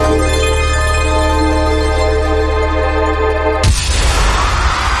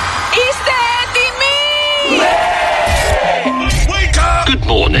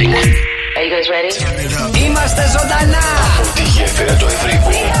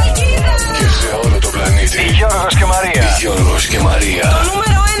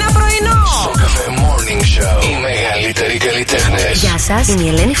σας. Είμαι η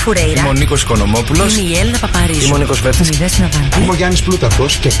Ελένη Φουρέιρα. Είμαι ο Νίκος Οικονομόπουλος. Είμαι η Έλληνα Παπαρίζου. Είμαι ο Νίκος Βέρτης. Είμαι ο Γιάννης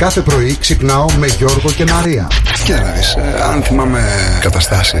Πλούταρχος και κάθε πρωί ξυπνάω με Γιώργο και Μαρία. Κοίτα να δεις, αν θυμάμαι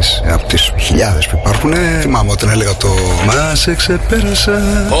καταστάσεις από τις χιλιάδες που υπάρχουν, θυμάμαι όταν έλεγα το «Μα σε ξεπέρασα».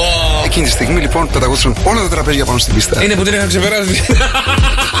 Εκείνη τη στιγμή λοιπόν πεταγόντουσαν όλα τα τραπέζια πάνω στην πίστα. Είναι που την είχα ξεπεράσει.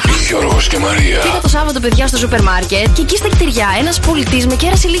 Γιώργος και Μαρία. Πήγα το Σάββατο, παιδιά, στο σούπερ μάρκετ και εκεί στα κτηριά ένας πολιτής με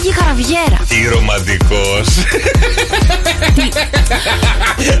κέρασε λίγη χαραβιέρα. Τι ρομαντικός.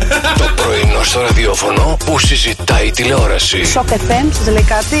 Το πρωινό στο ραδιόφωνο που συζητάει η τηλεόραση. Sok FM, σας λέει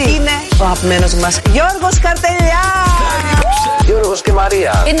κάτι? Είναι ο αγαπημένος μας Γιώργος Καρτελιά. Γιώργος και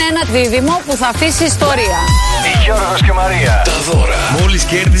Μαρία. Είναι ένα δίδυμο που θα αφήσει ιστορία. Γιώργος και Μαρία. Τα δώρα. Μόλις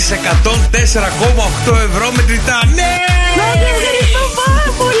κέρδισε 104,8 ευρώ μετρητά. Ναι! Ευχαριστώ πάρα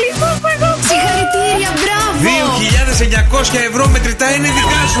πολύ. Συγχαρητήρια, μπράβο. 2.900 ευρώ μετρητά είναι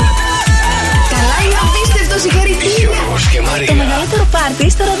δικά σου. Καλά, είναι απίστευτο, συγχαρητήρια. Γιώργος και Μαρία. Το μεγαλύτερο πάρτι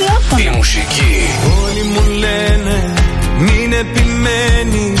στο ραδιόφωνο. Η μουσική. Όλοι μου λένε μην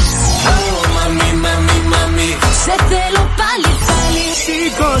επιμένεις. Μαμί. Σε θέλω πάλι.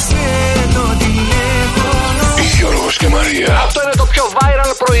 Σήκωσε το τηλέφωνο. Γιώργος και Μαρία. Αυτό είναι το πιο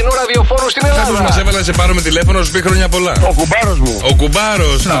viral πρωινό ραδιοφόρο στην Ελλάδα. Κάποιος μας έβαλε να σε πάρω με τηλέφωνο, σου πει χρόνια πολλά. Ο κουμπάρος μου. Ο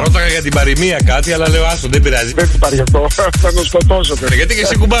κουμπάρος. Θα ρώταγα για την παροιμία κάτι, αλλά λέω άστο, δεν πειράζει. Δεν υπάρχει αυτό. Θα τον σκοτώσω. Γιατί και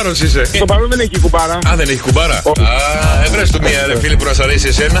εσύ κουμπάρος είσαι. Στο παρόν δεν έχει κουμπάρα. Α, δεν έχει κουμπάρα. Α, έβρες του μία ρε φίλη που να σ' αρέσει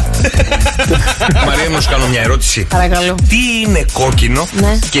εσένα. Μαρία, μου σου κάνω μια ερώτηση. Παρακαλώ. Τι είναι κόκκινο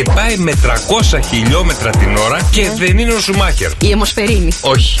και πάει με 300 χιλιόμετρα την ώρα και δεν είναι ο Σουμάχερ? Η αιμοσφαιρίνη.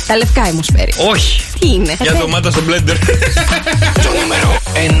 Όχι. Τα λευκά αιμοσφαίρι. Όχι. Τι είναι? Για ντομάτα στο μπλέντερ. Το νούμερο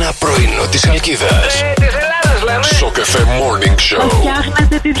 1 πρωινό της Αλκίδας. Της Ελλάδας λέμε. Sok FM Morning Show.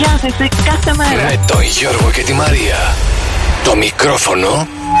 Φτιάχνετε τη διάθεση κάθε μέρα. Με τον Γιώργο και τη Μαρία. Το μικρόφωνο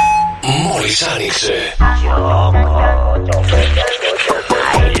μόλις άνοιξε.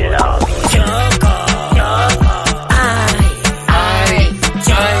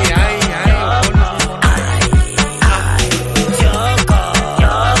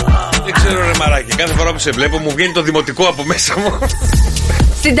 Δεν ξέρω ρε μαράκι, κάθε φορά που σε βλέπω μου βγαίνει το δημοτικό από μέσα μου.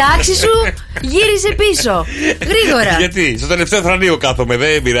 Στην τάξη σου γύρισε πίσω. Γρήγορα. Γιατί, στο τελευταίο θρανείο κάθομαι,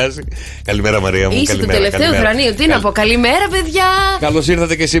 δεν πειράζει. Καλημέρα Μαρία μου. Είσαι στο τελευταίο θρανείο. Τι να πω, καλημέρα παιδιά. Καλώς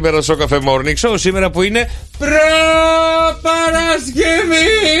ήρθατε και σήμερα στο Sok FM Morning Show. Σήμερα που είναι Προπαρασκευή.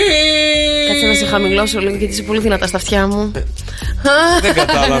 Κάτσε να σε χαμηλώσω λίγο γιατί είσαι πολύ δυνατά στα αυτιά μου. Δεν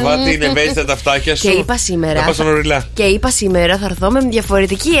κατάλαβα τι είναι ευαίσθητα τα αυτάκια σου. Και είπα σήμερα. Θα πάω στον οριλά. Και είπα σήμερα θα έρθω με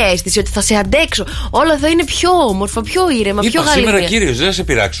διαφορετική αίσθηση ότι θα σε αντέξω. Όλα θα είναι πιο όμορφα, πιο ήρεμα, πιο γαλήνια. Σήμερα κύριος, δεν σε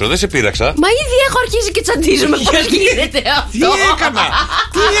πειράξω, δεν σε πείραξα. Μα ήδη έχω αρχίσει και τσαντίζομαι. Πώς γίνεται αυτό?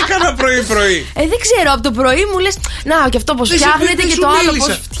 Τι έκανα πρωί-πρωί. Δεν ξέρω, από το πρωί μου λες να και αυτό πως φτιάχνεται και το άλλο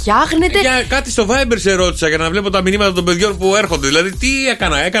πως φτιάχνεται. Για κάτι στο Viber σε ρώτησα για να βλέπω τα μηνύματα των παιδιών που έρχονται. Δηλαδή τι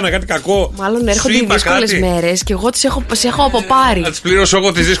έκανα κάτι κακό? Μάλλον έρχονται οι δύσκολες μέρες και εγώ τις έχω αποπάρει. Θα τις πληρώσω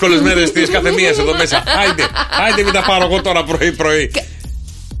εγώ τις δύσκολες μέρες της κάθε μίας εδώ μέσα. Άιντε μην τα πάρω εγώ τώρα πρωί-πρωί.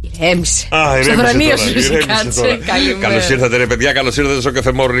 Ηρέμησε. Στο θρανείο σου κάτσε. Καλώς ήρθατε ρε παιδιά, καλώς ήρθατε στο Sok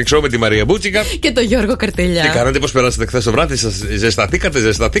FM Morning Show με τη Μαρία Μπούτσικα και τον Γιώργο Καρτελιά. Τι κάνατε, πώς περάσατε χθες το βράδυ, σας ζεσταθήκατε?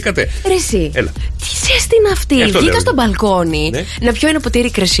 Ρε εσύ, τι ζέστη είναι αυτή? Βγήκα στο μπαλκόνι να πιω ένα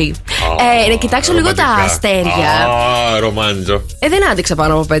ποτήρι κρεσί. Να κοιτάξω λίγο τα αστέρια. Ρομάντζο. Δεν άντεξα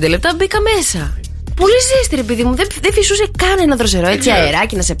πάνω από 5 λεπτά, μπήκα μέσα. Πολύ ζέστη ρε παιδί μου, δεν φυσούσε καν ένα δροσερό έτσι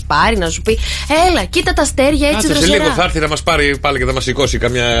αεράκι να σε πάρει, να σου πει έλα κοίτα τα αστέρια έτσι δροσερά. Σε λίγο θα έρθει να μας πάρει πάλι και θα μας σηκώσει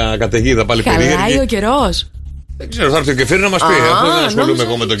καμιά καταιγίδα πάλι περίεργη. Καβλάει ο καιρός. Δεν ξέρω, θα έρθει ο κεφίρι να μας πει. Αυτό δεν ασχολούμαι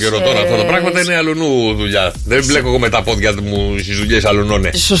εγώ με τον καιρό τώρα. Αυτά τα πράγματα είναι αλουνού δουλειά. Δεν μπλέκω εγώ με τα πόδια μου στις δουλειές αλουνών.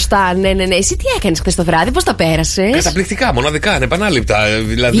 Σωστά, ναι. Εσύ τι έκανες χθες το βράδυ, πώς τα πέρασες? Καταπληκτικά, μοναδικά, ανεπανάληπτα.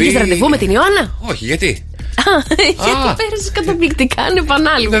 Είχες ραντεβού με την Ιωάννα? Όχι, γιατί? Γιατί πέρασες καταπληκτικά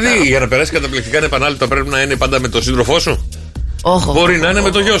ανεπανάληπτα? Δηλαδή, για να περάσει καταπληκτικά ανεπανάληπτα πρέπει να είναι πάντα με τον σύντροφό σου. Μπορεί να είναι με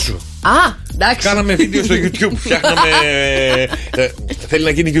το γιο σου. Εντάξει. Κάναμε βίντεο στο YouTube. Φτιάχναμε. Θέλει να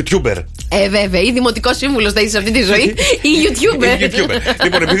γίνει YouTuber. Βέβαια, ή δημοτικό σύμβουλο θα είσαι σε αυτή τη ζωή, ή YouTuber.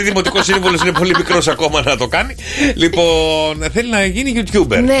 Λοιπόν, επειδή δημοτικό σύμβουλο είναι πολύ μικρό ακόμα να το κάνει, λοιπόν, θέλει να γίνει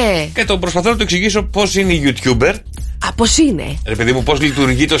YouTuber. Ναι. Και το προσπαθώ να του εξηγήσω πώς είναι η YouTuber. Πώς είναι? Ρε παιδί μου, πώς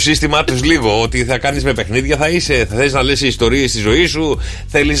λειτουργεί το σύστημά τους λίγο. Ότι θα κάνεις με παιχνίδια, θα θες να λες ιστορίες στη ζωή σου,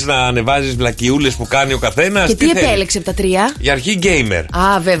 θέλεις να ανεβάζεις βλακιούλες που κάνει ο καθένας. Και τι επέλεξε από τα τρία? Για αρχή gamer.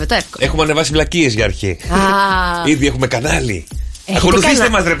 Βέβαια, το εύκολο. Έχουμε ανεβάσει βλακίες για αρχή. Ήδη έχουμε κανάλι. Ακολουθήστε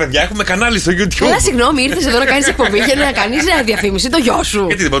μας, ρε παιδιά, έχουμε κανάλι στο YouTube. Αλλά συγγνώμη, ήρθες εδώ να κάνεις εκπομπή για να κάνεις διαφήμιση το γιο σου.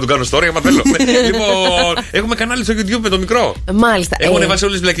 Γιατί δεν μπορώ να του κάνω story, άμα θέλω. Λοιπόν, έχουμε κανάλι στο YouTube με το μικρό. Μάλιστα. Έχουμε ανεβάσει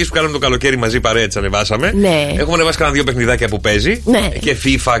όλες τις βλακίες που κάναμε το καλοκαίρι μαζί, παρέα τις ανεβάσαμε. Ναι. Έχουμε ανεβάσει κανένα 2 παιχνιδάκια που παίζει. Ναι. Και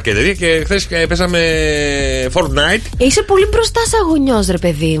FIFA και τέτοια. Και χθες παίζαμε Fortnite. Είσαι πολύ μπροστά σαν γονιός, ρε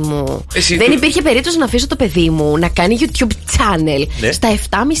παιδί μου. Δεν υπήρχε περίπτωση να αφήσω το παιδί μου να κάνει YouTube channel στα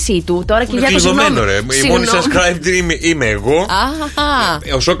 7.30 του. Τώρα και για το κλειδωμένο, ρε. Η μόνη subscribe είμαι εγώ.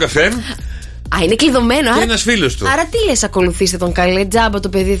 Ο Sok FM. Α, είναι κλειδωμένο. Και ένας φίλος του. Άρα τι λες, ακολουθήστε τον καλέ τζάμπα, το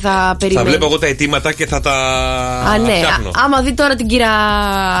παιδί θα περιμένει. Θα βλέπω εγώ τα αιτήματα και θα τα ναι. φτιάχνω. Άμα δει τώρα την κυρία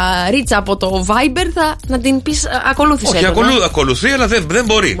Ρίτσα από το Viber, θα να την πεις ακολούθησε. Όχι, ακολουθεί, αλλά δεν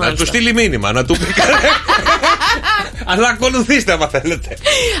μπορεί. Μάλιστα. Να του στείλει μήνυμα, να του πει. Αλλά ακολουθήστε άμα θέλετε.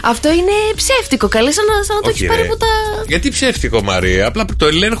 Αυτό είναι ψεύτικο. Καλέ σαν να το έχει πάρει από τα. Γιατί ψεύτικο, Μαρία? Απλά το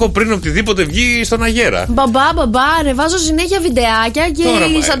ελέγχω πριν οτιδήποτε βγει στον αγέρα. Μπαμπά, ανεβάζω συνέχεια βιντεάκια και τώρα,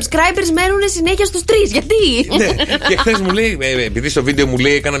 οι subscribers μένουν συνέχεια στους 3. Γιατί? Ναι. Και χθες μου λέει, επειδή στο βίντεο μου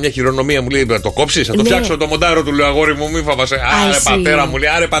λέει, έκανα μια χειρονομία, μου λέει να το κόψεις, να το φτιάξω το μοντάρο του, λέω αγόρι μου, μη φοβάσαι. Άρε πατέρα μου λέει,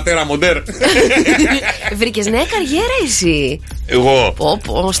 άρε πατέρα μοντέρ. Βρήκες νέα καριέρα εσύ? Εγώ.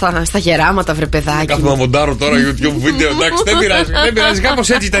 Στα γεράματα, βρε παιδάκι. Κάθομαι μοντάρω τώρα YouTube βίντεο. Εντάξει, δεν πειράζει. Κάπως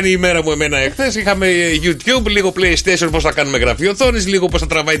έτσι ήταν η ημέρα μου εμένα εχθές. Είχαμε YouTube, λίγο PlayStation, πώς θα κάνουμε γραφή οθόνης, λίγο πώς θα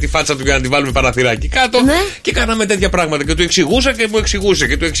τραβάει τη φάτσα του για να τη βάλουμε παραθυράκι κάτω. Ναι. Και κάναμε τέτοια πράγματα. Και του εξηγούσα και μου εξηγούσε.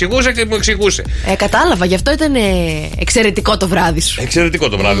 Και του εξηγούσα και μου εξηγούσε. Κατάλαβα, γι' αυτό ήταν εξαιρετικό το βράδυ σου. Εξαιρετικό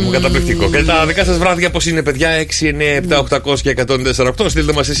το βράδυ μου, καταπληκτικό. Και τα δικά σας βράδια πώς είναι, παιδιά? 6, 9, 7, 800 και 104,8.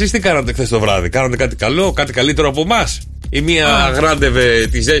 Στείλτε μας εσείς τι κάνατε χθες το βράδυ. Κάνατε κάτι καλό, κάτι καλύτερο από εμάς? Η μία γράντευε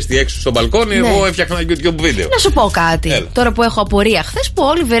τη ζέστη έξω στο μπαλκόνι, εγώ έφτιαχνα YouTube βίντεο. Να σου πω κάτι. Έλα. Τώρα που έχω απορία, χθες που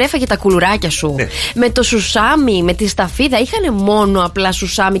όλοι έφαγε τα κουλουράκια σου, ναι, με το σουσάμι, με τη σταφίδα, είχανε μόνο απλά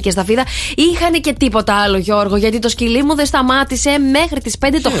σουσάμι και σταφίδα, είχανε και τίποτα άλλο, Γιώργο? Γιατί το σκυλί μου δεν σταμάτησε μέχρι τις 5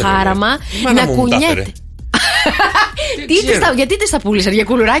 το χάραμα να κουνιέται. Γιατί δεν στα πούλησαν, για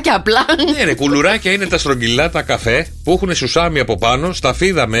κουλουράκια απλά? Ναι, ρε, κουλουράκια είναι τα στρογγυλά, τα καφέ που έχουν σουσάμι από πάνω,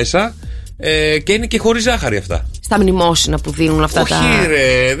 σταφίδα μέσα. Και είναι και χωρίς ζάχαρη αυτά. Στα μνημόσυνα που δίνουν αυτά. Όχι,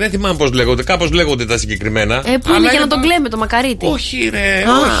 ρε, δεν θυμάμαι πώς λέγονται. Κάπως λέγονται τα συγκεκριμένα. Που είναι για να τον κλαίμε το μακαρίτι. Όχι, ρε,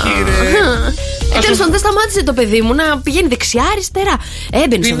 όχι, ρε. Τέλος πάντων, δεν σταμάτησε το παιδί μου να πηγαίνει δεξιά-αριστερά.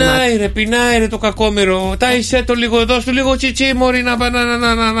 Έμπαινε στο μάτι. Πεινάει, ρε το κακόμοιρο. Τάισε το λίγο, δώσ' του λίγο τσιτσί, μωρή να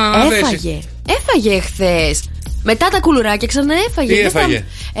Έφαγε χθες. Μετά τα κουλουράκια ξαναέφαγε. Τι έφαγε?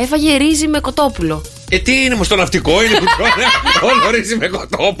 Έφαγε ρύζι με κοτόπουλο. Τι είναι μου στο ναυτικό, είναι που τρώνε όλο ρύζι με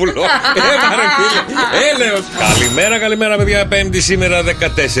κοτόπουλο. Έλεος. Καλημέρα παιδιά, Πέμπτη σήμερα 14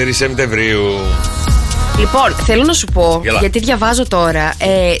 Σεπτεμβρίου. Λοιπόν, θέλω να σου πω, γιατί διαβάζω τώρα.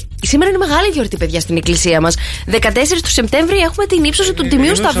 Σήμερα είναι μεγάλη γιορτή, παιδιά, στην εκκλησία μας. 14 του Σεπτέμβρη έχουμε την ύψωση του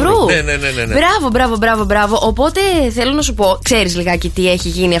Τιμίου Σταυρού. Ναι. Μπράβο. Οπότε θέλω να σου πω, ξέρεις λιγάκι τι έχει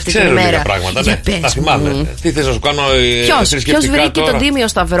γίνει αυτή την ημέρα? Ξέρω πράγματα, ναι. Τα θυμάμαι. Τι θες να σου κάνω? Ποιος βρήκε τον Τίμιο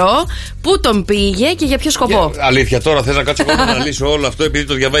Σταυρό, πού τον πήγε και για ποιο σκοπό? Αλήθεια, τώρα θες να κάτσω εγώ να αναλύσω όλο αυτό επειδή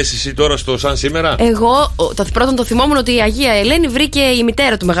το διαβάζεις εσύ τώρα στο σαν σήμερα? Εγώ πρώτον το θυμόμουν ότι η Αγία Ελένη βρήκε, η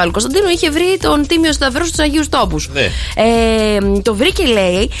μητέρα του Μεγάλου Κωνσταντίνου, είχε βρει τον Τίμιο Σταυρό στους Αγίους Τόπους. Ναι. Το βρήκε,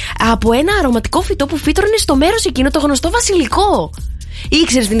 λέει, από ένα αρωματικό φυτό που φύτρωνε στο μέρος εκείνο, το γνωστό βασιλικό.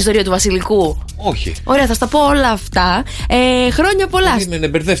 Ήξερες την ιστορία του βασιλικού? Όχι. Ωραία, θα στα πω όλα αυτά. Χρόνια πολλά.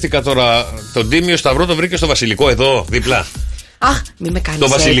 Μπερδεύτηκα τώρα. Τον Τίμιο Σταυρό το βρήκε στο βασιλικό εδώ, δίπλα. Αχ, μη με κάνεις το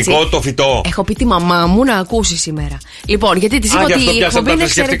βασιλικό, έτσι. Το φυτό. Έχω πει τη μαμά μου να ακούσει σήμερα. Λοιπόν, γιατί τη είπα ότι η εκπομπή είναι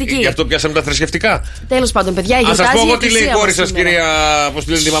εξαιρετική. Γι' αυτό πιάσαμε τα θρησκευτικά. Τέλος πάντων, παιδιά, η γιορτάζει. Ας σας πω εγώ τι λέει η κόρη σας, κυρία. Πώς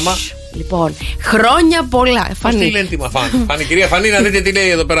τη λένε τη μαμά? Λοιπόν, χρόνια πολλά. Πώς τη λένε τη μαμά? Φανή, κυρία Φανή, να δείτε τι λέει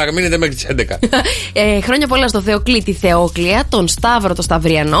εδώ πέρα. Μείνετε μέχρι τις 11. Χρόνια πολλά στο Θεοκλή, τη Θεόκλεια, τον Σταύρο, το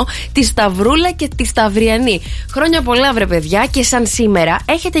Σταυριανό, τη Σταυρούλα και τη Σταυριανή. Χρόνια πολλά, βρε παιδιά, και σαν σήμερα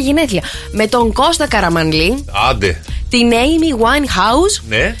έχετε γενέθλια με τον Κώστα Καραμανλή. Άντε. Την Amy Winehouse,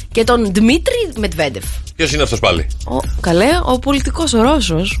 ναι, και τον Δημήτρη Μετβέντεφ. Ποιος είναι αυτός πάλι? Καλέ, ο πολιτικός ο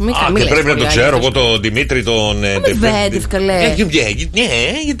Ρώσος. Και πρέπει να το ξέρω εγώ τον Δημήτρη τον Μετβέντεφ, καλέ.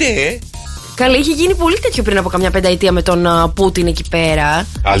 Γιατί? Καλέ, είχε γίνει πολύ τέτοιο πριν από καμιά πενταετία με τον Πούτιν εκεί πέρα.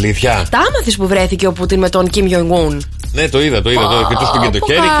 Αλήθεια? Τα άμαθες που βρέθηκε ο Πούτιν με τον Κιμ Γιονγκούν? Ναι, το είδα. Και του πήγε το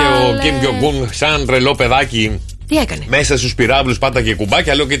χέρι και ο Κιμ Γιονγκούν, σαν τρελό παιδάκι. Τι έκανε? Μέσα στους πυράβλους πάταγε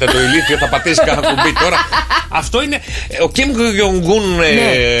κουμπάκια. Λέω, κοίτα το ηλίθιο, θα πατήσει κάθε κουμπί τώρα. Αυτό είναι. Ο Κιμ Γιονγκούν,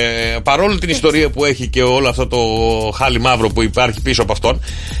 παρόλο την ιστορία που έχει και όλο αυτό το χάλι μαύρο που υπάρχει πίσω από αυτόν.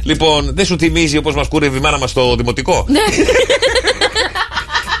 Λοιπόν, δεν σου θυμίζει όπως μας κούρευε η μάνα μας στο δημοτικό? Ναι.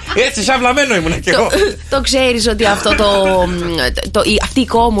 Έτσι, σαν βλαμμένο ήμουν και εγώ. Το ξέρεις ότι αυτή η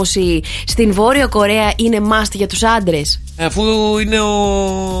κόμωση στην Βόρεια Κορέα είναι must για τους άντρες? Αφού είναι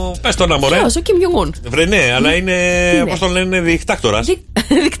ο. Πες το να μωρέ. Ποιος, ο Κιμ Γιονγκούν. Βρε, ναι, αλλά είναι. Πώς τον λένε, δικτάκτορας.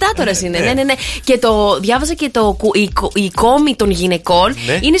 Δικτάτορας είναι, ναι. Και το διάβαζα και η κόμη των γυναικών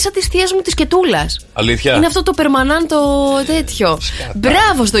είναι σαν τη θεία μου τη Κετούλας. Αλήθεια. Είναι αυτό το περμανάν το τέτοιο.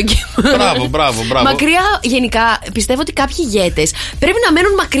 Μπράβο στον Κιμ. Μπράβο. Μακριά, γενικά πιστεύω ότι κάποιοι ηγέτες πρέπει να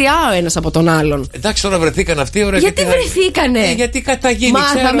μένουν μακριά ο ένας από τον άλλον. Εντάξει, τώρα βρεθήκαν αυτοί, ωραία. Γιατί βρεθήκανε. Γιατί καταγίνει.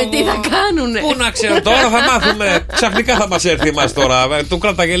 Μάθαμε τι θα κάνουνε. Πού να ξέρω, τώρα θα μάθουμε. Ξαφνικά θα μας έρθει εμάς τώρα. Του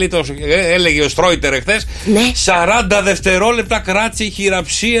κράταγε λίτος, έλεγε ο Στρόιτερ εχθές. 40 δευτερόλεπτα κράτησε η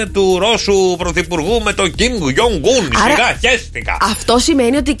χειραψία του Ρώσου Πρωθυπουργού με τον Κιμ Γιονγκούν. Σιγά, χέστηκα. Αυτό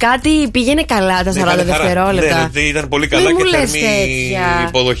σημαίνει ότι κάτι πήγαινε καλά τα 40 δευτερόλεπτα. Ναι, ήταν πολύ καλά και θερμή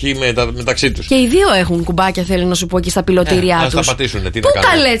υποδοχή μεταξύ τους. Και οι δύο έχουν κουμπάκια, θέλω να σου πω, και στα πιλωτήριά τους. Να τα πατήσουνε, τι πού να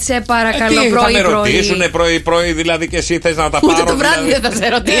κάνουν. τα λέτε, παρακαλώ, πρωί-πρωί. Θα με ρωτήσουνε πρωί-πρωί, δηλαδή και εσύ θες να τα πάρω. Ούτε το βράδυ δεν θα σε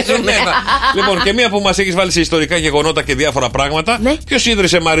ρωτήσουνε. Λοιπόν, και μία που μας έχεις βάλει σε ιστορικά γεγονότα και διάφορα πράγματα. Ποιος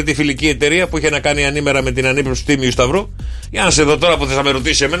ίδρυσε, Μάρη, τη φιλική εταιρεία που είχε να κάνει ανήμερα με την ανύπνευση του Τίμιου Σταυρού? Για να σε δω τώρα που θες να με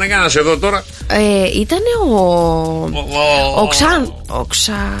ρωτήσεις εμένα, για να σε δω τώρα. Ήτανε ο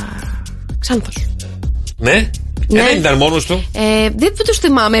Ξάνθος. Ναι. Δεν ήταν μόνος του. Δεν τους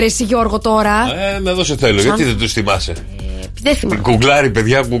θυμάμαι, ρε εσύ Γιώργο, τώρα. Με δώσε θέλω, γιατί δεν τους θυμάσαι? Δεν θυμάμαι. Γκουγκλάρι,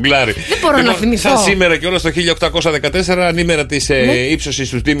 παιδιά, γκουγκλάρι. Δεν μπορώ να θυμηθώ. Σαν σήμερα και όλα το 1814, ανήμερα της ύψωσης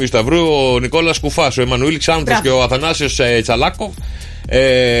του Τίμιου Σταυρού, ο Νικόλας Κουφάς, ο Εμμανουήλ Ξάνθος και ο Αθανάσιος Τσαλάκοφ.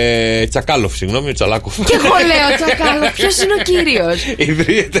 Τσακάλοφ, συγγνώμη, ο Τσαλάκοφ. Και εγώ λέω Τσακάλοφ, ποιος είναι ο κύριος?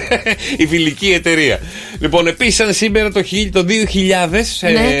 Ιδρύεται η φιλική εταιρεία. Λοιπόν, επίσης, σαν σήμερα το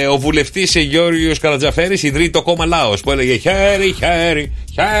 2000, ο βουλευτής Γιώργος Καρατζαφέρης ιδρύει το κόμμα Λάος που έλεγε χέρι, χέρι,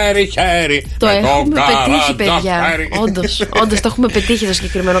 χέρι, χέρι. Το έχουμε πετύχει, παιδιά. Όντως το έχουμε πετύχει το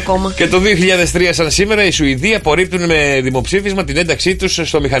συγκεκριμένο κόμμα. Και το 2003, σαν σήμερα, οι Σουηδοί απορρίπτουν με δημοψήφισμα την ένταξή τους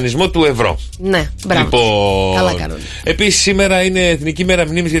στο μηχανισμό του ευρώ. Ναι, μπράβο. Λοιπόν, καλά κάνουν. Επίσης, σήμερα είναι Εθνική Μέρα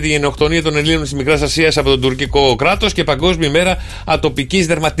Μνήμης για την γενοκτονία των Ελλήνων της Μικράς Ασίας από τον τουρκικό κράτος και Παγκόσμια Μέρα Ατοπικής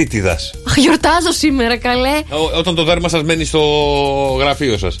Δερματίτιδας. Γιορτάζω σήμερα, καλέ. Όταν το δέρμα σας μένει στο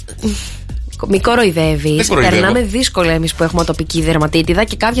γραφείο σας. Μη κοροϊδεύεις. Περνάμε δύσκολα εμείς που έχουμε ατοπική δερματίτιδα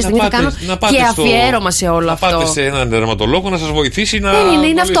και κάποια στιγμή θα κάνω και αφιέρωμα σε όλο αυτό. Να πάτε σε έναν δερματολόγο να σας βοηθήσει να.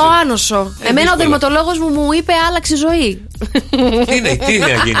 Είναι αυτό άνοσο. Εμένα ο δερματολόγος μου είπε άλλαξε ζωή. Τι να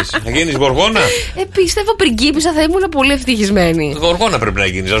γίνεις? Να γίνεις γοργόνα? Πίστευω πριγκίπισσα, θα ήμουν πολύ ευτυχισμένη. Γοργόνα πρέπει να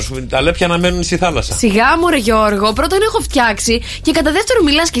γίνεις. Τα αλέπια να μένουν στη θάλασσα. Σιγά μου, ρε Γιώργο, πρώτον έχω φτιάξει και κατά δεύτερον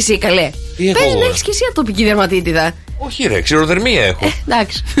μιλάς κι εσύ, καλέ. Πες να έχεις κι εσύ ατοπική δερματίτιδα. Όχι, ρε, ξηροδερμία έχω.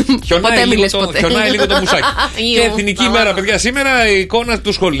 Εντάξει. Ποτέ μιλες ποτέ. Χιονάει λίγο το μουσάκι. Και Εθνική Μέρα, παιδιά, σήμερα η εικόνα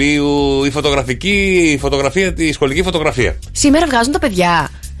του σχολείου, η φωτογραφία, τη σχολική φωτογραφία. Σήμερα βγάζουν τα παιδιά.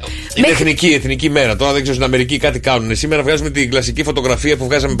 Είναι εθνική μέρα. Τώρα δεν ξέρω στην Αμερική κάτι κάνουν. Σήμερα βγάζουμε την κλασική φωτογραφία που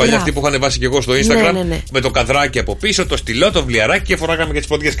βγάζαμε παλιά, αυτή που είχαν βάσει και εγώ στο Instagram. Ναι. Με το καδράκι από πίσω, το στυλό, το βλιαράκι και φοράγαμε και τις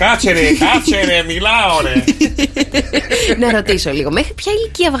ποντιές. Κάτσε ρε, μιλάω ρε. Να ρωτήσω λίγο, μέχρι ποια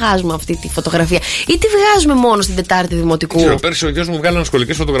ηλικία βγάζουμε αυτή τη φωτογραφία ή τη βγάζουμε μόνο στην Τετάρτη Δημοτικού? Ξέρω, πέρσι ο γιος μου βγάλανε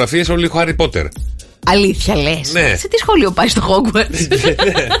σχολικές φωτογραφίες όλοι Χάρι Πότερ. Αλήθεια λες? Ναι. Σε τι σχολείο πάει στο Hogwarts?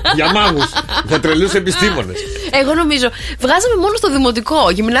 Για μάγους, για τρελούς επιστήμονες. Εγώ νομίζω βγάζαμε μόνο στο δημοτικό.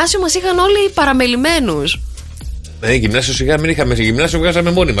 Γυμνάσιο μας είχαν όλοι παραμελημένους. Γυμνάσιο σιγά μην είχαμε. Σε γυμνάσιο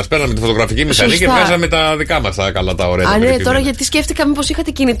βγάζαμε μόνοι μας. Παίρναμε τη φωτογραφική μηχανή και βγάζαμε τα δικά μας τα καλά, τα ωραία. Ναι, τώρα γιατί σκέφτηκα μήπως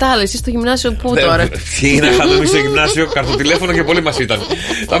είχατε κινητά, αλλά εσείς στο γυμνάσιο πού τώρα? Τι να είχαμε εμείς στο γυμνάσιο, καρτοτηλέφωνο και πολύ μας ήταν.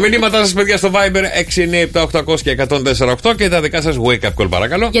 Τα μηνύματά σας, παιδιά, στο Viber 697-800 και 104,8 και τα δικά σας wake up call,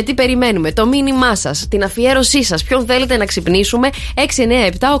 παρακαλώ. Γιατί περιμένουμε το μήνυμά σας, την αφιέρωσή σας, ποιον θέλετε να ξυπνήσουμε.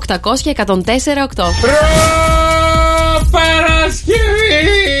 697-800 και 104,8. Παρασκευή!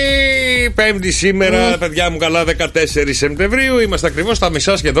 Πέμπτη σήμερα, παιδιά μου, καλά, 14 Σεπτεμβρίου. Είμαστε ακριβώς στα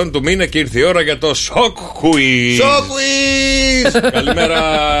μισά σχεδόν του μήνα και ήρθε η ώρα για το Sok Quiz. Sok Quiz! Καλημέρα,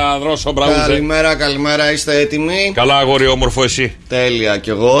 Δρόσο Μπραούζε. Καλημέρα, είστε έτοιμοι? Καλά, αγόρι, όμορφο, εσύ? Τέλεια, κι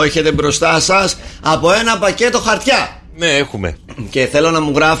εγώ. Έχετε μπροστά σας από ένα πακέτο χαρτιά. Ναι, έχουμε. Και θέλω να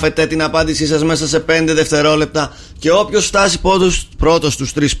μου γράφετε την απάντησή σας μέσα σε 5 δευτερόλεπτα. Και όποιος φτάσει πρώτος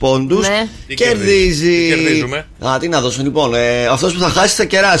στους 3 πόντους, κερδίζει. Τι κερδίζουμε? Τι να δώσω, λοιπόν. Αυτός που θα χάσει θα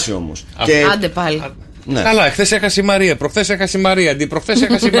κεράσει όμως. Άντε πάλι. Ναι. Καλά, εχθές έχασε η Μαρία, προχθές έχασε η Μαρία, αντιπροχθές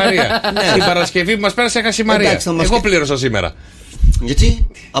έχασε η Μαρία. Την Παρασκευή που μας πέρασε έχασε η Μαρία. Εγώ πλήρωσα σήμερα. Γιατί?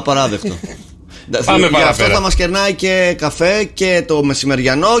 Απαράδεκτο. Πάμε για αυτό θα μας κερνάει και καφέ και το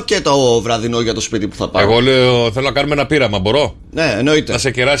μεσημεριανό και το βραδινό για το σπίτι που θα πάμε. Εγώ λέω, θέλω να κάνουμε ένα πείραμα, μπορώ? Ναι, εννοείται. Να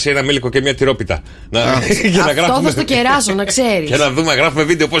σε κεράσει ένα μήλικο και μια τυρόπιτα. Αυτό θα στο κεράσω, να ξέρεις. Και να δούμε, γράφουμε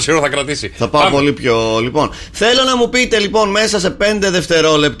βίντεο πόση ώρα θα κρατήσει. Θα πάω πολύ πιο. Λοιπόν, θέλω να μου πείτε λοιπόν μέσα σε 5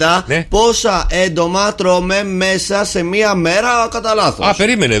 δευτερόλεπτα πόσα έντομα τρώμε μέσα σε μία μέρα κατά λάθος. Α,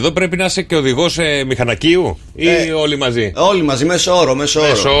 περίμενε, εδώ πρέπει να είσαι και οδηγός μηχανακίου ή όλοι μαζί? Όλοι μαζί, μέσο όρο. Μέσο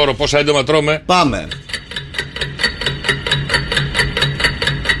όρο, πόσα έντομα τρώμε? Πάμε.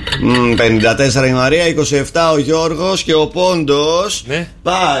 54 η Μαρία, 27 ο Γιώργος και ο Πόντος.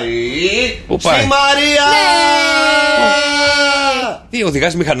 Πάει. Πού πάει? Στη Μαρία! Τι,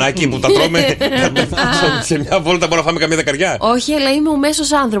 οδηγάς μηχανάκι που τα τρώμε σε μια βόλτα μπορούμε να φάμε καμία δεκαριά? Όχι, αλλά είμαι ο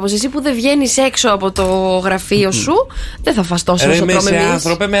μέσος άνθρωπος. Εσύ που δεν βγαίνεις έξω από το γραφείο σου, δεν θα φας τόσο όσο τρώμε εμείς.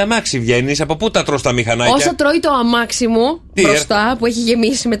 Άνθρωπε, με αμάξι βγαίνεις. Από πού τα τρως τα μηχανάκια? Όσο τρώει το αμάξι μου μπροστά που έχει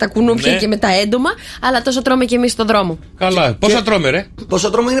γεμίσει με τα κουνούπια και με τα έντομα, αλλά τόσο τρώμε και εμείς στον δρόμο. Καλά. Πόσα τρώμε, ρε? Πόσα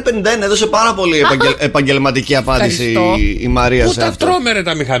τρώμε είναι 51. Έδωσε πάρα πολύ επαγγελματική απάντηση η Μαρία. Πού τα τρώμε, ρε,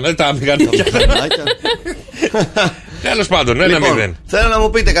 τα μηχανάκια? Τέλος πάντων, 1-0. Θέλω να μου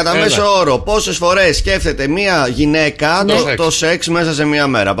πείτε κατά μέσο όρο πόσες φορές σκέφτεται μια γυναίκα το σεξ μέσα σε μια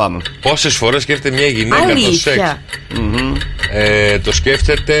μέρα. Πάμε. Πόσες φορές σκέφτεται μια γυναίκα το σεξ? Το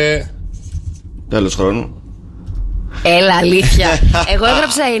σκέφτεται. Τέλος χρόνου. Έλα, αλήθεια. Εγώ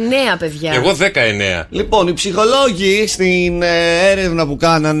έγραψα 9, παιδιά. Εγώ 19. Λοιπόν, οι ψυχολόγοι στην έρευνα που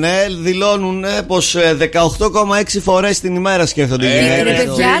κάνανε δηλώνουν πως 18,6 φορές την ημέρα σκέφτονται οι γυναίκες. Ρε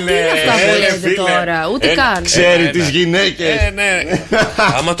παιδιά, τι είναι αυτά που λέτε τώρα? Ούτε καν. Ξέρει τις γυναίκες. Ναι.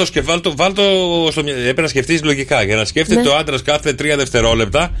 Άμα το σκεφτεί, έπρεπε να σκεφτείς λογικά. Για να σκέφτεται ο άντρας κάθε 3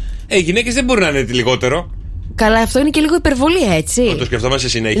 δευτερόλεπτα, οι γυναίκες δεν μπορεί να είναι λιγότερο. Καλά, αυτό είναι και λίγο υπερβολή, έτσι. Το σκεφτόμαστε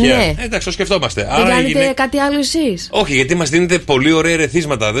συνέχεια. Ναι. Εντάξει, το σκεφτόμαστε. Δεν κάνετε κάτι άλλο εσείς? Όχι, γιατί μας δίνετε πολύ ωραία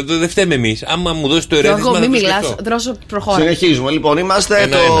ερεθίσματα. Δεν φταίμε εμείς. Άμα μου δώσει το ερεθίσμα. Γιώργο, μην μιλάς, δρόσο προχώρα. Συνεχίζουμε. Λοιπόν, είμαστε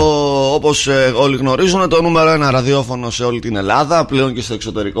όπως όλοι γνωρίζουν, το νούμερο 1 ραδιόφωνο σε όλη την Ελλάδα. Πλέον και στο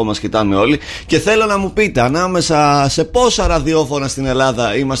εξωτερικό μας κοιτάνε όλοι. Και θέλω να μου πείτε ανάμεσα σε πόσα ραδιόφωνα στην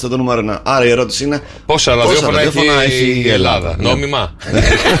Ελλάδα είμαστε το νούμερο 1. Άρα η ερώτηση είναι πόσα ραδιόφωνα έχει η Ελλάδα? Νόμιμα.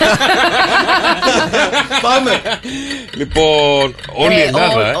 Πάμε. Λοιπόν, όλη η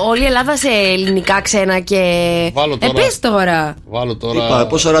Ελλάδα. Όλη η Ελλάδα σε ελληνικά, ξένα και. Πες τώρα. Βάλω τώρα. Είπα,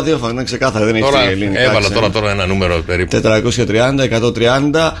 πόσα ραδιόφωνα, είναι ξεκάθαρα, δεν έχει ελληνικά. Έβαλα τώρα ένα νούμερο περίπου. 430,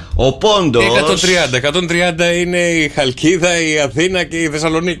 130. Ο Πόντος. 130 είναι η Χαλκίδα, η Αθήνα και η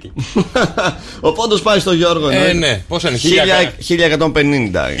Θεσσαλονίκη. Ο Πόντος πάει στο Γιώργο. Ναι, πόσα είναι?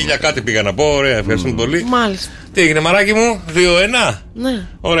 1150. 1000 κάτι πήγα να πω, ωραία, ευχαριστούμε πολύ. Μάλιστα. Τι έγινε, μαράκι μου, 2-1. Ναι.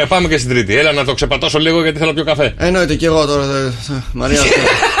 Ωραία, πάμε και στην τρίτη. Έλα να το ξεπατώσω λίγο γιατί θέλω πιο καφέ. Εννοείται και εγώ τώρα. Μαρία.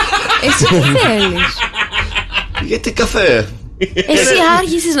 Εσύ τι θέλεις? Γιατί καφέ? Εσύ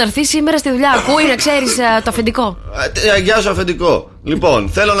άργησες να έρθεις σήμερα στη δουλειά. Ακούει να ξέρεις το αφεντικό. Γεια σου, αφεντικό. Λοιπόν,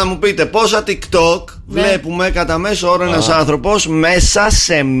 θέλω να μου πείτε πόσα TikTok βλέπουμε κατά μέσο όρο ένας άνθρωπος μέσα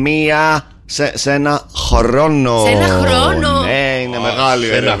σε ένα χρόνο. Σε ένα χρόνο? Ναι, είναι μεγάλη.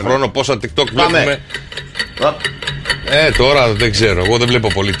 Σε ένα χρόνο πόσα TikTok βλέπουμε? Τώρα δεν ξέρω. Εγώ δεν βλέπω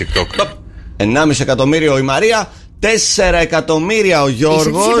πολύ TikTok. 1,5 εκατομμύριο η Μαρία, 4 εκατομμύρια ο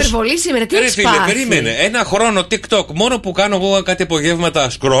Γιώργος. Είσαι υπερβολή σήμερα, τι έχεις πάθει? Περίμενε. Ένα χρόνο TikTok. Μόνο που κάνω εγώ κάτι απογεύματα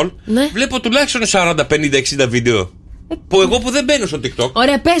scroll, βλέπω τουλάχιστον 40, 50, 60 βίντεο. Που εγώ που δεν μπαίνω στο TikTok.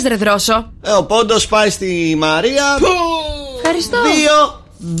 Ωραία, πες ρε Δρόσο. Ο Πόντος πάει στη Μαρία. Ευχαριστώ.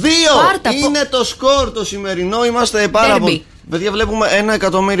 2. Είναι το σκορ το σημερινό. Είμαστε πάρα πολύ. Παιδιά, βλέπουμε 1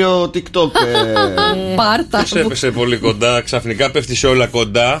 εκατομμύριο TikTok. Πάρτα. Έπεσε πολύ κοντά. Ξαφνικά πέφτει σε όλα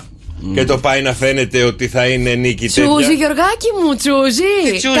κοντά. Και το πάει να φαίνεται ότι θα είναι νίκη τέτοια. Τσούζι, Γιωργάκι μου,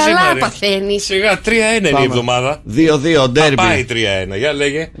 τσούζι. Καλά παθαίνεις. Σιγά, 3-1 είναι η εβδομάδα. 2-2 ντέρμπι. Πάει 3-1, για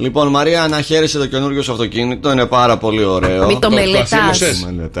λέγε. Λοιπόν, Μαρία, να χαίρεσαι το καινούριο σου αυτοκίνητο. Είναι πάρα πολύ ωραίο. Μην το μελετάς.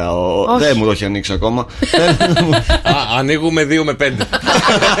 Δεν μου το έχει ανοίξει ακόμα. Ανοίγουμε 2 με 5.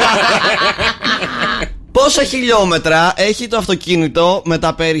 Πόσα χιλιόμετρα έχει το αυτοκίνητο με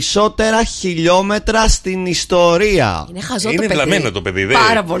τα περισσότερα χιλιόμετρα στην ιστορία? Είναι χαζό το παιδί. Είναι βλαμμένο το παιδί.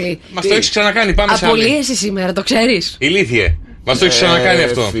 Πάρα πολύ. Μας το έχεις ξανακάνει, πάμε σε άλλη. Απολύεσαι σήμερα, το ξέρεις? Ηλίθιε. Μας το έχεις ξανακάνει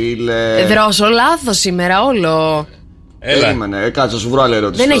αυτό. Δρόσο, λάθος σήμερα όλο. Έλα. Περίμενε, κάτσε, σου βρω άλλη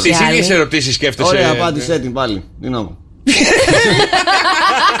ερώτηση. Δεν έχει τις ίδιες ερωτήσεις σκέφτεσαι? Ωραία, απάντησέ την πάλι. Δίνω.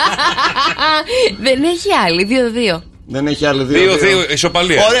 Δεν έχει άλλη, 2-2. Δεν έχει άλλη 2-2,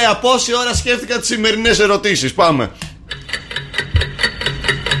 ισοπαλία. Ωραία, πόση ώρα σκέφτηκα τις σημερινές ερωτήσεις? Πάμε.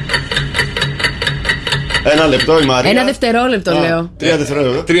 1 λεπτό η Μαρία. 1 δευτερόλεπτο λέω. 3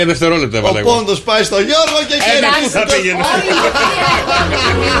 δευτερόλεπτα. 3 δευτερόλεπτα έβαλα εγώ. Ο Πόντος πάει στο Γιώργο και πού θα πήγαινε?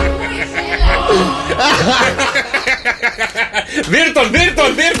 Δίρτον.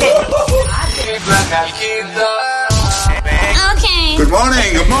 Good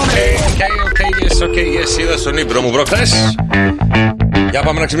morning, good morning. Okay, yes, είδα στον ύπνο μου προχθές. Για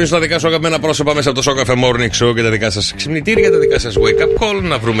πάμε να ξυπνήσουμε τα δικά σου αγαπημένα πρόσωπα μέσα από το Sok FM Morning Show και τα δικά σας ξυπνητήρια, τα δικά σας wake up call.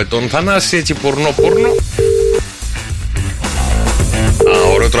 Να βρούμε τον Θανάση, έτσι πορνό.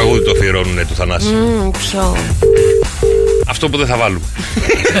 Ωραίο τραγούδι το αφιερώνουν του Θανάση. Ποιο? Αυτό που δεν θα βάλουμε.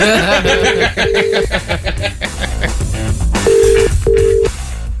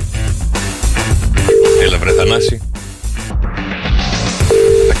 Έλα βρε Θανάση.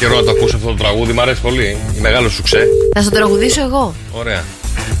 Θα καιρό να το ακούσω αυτό το τραγούδι, μ' αρέσει πολύ. Μεγάλο σουξέ. Θα στο τραγουδήσω εγώ. Ωραία.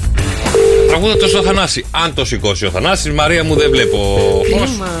 Τραγούδα το στο Θανάση. Αν το σηκώσει ο Θανάσης, Μαρία μου, δεν βλέπω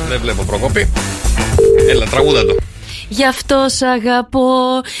φως, δεν βλέπω προκοπή. Έλα, τραγούδα το. Γι' αυτό σ' αγαπώ,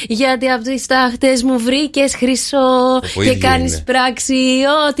 γιατί από τις τάχτες μου βρήκες χρυσό. Και κάνεις πράξη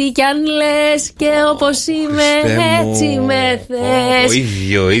ό,τι κι αν λες. Και όπως είμαι έτσι με θες.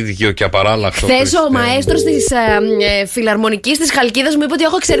 ίδιο και απαράλλαχτο. Χθες ο μαέστρος της φιλαρμονικής της Χαλκίδας μου είπε ότι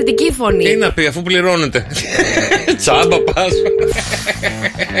έχω εξαιρετική φωνή. Τι να πει, αφού πληρώνεται. Τσάμπα πας.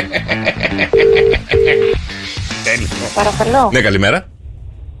 Παρακαλώ. Ναι, καλημέρα.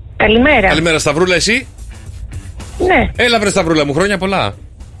 Καλημέρα. Καλημέρα, Σταυρούλα, εσύ. Ναι. Έλα βρε Σταυρούλα μου, χρόνια πολλά.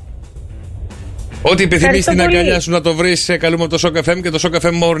 Ό,τι επιθυμείς την αγκαλιά σου να το βρεις, καλούμε από το Sok FM και το Sok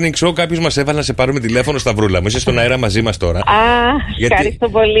FM Morning Show. Κάποιος μας έβαλε να σε πάρουμε τηλέφωνο, Σταυρούλα μου. Είσαι στον αέρα μαζί μας τώρα. Ευχαριστώ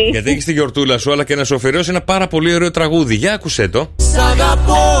πολύ. Γιατί έχεις τη γιορτούλα σου, αλλά και να σου αφιερώσει ένα πάρα πολύ ωραίο τραγούδι. Για άκουσέ το. Σ'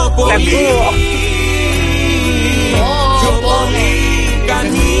 αγαπώ πολύ. Πιο πολύ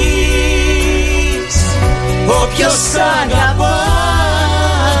κανείς. Όποιος σ' αγαπά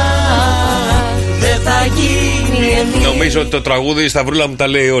δεν θα γίνει εμείς. Νομίζω ότι το τραγούδι Σταυρούλα μου τα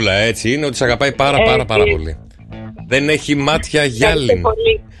λέει όλα, έτσι. Είναι ότι σε αγαπάει πάρα πολύ. Δεν έχει μάτια γυάλινα.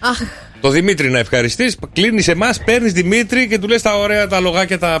 Το Δημήτρη να ευχαριστείς. Κλείνεις εμάς, παίρνεις Δημήτρη και του λες τα ωραία τα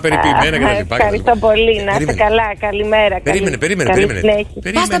λογάκια τα περιποιημένα κτλ. Ευχαριστώ πολύ. Να είστε καλά. Καλημέρα. Περίμενε.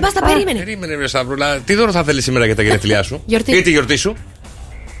 Μπάστα, περίμενε. Περίμενε, Σταυρούλα. Τι δώρο θα θέλεις σήμερα για τα γενέθλιά σου? Ή τη γιορτή σου?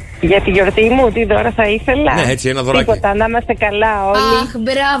 Για τη γιορτή μου, τι δώρα θα ήθελα? Ναι, έτσι, ένα δωράκι. Τίποτα, να είμαστε καλά όλοι. Αχ,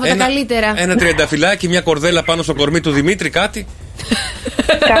 μπράβο, τα καλύτερα. Ένα τριανταφυλάκι, μια κορδέλα πάνω στο κορμί του Δημήτρη, κάτι.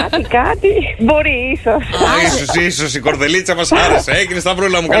 Κάτι. Μπορεί, ίσως η κορδελίτσα μας άρεσε. Έγινε,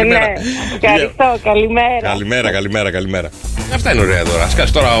 Σταυρούλα μου, καλημέρα. Ευχαριστώ, Καλημέρα. Αυτά είναι ωραία δώρα.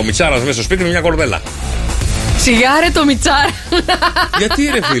 Σκάσει τώρα ο Μιτσάρας μέσα στο σπίτι με μια κορδέλα. Σιγάρε το Μιτσάρα. Γιατί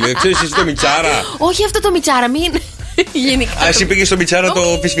ρε φίλε, ξέρεις εσύ το Μιτσάρα? Όχι αυτό το Μιτσάρα, μην. Α, εσύ πήγες στο Μιτσάρα το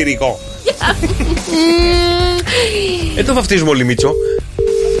φυσφυρικό. Το βαφτίζουμε όλοι Μίτσο.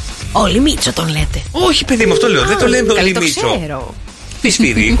 Όλοι Μίτσο τον λέτε? Όχι παιδί μου, αυτό λέω, δεν το λέμε όλοι Μίτσο.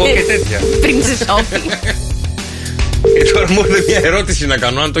 Φυσφυρικό και τέτοια. Πριντσεσόφι. Τώρα μου έρθει μια ερώτηση να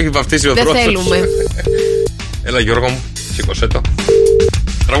κάνω, αν το έχει βαφτίσει ο τρόπος. Δεν θέλουμε. Έλα Γιώργο μου, σήκωσέ το.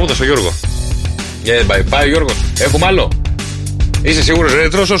 Τραγούδα στο Γιώργο. Πάει Γιώργος, έχουμε άλλο? Είσαι σίγουρος, ρε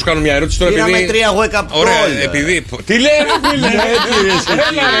τρώσω, σου κάνω μια ερώτηση τώρα. Πήραμε 3 wake up call. Ωραία, επειδή. Τι λέει,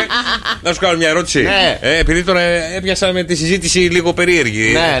 να σου κάνω μια ερώτηση. Επειδή τώρα έπιασα με τη συζήτηση λίγο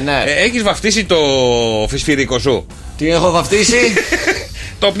περίεργη. Ναι. Έχεις βαφτίσει το φυσφυρικό σου? Τι έχω βαφτίσει?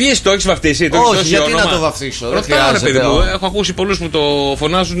 Το ποιες το έχεις βαφτίσει? Όχι, γιατί να το βαφτίσω? Ρωτάω ρε παιδί μου, έχω ακούσει πολλούς που το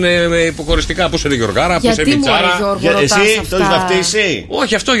φωνάζουν με υποχωριστικά. Πού είσαι Γιωργάρα, πού είσαι Μιτσάρα. Εσύ το έχεις βαφτίσει? Όχι,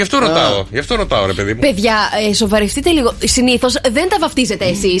 γι' αυτό ρωτάω. Γι' αυτό ρωτάω ρε παιδί μου. Παιδιά, σοβαρευτείτε λίγο. Συνήθως δεν τα βαφτίζετε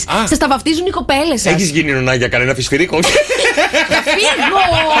εσείς. Σας τα βαφτίζουν οι κοπέλες σας. Έχεις γίνει νονά για κανένα φυσφυρικό? Θα φύγω!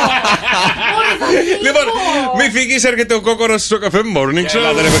 Λοιπόν, μη φύγεις, έρχεται ο κόκορας στο καφέ Morning Show.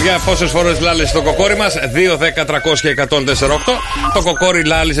 Ελάτε ρε παιδιά, πόσες φορές λάλησε το κοκόρι μας? 2, 10, 300 και 148. Το κοκόρι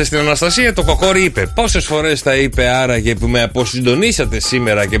λάλησε στην Αναστασία. Το κοκόρι είπε. Πόσες φορές θα είπε άραγε που με αποσυντονίσατε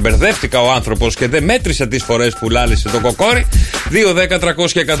σήμερα και μπερδεύτηκα ο άνθρωπος και δεν μέτρησα τις φορές που λάλησε το κοκόρι? 2, 10,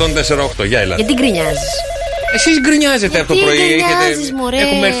 300 και 148. Για ελάτε. Γιατί γκρινιάζεις? Εσείς γκρινιάζετε από το πρωί. Μωρέ.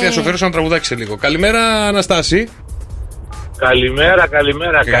 Έχουμε έρθει να σου φέρω σαν τραγουδάκι σε λίγο. Καλημέρα Αναστάση.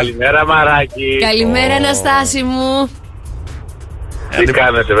 Καλημέρα μαράκι. Καλημέρα Αναστάση μου. Τι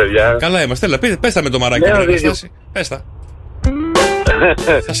κάνετε παιδιά? Καλά είμαστε, έλα πες τα με το μαράκι. Αναστάση. Πες τα.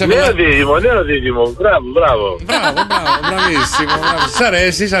 Νέο δίδυμο, μπράβο. Σ'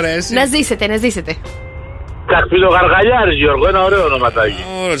 αρέσει. Να ζήσετε. Τσαχπινογαργαλιάρης Γιώργο, ένα ωραίο ονοματάκι.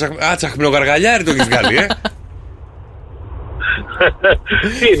 Τσαχπινογαργαλιάρη το έχεις βγάλει,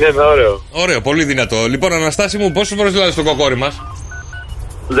 Είναι ένα ωραίο. Ωραίο, πολύ δυνατό. Λοιπόν, Αναστάση μου, πόσες φορές λάβεις το κοκόρι μας?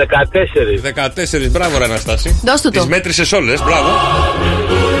 14. 14, μπράβο ρε Αναστάση. Δώσ' του το. Τις μέτρησες όλες, μπράβο.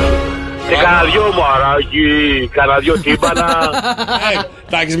 Και κανένα δυο μωράκι, κανένα δυο τύμπανα.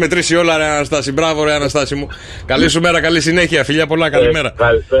 Τα έχεις μετρήσει όλα, ρε Αναστάση. Μπράβο, ρε Αναστάση μου. Καλή σου μέρα, καλή συνέχεια. Φιλιά πολλά, καλημέρα.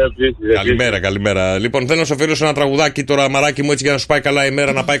 Καλημέρα. Λοιπόν, θέλω να σου αφιερώσω ένα τραγουδάκι τώρα, μαράκι μου, έτσι για να σου πάει καλά η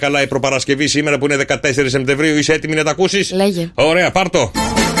μέρα, να πάει καλά η προπαρασκευή σήμερα που είναι 14 Σεπτεμβρίου. Είσαι έτοιμη να τα ακούσεις? Λέγε. Ωραία, πάρ' το.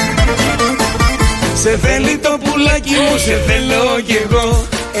 Σε θέλει το πουλάκι μου, σε θέλω κι εγώ.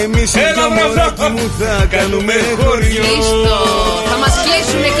 Εμείς οι δυο μωράκι μου θα κάνουμε χωριό. Κλείστο, θα μας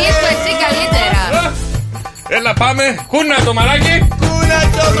κλείσουνε, κλείστο εσύ καλύτερα. Έλα πάμε, κούνα το μαράκι. Κούνα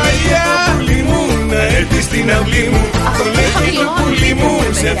το μαλλιά. Το πουλί μου να έρθει στην αυλή μου. Το λέει το πουλί μου,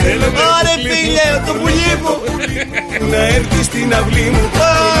 σε θέλω με πουλί μου. Το πουλί μου να έρθει στην αυλή μου.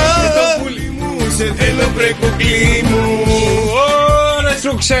 Το πουλί μου, σε θέλω βρε κουκλί μου. Ωραία,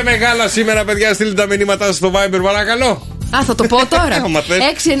 σου ξεμεγάλα σήμερα, παιδιά. Στείλτε τα μηνύματά στο Viber, παρακαλώ. Α, θα το πω τώρα.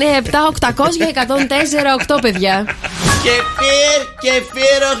 6, 9, 7, 800 για 104, 8, παιδιά.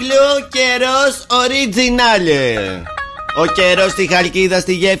 Κεφίρ ογλου καιρός originale. Ο καιρός στη Χαλκίδα,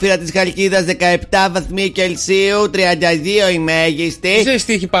 στη γέφυρα της Χαλκίδας, 17 βαθμοί Κελσίου, 32 η μέγιστη.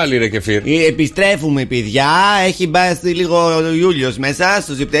 Ζέστη έχει πάλι, ρε Κεφίρ. Επιστρέφουμε, παιδιά. Έχει μπάσει λίγο ο Ιούλιος μέσα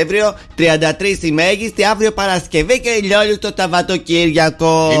στο Σεπτέμβριο. 33 η μέγιστη. Αύριο Παρασκευή και ηλιόλου το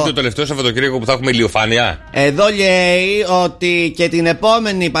Σαββατοκύριακο. Είναι το τελευταίο Σαββατοκύριακο που θα έχουμε ηλιοφάνεια. Εδώ λέει ότι και την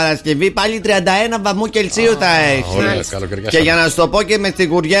επόμενη Παρασκευή πάλι 31 βαθμού Κελσίου θα έχει. Και για να σου το πω και με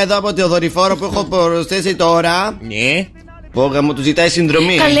σιγουριά εδώ από το δορυφόρο που έχω προσθέσει τώρα. Ναι. Πόγα μου του ζητάει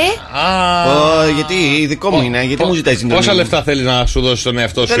συνδρομή. Καλέ. Γιατί δικό μου είναι, γιατί μου ζητάει συνδρομή. Πόσα λεφτά θέλει να σου δώσει τον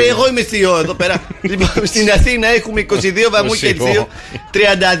εαυτό σου? Εγώ είμαι θείο εδώ πέρα. Λοιπόν, στην Αθήνα έχουμε 22 βαθμούς Κελσίου,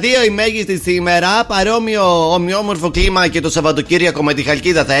 32 η μέγιστη σήμερα. Παρόμοιο ομοιόμορφο κλίμα και το Σαββατοκύριακο με τη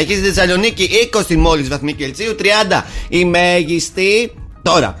Χαλκίδα θα έχει. Στη Θεσσαλονίκη 20 μόλις βαθμοί Κελσίου, 30 η μέγιστη.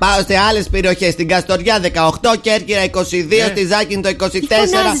 Τώρα πάω σε άλλες περιοχές. Στην Καστοριά 18, Κέρκυρα 22, στη Ζάκυνθο 24. Τι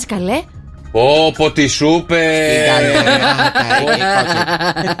φωνάζεις, καλέ? Πω, τι σου είπε.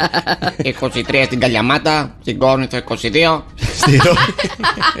 23 στην Καλιαμάτα, στην Κόρινθο 22, στη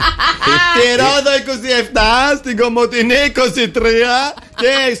Ρόδο 27, στην Κομοτηνή 23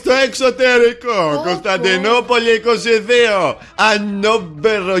 και στο εξωτερικό Κωνσταντινούπολη 22.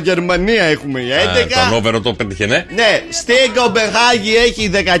 Ανόβερο Γερμανία έχουμε 11. Το Ανόβερο το πέτυχε, ναι. Ναι, στην Κοπενχάγη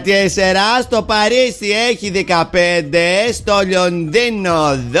έχει 14, στο Παρίσι έχει 15, στο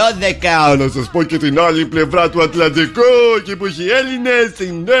Λονδίνο 12. Να σας πω και την άλλη πλευρά του Ατλαντικού, εκεί που έχει Έλληνες,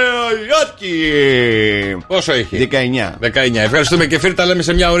 στη Νέα Υόρκη. Πόσο έχει? 19. 19. Ευχαριστούμε και φίλοι, τα λέμε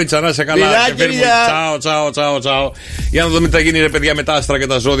σε μια ωρίτσα. Να είσαι καλά. Τσάω. Για να δούμε τι θα γίνει, ρε παιδιά, με τα άστρα και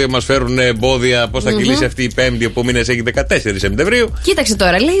τα ζώδια που μας φέρουν εμπόδια. Πώς θα κυλήσει αυτή η Πέμπτη, που μήνες έχει 14 Σεπτεμβρίου. Κοίταξε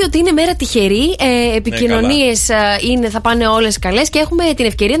τώρα, λέει ότι είναι μέρα τυχερή. Επικοινωνίες θα πάνε όλες καλές και έχουμε την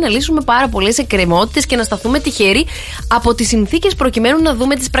ευκαιρία να λύσουμε πάρα πολλές εκκρεμότητες και να σταθούμε τυχεροί από τις συνθήκες προκειμένου να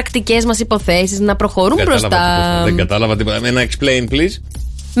δούμε τις πρακτικές μας υποθέσεις, να προχωρούν μπροστά. Δεν κατάλαβα τίποτα. Ένα explain, please.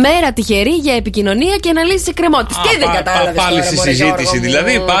 Μέρα τυχερή για επικοινωνία και να λύσεις εκκρεμότητες. Τι δεν κατάλαβες? Πάλι στη συζήτηση,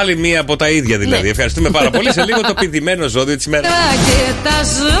 δηλαδή. Πάλι μία από τα ίδια, δηλαδή. Ευχαριστούμε πάρα πολύ. Σε λίγο το πηδημένο ζώδιο της ημέρας. Και τα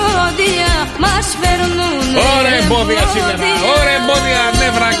ζώδια μας φέρνουν. Ωραία εμπόδια σήμερα. Ωραία εμπόδια,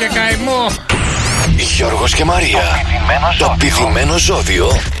 νεύρα και καημό. Γιώργος και Μαρία. Το πηδημένο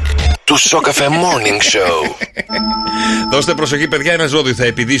ζώδιο του Sok FM Morning Show. Δώστε προσοχή, παιδιά, ένα ζώδιο θα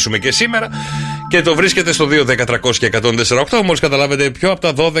επιδίσουμε και σήμερα και το βρίσκεται στο 2-10-300 και 104-8. Μόλις καταλάβετε ποιο από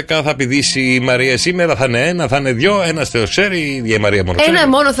τα 12 θα πηδήσει η Μαρία σήμερα, θα είναι ένα, θα είναι δυο, ένας Θεός ξέρει, η ίδια η Μαρία μόνο ξέρει. Ένα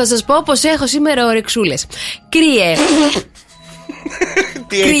μόνο θα σας πω πως έχω σήμερα ορεξούλες. Κρύε.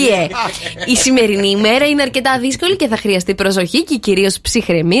 Κρύε. Η σημερινή ημέρα είναι αρκετά δύσκολη και θα χρειαστεί προσοχή και κυρίως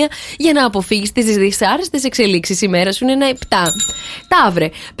ψυχραιμία για να αποφύγεις τις δυσάρεστες εξελίξεις. Η μέρα σου είναι ένα 7. Ταύρε.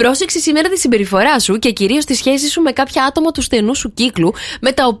 Πρόσεξε σήμερα τη συμπεριφορά σου και κυρίως τη σχέση σου με κάποια άτομα του στενού σου κύκλου,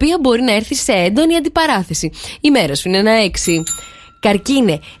 με τα οποία μπορεί να έρθεις σε έντονη αντιπαράθεση. Η μέρα σου είναι ένα 6.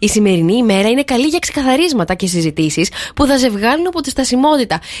 Καρκίνε. Η σημερινή ημέρα είναι καλή για ξεκαθαρίσματα και συζητήσεις που θα σε βγάλουν από τη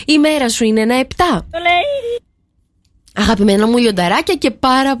στασιμότητα. Η μέρα σου είναι ένα 7. Αγαπημένα μου λιονταράκια και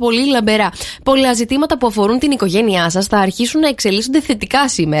πάρα πολύ λαμπερά. Πολλά ζητήματα που αφορούν την οικογένειά σας θα αρχίσουν να εξελίσσονται θετικά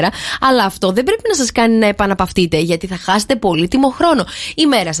σήμερα, αλλά αυτό δεν πρέπει να σας κάνει να επαναπαυτείτε, γιατί θα χάσετε πολύτιμο χρόνο. Η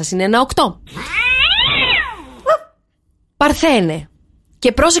μέρα σας είναι ένα 8. Παρθένε.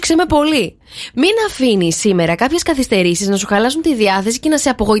 Και πρόσεξε με πολύ. Μην αφήνεις σήμερα κάποιες καθυστερήσεις να σου χαλάσουν τη διάθεση και να σε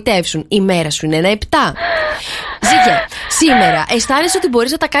απογοητεύσουν. Η μέρα σου είναι ένα 7. Ζήγε, σήμερα αισθάνεσαι ότι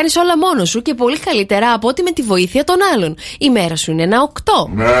μπορείς να τα κάνεις όλα μόνος σου και πολύ καλύτερα από ότι με τη βοήθεια των άλλων. Η μέρα σου είναι ένα 8.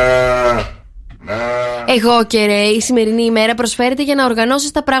 Εγώ και ρε, η σημερινή ημέρα προσφέρεται για να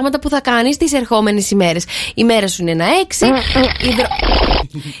οργανώσεις τα πράγματα που θα κάνεις τις ερχόμενες ημέρες. Η μέρα σου είναι ένα 6.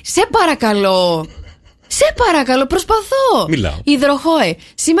 Σε παρακαλώ. Σε παρακαλώ, προσπαθώ. Μιλάω. Υδροχόε.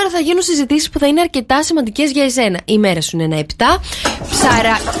 Σήμερα θα γίνουν συζητήσεις που θα είναι αρκετά σημαντικές για εσένα. Η μέρα σου είναι ένα 7.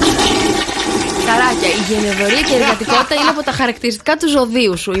 Ψαράκια. Η γενεοδορία και η εργατικότητα είναι από τα χαρακτηριστικά του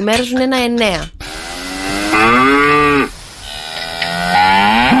ζωδίου σου. Η μέρα σου είναι ένα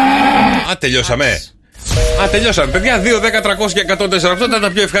 9. Τελειώσαμε. Τελειώσαμε. Παιδιά, 2, 10, 300 και 104. Αυτό ήταν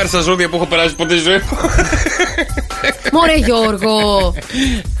τα πιο ευχάριστα ζώδια που έχω περάσει ποτέ στη ζωή μου. Μωρέ Γιώργο.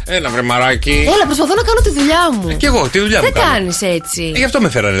 Έλα βρε μαράκι. Έλα, προσπαθώ να κάνω τη δουλειά μου. Και εγώ, τη δουλειά μου. Δεν κάνεις έτσι. Γι' αυτό με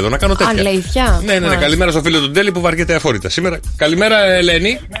φέρανε εδώ, να κάνω τέτοια. Αλήθεια. Ναι. Καλημέρα στο φίλο του Ντέλη που βαριέται αφόρητα σήμερα. Καλημέρα,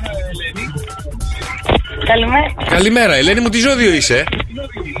 Ελένη. Καλημέρα, Ελένη μου, τι ζώδιο είσαι?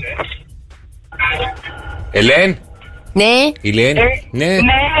 Ελένη. Ναι. Ναι,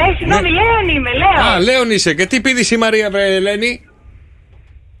 συγγνώμη, Λέων είμαι, Λέων. Λέων είσαι. Και τι πήδησε η Μαρία, βρε Ελένη?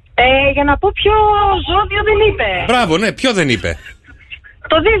 Για να πω ποιο ζώδιο δεν είπε. Μπράβο, ναι, ποιο δεν είπε?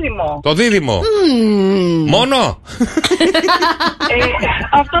 Το δίδυμο. Μόνο?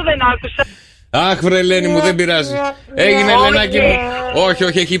 Αυτό δεν άκουσα. Αχ, βρε Ελένη μου, δεν πειράζει. Έγινε, Ελενάκι μου.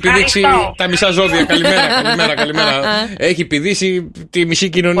 Όχι, έχει πηδήξει τα μισά ζώδια. Καλημέρα. Έχει πηδήσει τη μισή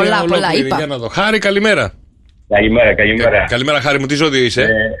κοινωνία ολόκληρη. Για να δω. Χάρη, καλημέρα. Καλημέρα. Καλημέρα, Χάρη μου, τι ζώδιο είσαι?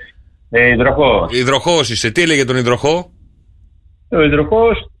 Υδροχός. Υδροχός είσαι. Τι έλεγε τον υδροχό? Ο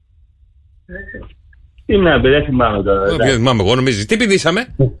υδροχός. Δεν θυμάμαι τώρα. Δεν θυμάμαι εγώ, νομίζεις. Τι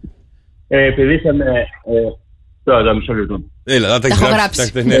πηδήσαμε? Πηδήσαμε. Τώρα, μισό λεπτό. Έλα, τα έχω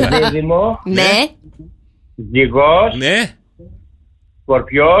γράψει. Δίδυμο. Ναι. Ζυγός. Ναι.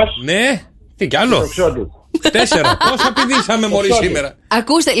 Σκορπιός. Ναι. Τι κι άλλο? 4. Πόσα πηδήσαμε μωρί σήμερα?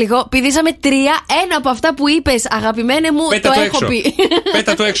 Ακούστε λίγο, πηδήσαμε 3. Ένα από αυτά που είπες, αγαπημένε μου, πέτα το έχω έξω. πει.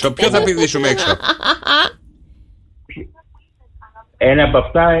 Πέτα το έξω. Ποιο θα πηδήσουμε έξω? Ένα από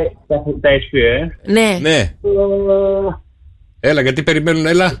αυτά τα έχεις πει, Ναι. Έλα, γιατί περιμένουν,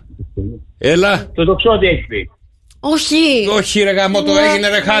 έλα. Το τοξότη έχεις πει. Όχι ρε γάμο, το έγινε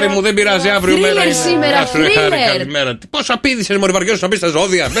ρε Χάρη μου, δεν πειράζει, αύριο μέρα είναι. Σήμερα, Καλημέρα. Πόσα πήδησες μωρή βαριώσου να πεις τα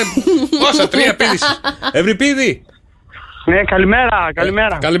ζώδια? Πόσα 3 πήδησες? Ευρυπίδη. Ναι,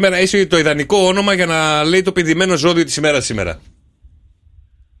 καλημέρα. Καλημέρα, είσαι το ιδανικό όνομα για να λέει το πηδημένο ζώδιο της ημέρας σήμερα.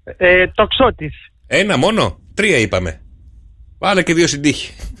 Τοξότης. Ένα μόνο, 3 είπαμε. Βάλε και 2 στην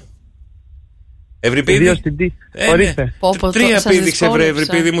τύχη. Ευρυπίδη. 2 στην τύχη. Ορίστε. 3 πήδηξε, βρε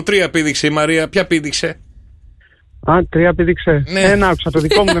Ευρυπίδη μου, 3 πήδηξε η Μαρία. Ποια πήδηξε? 3 πήδηξε. Ναι. Ένα άκουσα, το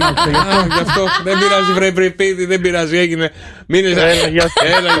δικό μου δεν άκουσα. Γι' αυτό δεν πειράζει, βρε Ευρυπίδη, δεν πειράζει, έγινε. Έλα, γεια.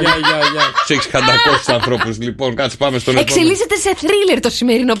 Του έχεις χαντακώσει ανθρώπους, λοιπόν, κάτσε πάμε στον επόμενο. Εξελίσσεται σε θρίλερ το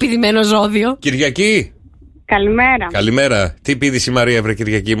σημερινό πηδημένο ζώδιο. Κυριακή. Καλημέρα. Τι πήδησε η Μαρία, βρε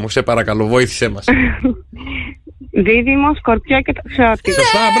Κυριακή μου, σε παρακαλώ, βοήθησέ μας. Δίδυμο, Σκορπιό και Τοξότη.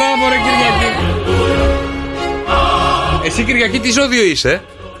 Σωστά, μπράβο ρε Κυριακή. Εσύ Κυριακή τι ζώδιο είσαι?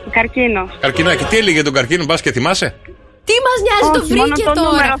 Καρκινάκι, τι έλεγε τον καρκίνο, πας και θυμάσαι? Τι μας νοιάζει, το βρήκε μόνο το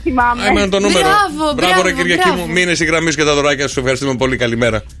τώρα. νούμερο θυμάμαι. Μόνο το νούμερο. Μπράβο, ρε Κυριακή μου, μείνε στη γραμμή και τα δωράκια σου. Ευχαριστούμε πολύ,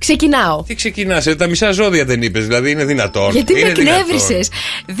 καλημέρα. Ξεκινάω. Τι ξεκινάς, τα μισά ζώδια δεν είπες, δηλαδή είναι δυνατόν? Γιατί με εκνεύρισες.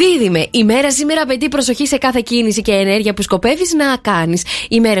 Δίδυμε, η μέρα σήμερα απαιτεί προσοχή σε κάθε κίνηση και ενέργεια που σκοπεύεις να κάνεις.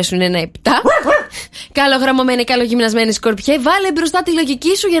 Η μέρα σου είναι ένα 7. Καλογραμμωμένη, καλογυμνασμένη Σκορπιέ, βάλε μπροστά τη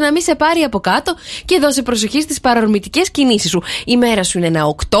λογική σου για να μην σε πάρει από κάτω και δώσε προσοχή στις παρορμητικές κινήσεις σου. Η μέρα σου είναι ένα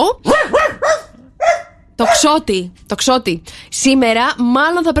 8. Τοξότη. Σήμερα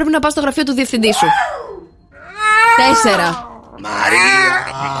μάλλον θα πρέπει να πας στο γραφείο του διευθυντή σου. 4. Μαρία.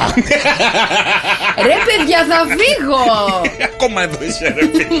 Ρε παιδιά, θα φύγω. Ακόμα εδώ είσαι, ρε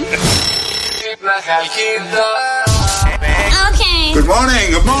παιδιά. Good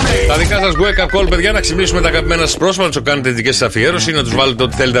morning. Τα δικά σας wake up call, παιδιά, να ξυπνήσουμε τα αγαπημένα σας πρόσωπα, να τους κάνετε τη δική σας αφιέρωση, να τους βάλετε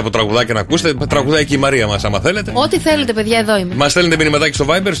ό,τι θέλετε από τραγουδάκια να ακούσετε. Τραγουδάει και η Μαρία μας, άμα θέλετε. Ό,τι θέλετε, παιδιά, εδώ είμαι. Μας στέλνετε μηνυματάκι στο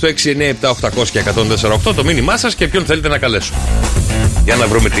Viber στο 697-800 και 148 το μήνυμά σας και ποιον θέλετε να καλέσουμε. Για να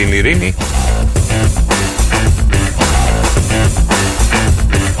βρούμε την Ειρήνη.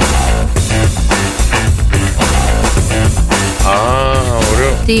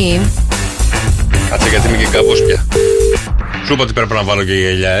 Ωραίο. Τι? Κάτσε γιατί είμαι και κάπως πια. Σου είπα ότι πρέπει να βάλω και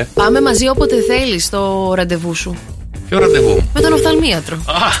γυαλιά, Πάμε μαζί όποτε θέλεις στο ραντεβού σου. Ποιο ραντεβού? Με τον οφθαλμίατρο.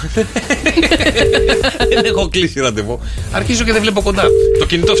 Δεν έχω κλείσει ραντεβού. Αρχίζω και δεν βλέπω κοντά. Το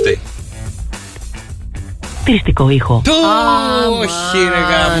κινητό φταίει. Πιστικό ήχο. Όχι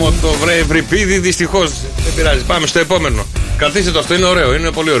ρε γάμο το βρε Ευρυπίδη, δυστυχώς. Δεν πειράζει, πάμε στο επόμενο. Κρατήστε το, αυτό είναι ωραίο,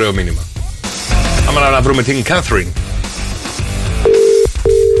 είναι πολύ ωραίο μήνυμα. Άμα να βρούμε την Κάθριν.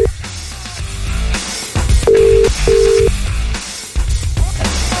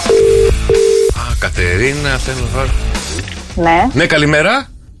 Κατερίνα, θέλω να βάλω. Ναι. Ναι, καλημέρα.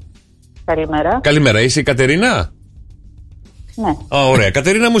 Καλημέρα. Καλημέρα, είσαι η Κατερίνα? Ναι. Ωραία.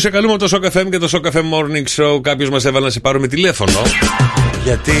 Κατερίνα μου, σε καλούμε το Sok FM και το Sok FM Morning Show. Κάποιος μας έβαλε να σε πάρουμε τηλέφωνο.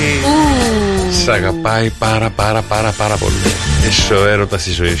 Γιατί σ' αγαπάει πάρα πολύ. Είσαι ο έρωτας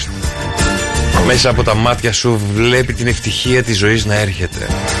της ζωής του. Μέσα από τα μάτια σου βλέπει την ευτυχία της ζωής να έρχεται.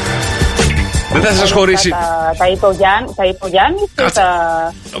 Δεν θα σας χωρίσει. Τα είπε ο Γιάννης ή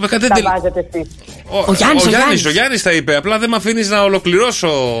τα βάζετε εσείς? Ο Γιάννης τα είπε. Απλά δεν με αφήνεις να ολοκληρώσω.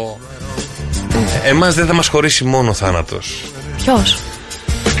 Εμάς δεν θα μας χωρίσει μόνο ο θάνατος. Ποιος?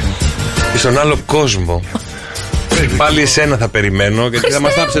 Στον άλλο κόσμο. Πάλι εσένα θα περιμένω, γιατί θα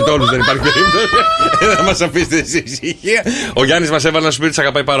μας θάψετε όλους. Δεν υπάρχει περίπτωση. Δεν θα μας αφήσετε ησυχία. Ο Γιάννης μας έβαλε να σου πει ότι σ'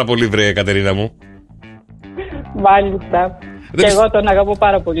 αγαπάει πάρα πολύ, βρε Κατερίνα μου. Μάλιστα. Και εγώ τον αγαπώ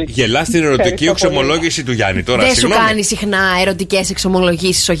πάρα πολύ. Γελάς την ερωτική εξομολόγηση του Γιάννη τώρα. Δεν σου κάνει συχνά ερωτικές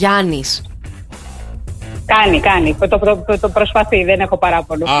εξομολογήσεις ο Γιάννης? Κάνει. Το προσπαθεί, δεν έχω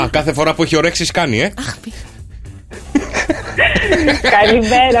παράπονο. Α, κάθε φορά που έχει ορέξεις κάνει,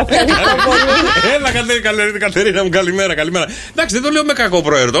 Καλημέρα, ευχαριστώ πολύ. Έλα, Κατερίνα μου, καλημέρα. Εντάξει, δεν το λέω με κακό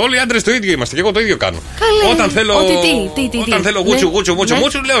προαίρετο. Όλοι οι άντρες το ίδιο είμαστε και εγώ το ίδιο κάνω. Καλέ. Όταν θέλω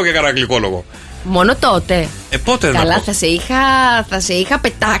γούτσου, λέω και κανένα γλυκόλογο. Μόνο τότε. Πότε καλά, θα σε είχα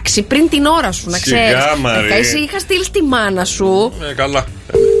πετάξει πριν την ώρα σου, να ξέρεις. Θα σε είχα στείλει στη μάνα σου. Καλά.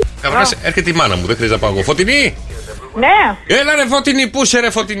 Καταρχάς έρχεται η μάνα μου, δεν χρειάζεται να πάω εγώ. Φωτεινή! Ναι! Έλα ρε Φωτεινή, πού είσαι ρε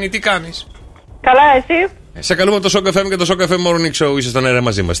Φωτεινή, τι κάνεις? Καλά, εσύ? Σε καλούμε το Sok FM και το Sok FM Morning Show, είσαι στον αέρα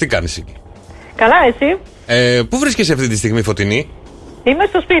μαζί μας. Τι κάνεις εκεί? Καλά, εσύ? Πού βρίσκεσαι αυτή τη στιγμή, Φωτεινή? Είμαι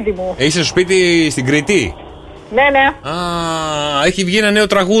στο σπίτι μου. Είσαι στο σπίτι στην Κρήτη? Ναι. Α, έχει βγει ένα νέο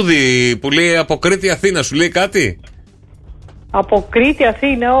τραγούδι που λέει από Κρήτη Αθήνα, σου λέει κάτι? Από Κρήτη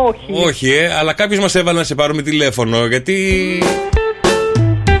Αθήνα, όχι. Όχι, αλλά κάποιος μας έβαλε να σε πάρουμε τηλέφωνο, γιατί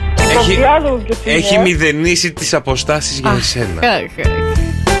έχει μηδενίσει τις αποστάσεις για εσένα.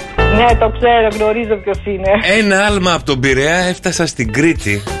 Ναι, το ξέρω, γνωρίζω ποιος είναι. Ένα άλμα από τον Πειραιά έφτασα στην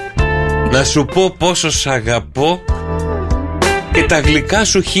Κρήτη να σου πω πόσο σ' αγαπώ και τα γλυκά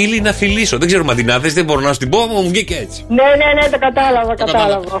σου χείλη να φιλήσω. Δεν ξέρω, μαντινάδες, δεν μπορώ να σου την πω, μου βγήκε έτσι. Ναι, το κατάλαβα.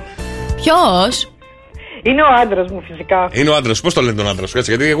 Ποιος? Είναι ο άντρας μου, φυσικά. Είναι ο άντρας, πώς το λένε τον άντρα σου,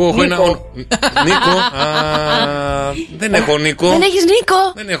 έτσι? Γιατί εγώ έχω ένα. Νίκο. Δεν έχω Νίκο. Δεν έχεις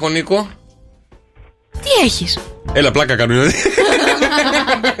Νίκο? Δεν έχω Νίκο. Τι έχεις? Έλα, πλάκα κάνουν.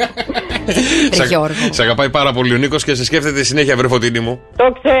 Σ' αγαπάει πάρα πολύ ο Νίκος και σε σκέφτεται συνέχεια, βρε Φωτεινή μου.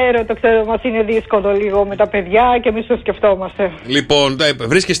 Το ξέρω, μας είναι δύσκολο λίγο με τα παιδιά και εμείς το σκεφτόμαστε. Λοιπόν,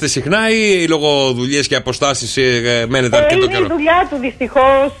 βρίσκεστε συχνά ή λόγω δουλειές και αποστάσεις μένετε αρκετό καιρό? Είναι η δουλειά του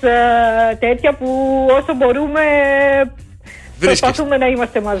δυστυχώς τέτοια που όσο μπορούμε προσπαθούμε να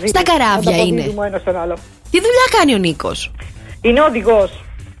είμαστε μαζί. Στα καράβια είναι. Τι δουλειά κάνει ο Νίκος? Είναι οδηγός.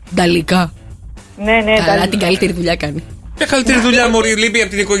 Νταλικά. Ναι, καλά, την καλύτερη δουλειά κάνει. Ποια καλύτερη δουλειά, μωρή? Λείπει από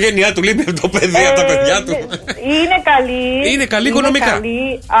την οικογένειά του, λείπει από το παιδί, από τα παιδιά του. Είναι καλή οικονομικά. Είναι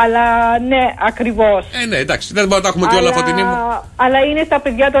καλή, αλλά ναι, ακριβώς. Ναι, εντάξει, δεν μπορούμε να τα έχουμε και όλα, Φωτεινή μου. Αλλά είναι στα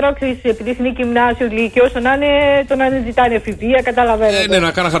παιδιά τώρα, επειδή είναι γυμνάσιο, λύκειο, όσο να είναι ζητάνε εφηβεία, καταλαβαίνετε. Ναι,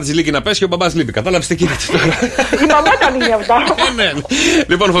 να κάνω χαρτζηλίκι να πέσει και ο μπαμπάς λείπει. Κατάλαβες τι γίνεται τώρα? Η μαμά τα μείνει αυτά. Ναι.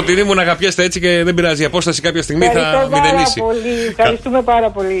 Λοιπόν, Φωτεινή μου, να αγαπιέστε έτσι και δεν πειράζει. Η απόσταση κάποια στιγμή θα μηδενίσει. Ευχαριστούμε πάρα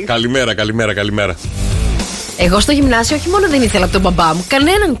πολύ. Καλημέρα. Εγώ στο γυμνάσιο όχι μόνο δεν ήθελα από τον μπαμπά μου,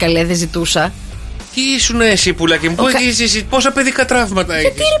 κανέναν καλέ δεν ζητούσα. Τι ήσουν εσύ, πουλάκι μου, πόσα παιδικά τραύματα έχεις?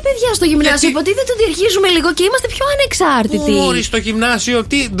 Γιατί ρε παιδιά στο γυμνάσιο, υποτίθεται ότι αρχίζουμε λίγο και είμαστε πιο ανεξάρτητοι. Μόλις στο γυμνάσιο,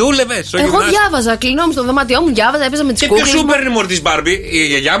 τι δούλευες στο γυμνάσιο? Εγώ διάβαζα, κλεινόμουν στο δωμάτιό μου, διάβαζα, έπαιζα με τις κούκλες. Και ποιος σου παίρνει μωρή της Μπάρμπι, η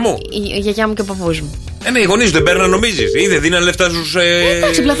γιαγιά μου? Η γιαγιά μου και ο παππούς μου. Ναι, οι γονείς δεν παίρνουν, νομίζεις? Ή δεν δίναν λεφτά στους.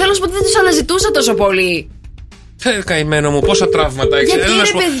 Εντάξει, απλά θέλω να σου πω ότι δεν τους αναζητούσα τόσο πολύ. Καημένο μου, πόσα τραύματα έχεις? Γιατί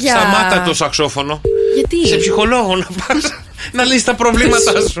ρε παιδιά? Σταμάτα το σαξόφωνο. Γιατί? Σε ψυχολόγο να πας να λύσεις τα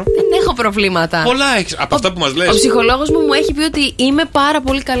προβλήματά σου. Δεν έχω προβλήματα. Πολλά έχεις. Από αυτά που μας λες. Ο ψυχολόγος μου έχει πει ότι είμαι πάρα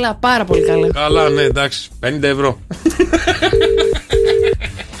πολύ καλά. Πάρα πολύ καλά. Καλά, ναι, εντάξει. 50 ευρώ.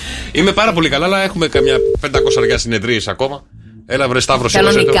 Είμαι πάρα πολύ καλά, αλλά έχουμε καμιά 500 συνεδρίες ακόμα. Έλα, βρε Σταύρο,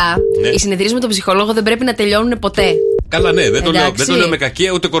 κανονικά, οι συνεδρίες με τον ψυχολόγο δεν πρέπει να τελειώνουν ποτέ. Καλά, ναι, δεν το λέω με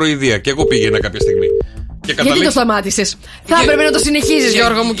κακία ούτε κοροϊδία. Και εγώ πήγαινα κάποια στιγμή. Γιατί το σταμάτησες? Θα έπρεπε να το συνεχίζεις,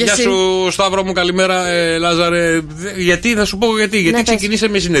 Γιώργο μου, και εσύ. Γεια σου, Σταύρο μου, καλημέρα, Λάζαρε. Γιατί, θα σου πω γιατί. Γιατί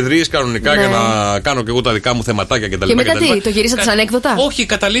ξεκινήσαμε συνεδρίες κανονικά για να κάνω και εγώ τα δικά μου θεματάκια κτλ. Και μετά τι, το γυρίσατε σαν ανέκδοτα? Όχι,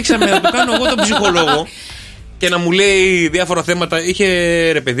 καταλήξαμε να το κάνω εγώ τον ψυχολόγο και να μου λέει διάφορα θέματα. Είχε,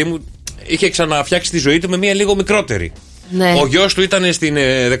 ρε παιδί μου, είχε ξαναφτιάξει τη ζωή του με μία λίγο μικρότερη. Ναι. Ο γιος του ήταν στην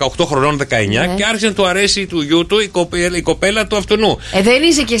 18 χρονών, 19 και άρχισε να του αρέσει του γιού του η κοπέλα του αυτού. Δεν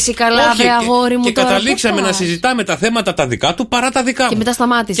είσαι κι εσύ καλά, βρε αγόρι μου. Και καταλήξαμε να συζητάμε τα θέματα τα δικά του παρά τα δικά μου. Και μετά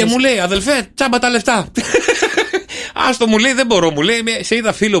σταμάτησες. Και μου λέει, αδελφέ, τσάμπα τα λεφτά. Άστο, μου λέει, δεν μπορώ. Μου λέει, σε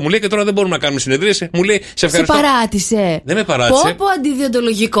είδα φίλο, μου λέει, και τώρα δεν μπορούμε να κάνουμε συνεδρίαση. Μου λέει, σε ευχαριστώ. Σε παράτησε. Δεν με παράτησε. Πόπο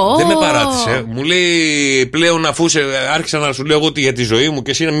αντιδιοντολογικό. Δεν με παράτησε. Μου λέει, πλέον αφού άρχισα να σου λέω εγώ για τη ζωή μου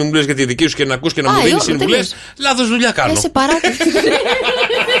και εσύ να μην μου λες για τη δική σου και να ακούς και να μου δίνεις συμβουλές, λάθος δουλειά κάνω. Σε παράτησε.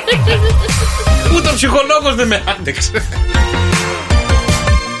 Ούτε ο ψυχολόγος δεν με άντεξε.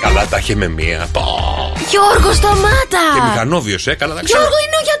 Καλά, τα είχε με μία. Γιώργο, σταμάτα! Και μηχανόβιος, καλά τα ξέρω. Γιώργο,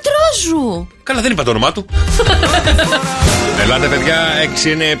 είναι ο γιατρός σου. Καλά, δεν είπα το όνομά του. Ελάτε, παιδιά,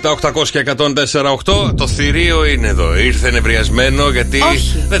 697-800 και 104-8. Το θηρίο είναι εδώ. Ήρθε νευριασμένο γιατί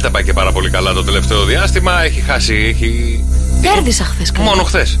δεν τα πάει και πάρα πολύ καλά το τελευταίο διάστημα. Έχει χάσει, Κέρδισα χθες. Μόνο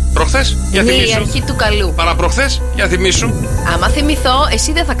χθες. Προχθές, για θυμίσου. Είναι η αρχή του καλού. Παραπροχθές, για θυμίσου. Άμα θυμηθώ,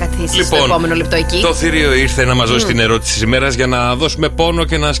 εσύ δεν θα καθίσεις Λοιπόν, στο επόμενο λεπτό εκεί. Το θηρίο ήρθε να μας δώσει την ερώτηση της ημέρας για να δώσουμε πόνο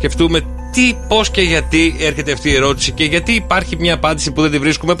και να σκεφτούμε τι, πώς και γιατί έρχεται αυτή η ερώτηση και γιατί υπάρχει μια απάντηση που δεν τη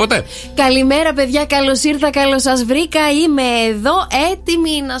βρίσκουμε ποτέ. Καλημέρα, παιδιά, καλώς ήρθα, καλώς σας βρήκα. Είμαι εδώ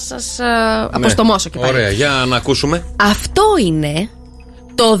έτοιμη να σας αποστομώσω και πάλι. Ωραία, για να ακούσουμε. Αυτό είναι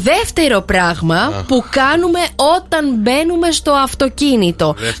το δεύτερο πράγμα που κάνουμε όταν μπαίνουμε στο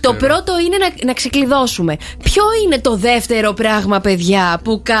αυτοκίνητο. Το πρώτο είναι να ξεκλειδώσουμε. Ποιο είναι το δεύτερο πράγμα, παιδιά,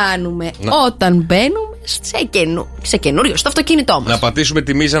 που κάνουμε όταν μπαίνουμε σε καινούριο στο αυτοκίνητό μας? Να πατήσουμε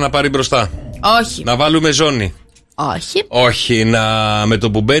τη μίζα να πάρει μπροστά. Όχι. Να βάλουμε ζώνη. Όχι. Όχι, με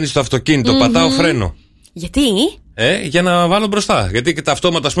το που μπαίνει στο αυτοκίνητο πατάω φρένο. Γιατί? Για να βάλω μπροστά. Γιατί και τα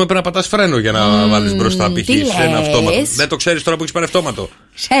αυτόματα, ας πούμε, πρέπει να πατάς φρένο για να βάλεις μπροστά. Π.χ. σε ένα αυτόματο. Δεν το ξέρεις τώρα που έχεις πάρει αυτόματο?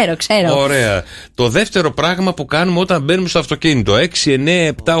 Ξέρω. Ωραία. Το δεύτερο πράγμα που κάνουμε όταν μπαίνουμε στο αυτοκίνητο. 6,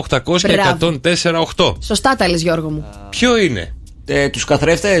 9, 7, 800 και 104, 8. Σωστά τα λες, Γιώργο μου. Ποιο είναι? Τους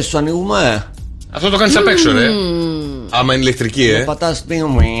καθρέφτες τους ανοίγουμε. Αυτό το κάνεις απ' έξω, ρε. Άμα είναι ηλεκτρική, πατάς την.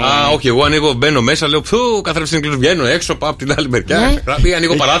 όχι, εγώ ανοίγω, μπαίνω μέσα, λέω πού καθρέφτης είναι κλειστό, βγαίνω έξω, πάω από την άλλη μεριά. Ή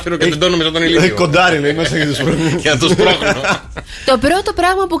ανοίγω παράθυρο και τεντώνω μετά τον ηλίθιο. Κοντάρι, λέει, μέσα για να το σπρώχνω. Το πρώτο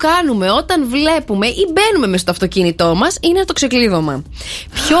πράγμα που κάνουμε όταν βλέπουμε ή μπαίνουμε μες στο αυτοκίνητό μας είναι το ξεκλείδωμα.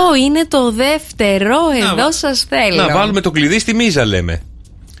 Ποιο είναι το δεύτερο, εδώ σας θέλω? Να βάλουμε το κλειδί στη μίζα, λέμε.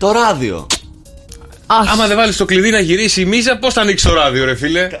 Το ράδιο. Άμα δεν βάλεις το κλειδί να γυρίσει η μίζα, πώς θα ανοίξει το ράδιο, ρε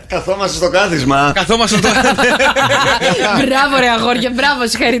φίλε? Καθόμαστε στο κάθισμα. Μπράβο, ρε αγόρια, μπράβο,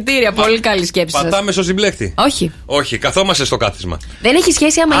 συγχαρητήρια. Πολύ καλή σκέψη σας. Πατάμε στο συμπλέκτη. Όχι, καθόμαστε στο κάθισμα. Δεν έχει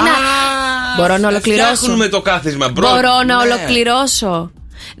σχέση άμα είναι. Μπορώ να ολοκληρώσω? Φτιάχνουμε το κάθισμα, μπορώ να ολοκληρώσω?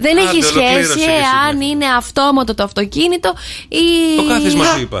 Δεν έχει σχέση αν είναι αυτόματο το αυτοκίνητο ή. Το κάθισμα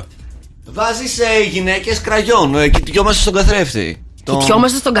σου είπα. Βάζεις γυναίκες κραγιόν και κοιτιόμαστε στον καθρέφτη.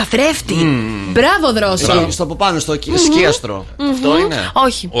 Κοιτιόμαστε στον καθρέφτη. Μπράβο, Δρόσο. Στο από πάνω, στο σκίαστρο. Αυτό είναι?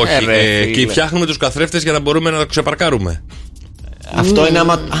 Όχι. Και φτιάχνουμε τους καθρέφτες για να μπορούμε να το ξεπαρκάρουμε. Αυτό είναι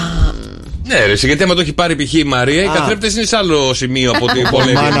άμα. Ναι, ρε, γιατί άμα το έχει πάρει π.χ. η Μαρία, οι καθρέφτες είναι σε άλλο σημείο από την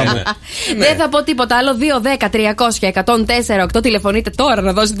πόλη. Δεν θα πω τίποτα άλλο. 2-10-300-104-8. Τηλεφωνείτε τώρα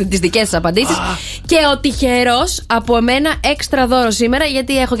να δώσετε τις δικές σας απαντήσεις. Και ο τυχερός από εμένα έξτρα δώρο σήμερα,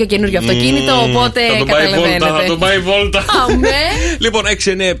 γιατί έχω και καινούριο αυτοκίνητο. Οπότε καταλαβαίνετε. Θα τον πάει βόλτα. Λοιπόν,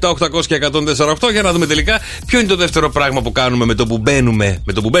 6, 9, 7, 800 και 104-8. Για να δούμε τελικά ποιο είναι το δεύτερο πράγμα που κάνουμε με το που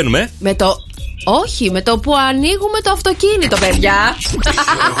μπαίνουμε. Όχι, με το που ανοίγουμε το αυτοκίνητο, παιδιά.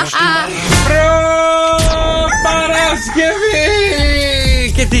 Παρασκευή!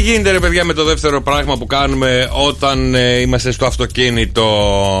 Και τι γίνεται, ρε παιδιά, με το δεύτερο πράγμα που κάνουμε όταν είμαστε στο αυτοκίνητο?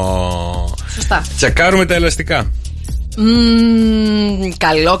 Σωστά. Τσεκάρουμε τα ελαστικά.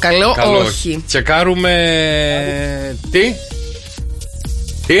 Καλό, όχι. Τσεκάρουμε. Τι?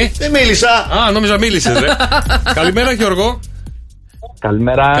 Δεν μίλησα. Νόμιζα μίλησες, ρε. Καλημέρα, Γιώργο.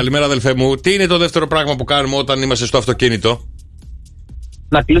 Καλημέρα, αδελφέ μου. Τι είναι το δεύτερο πράγμα που κάνουμε όταν είμαστε στο αυτοκίνητο?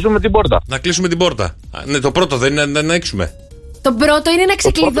 Να κλείσουμε την πόρτα. Να κλείσουμε την πόρτα. Ναι, το πρώτο δεν είναι να ανοίξουμε. Το πρώτο είναι να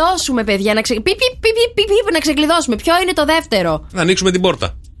ξεκλειδώσουμε, παιδιά. Να ξεκλειδώσουμε. Ποιο είναι το δεύτερο? Να ανοίξουμε την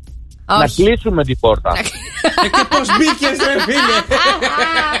πόρτα. Να κλείσουμε την πόρτα. Και πώς μπήκες, ρε φίλε?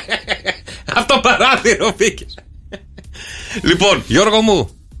 Αυτό παράθυρο μπήκες. Λοιπόν, Γιώργο μου,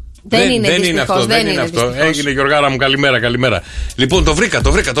 δεν είναι αυτό. Έγινε, Γιωργάρα μου, καλημέρα. Λοιπόν, το βρήκα.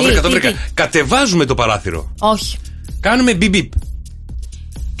 Κατεβάζουμε το παράθυρο. Όχι. Κάνουμε μπιμπιπ.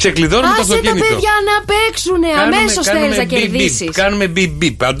 Ξεκλειδώνουμε το αυτοκίνητο. Άσε τα παιδιά να παίξουνε. Αμέσως θέλεις να κερδίσεις. Κάνουμε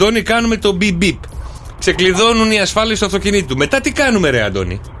μπιμπιπ. Αντώνη, κάνουμε το μπιμπιπ. Ξεκλειδώνουν οι ασφάλειες του αυτοκινήτου. Μετά τι κάνουμε, ρε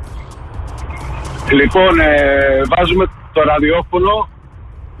Αντώνη? Λοιπόν, βάζουμε το ραδιόφωνο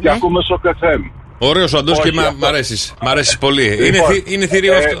και ακούμε Sok FM. Ωραίος ο Αντώνης και μ' αρέσεις. Μ' αρέσεις πολύ. Λοιπόν, είναι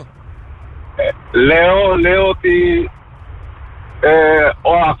θηρίο αυτό. Λέω ότι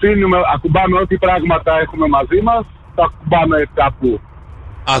ακουμπάμε ό,τι πράγματα έχουμε μαζί μας, τα ακουμπάμε κάπου.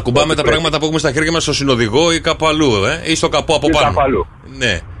 Ακουμπάμε τα πράγματα που έχουμε στα χέρια μας στο συνοδηγό ή κάπου αλλού, ή στο καπό από πάνω. Κάπου αλλού.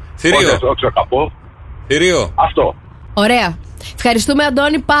 Ναι. Θηρίο. Όχι στο καπό. Θηρίο. Αυτό. Ωραία. Ευχαριστούμε,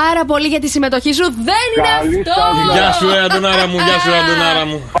 Αντώνη, πάρα πολύ για τη συμμετοχή σου. Δεν είναι αυτό! Γεια σου, Αντωνάρα μου, γεια σου, Αντωνάρα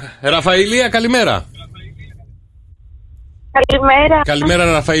μου. Ραφαηλία, καλημέρα. Καλημέρα.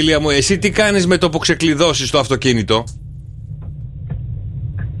 Καλημέρα, Ραφαηλία μου. Εσύ τι κάνεις με το που ξεκλειδώσεις το αυτοκίνητο?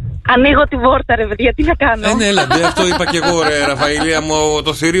 Ανοίγω την πόρτα, ρε παιδιά, τι να κάνω. Ναι, έλατε, αυτό είπα και εγώ, ρε Ραφαηλία μου.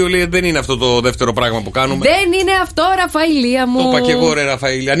 Το θηρίο λέει δεν είναι αυτό το δεύτερο πράγμα που κάνουμε. Δεν είναι αυτό, Ραφαηλία μου. Το είπα και εγώ, ρε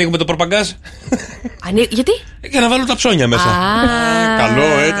Ραφαηλία. Ανοίγουμε το προπαγκάζ. Γιατί? Για να βάλω τα ψώνια μέσα. Καλό,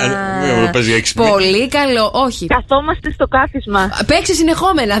 παίζει έξυπνο. Πολύ καλό, όχι. Καθόμαστε στο κάθισμα. Παίξει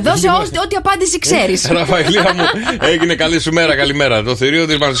συνεχόμενα. Δώσε ό,τι απάντηση ξέρεις. Ραφαηλία μου, έγινε καλή σου μέρα, καλημέρα. Το θηρίο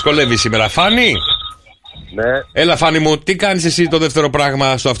της μας δυσκολεύει σήμερα. Φάνη. Ναι. Έλα, Φάνη μου, τι κάνεις εσύ το δεύτερο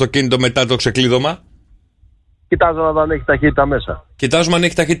πράγμα στο αυτοκίνητο μετά το ξεκλείδωμα? Κοιτάζω να δω αν έχει ταχύτητα μέσα. Κοιτάζουμε αν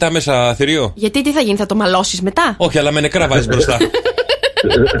έχει ταχύτητα μέσα, θηρίο. Γιατί τι θα γίνει, θα το μαλώσεις μετά? Όχι, αλλά με νεκρά βάζεις μπροστά.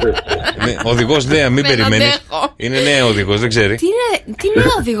 Οδηγός νέα, μην περιμένεις. Είναι νέα οδηγός, δεν ξέρει. Τι νέα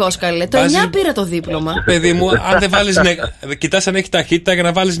οδηγός, καλέ. Το 9 πήρα το δίπλωμα. Παιδί μου, αν δεν βάλεις κοιτάς αν έχει ταχύτητα για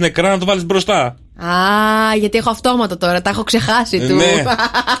να βάλεις νεκρά να το βάλεις μπροστά. Γιατί έχω αυτόματο τώρα, τα έχω ξεχάσει του. Ναι.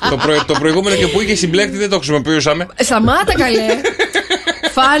 Το προηγούμενο και που είχε συμπλέκτη δεν το χρησιμοποιούσαμε. Σταμάτα, καλέ.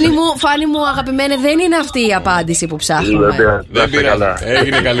 Φάνη μου, αγαπημένε, δεν είναι αυτή η απάντηση που ψάχνουμε. Δεν πειράζει.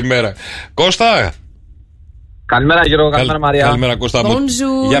 Έγινε καλημέρα. Κώστα. Καλημέρα, Γιώργο, καλημέρα, Μαρία. Καλημέρα, Κώστα μου.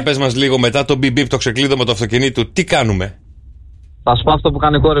 Για πες μας λίγο μετά το μπιμπ, το ξεκλείδωμα του αυτοκινήτου, τι κάνουμε? Θα σου πω αυτό που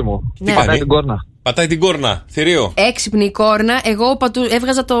κάνει η κόρη μου. Τι πατάει την κόρνα. Πατάει την κόρνα, θηρίο. Έξυπνη η κόρνα. Εγώ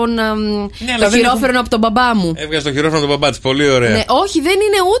έβγαζα το χειρόφρενο από τον μπαμπά μου. Έβγαζε το χειρόφρενο από τον μπαμπά της, πολύ ωραία. Ναι, όχι, δεν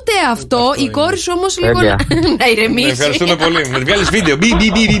είναι ούτε αυτό. Η κόρη σου όμως λίγο να ηρεμήσει. Ευχαριστούμε πολύ. Να βγάλεις βίντεο.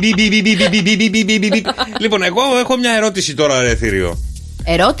 Λοιπόν, εγώ έχω μια ερώτηση τώρα, ρε θηρίο.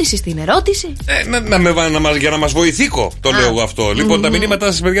 Ερώτηση στην ερώτηση. Για να μας βοηθήκω, το λέω εγώ αυτό. Λοιπόν, τα μηνύματα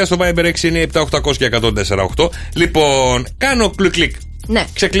σας, παιδιά, στο Viber 697-800 και 104-8. Λοιπόν, κάνω κλικ. Ναι.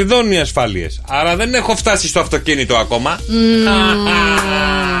 Ξεκλειδώνουν οι ασφάλειες. Άρα δεν έχω φτάσει στο αυτοκίνητο ακόμα.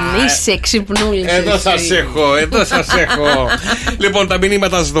 Είσαι ξυπνούλης. Εδώ σας έχω. Λοιπόν, τα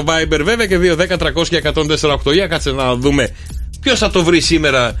μηνύματα σας στο Viber, βέβαια, και 210-300 και 104-8. Για κάτσε να δούμε ποιος θα το βρει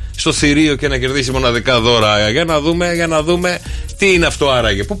σήμερα στο θηρίο και να κερδίσει μοναδικά δώρα. Για να δούμε τι είναι αυτό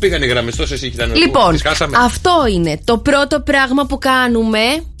άραγε. Πού πήγαν οι γραμμές, τόσες ήταν. Λοιπόν, αυτό είναι το πρώτο πράγμα που κάνουμε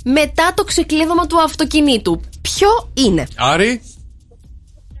μετά το ξεκλείδωμα του αυτοκινήτου. Ποιο είναι? Άρη.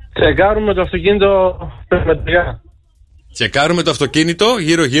 Τσεκάρουμε το αυτοκίνητο περιμετρικά. Τσεκάρουμε το αυτοκίνητο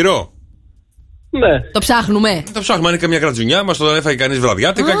γύρω-γύρω. Ναι. Το ψάχνουμε. Το ψάχνουμε, αν είναι καμιά κρατζουνιά, μας το έφαγε κανείς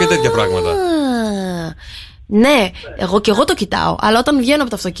βραδιάτικα και τέτοια πράγματα. Ναι, εγώ το κοιτάω, αλλά όταν βγαίνω από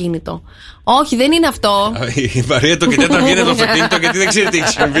το αυτοκίνητο. Όχι, δεν είναι αυτό. Η Μαρία το κοιτάει όταν βγαίνει από το αυτοκίνητο γιατί δεν ξέρει τι έχει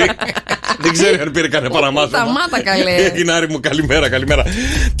συμβεί. Δεν ξέρει αν πήρε κανένα παραμάθημα. Σταμάτα, καλέ. Έγινε, μου, καλημέρα.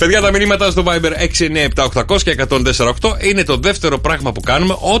 Παιδιά, τα μηνύματα στο Viber 697-800 και 104-8 είναι το δεύτερο πράγμα που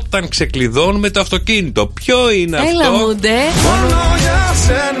κάνουμε όταν ξεκλειδώνουμε το αυτοκίνητο. Ποιο είναι αυτό? Έλα μου, ντε.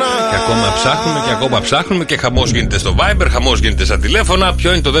 Και ακόμα ψάχνουμε και χαμός γίνεται στο Viber, χαμός γίνεται στα τηλέφωνα.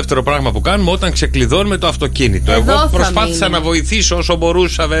 Ποιο είναι το δεύτερο πράγμα που κάνουμε όταν ξεκλειδώνουμε το αυτοκίνητο? Εγώ προσπάθησα να βοηθήσω όσο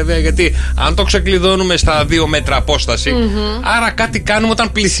μπορούσα, βέβαια, γιατί αν το ξεκλειδώνουμε στα 2 μέτρα απόσταση, άρα κάτι κάνουμε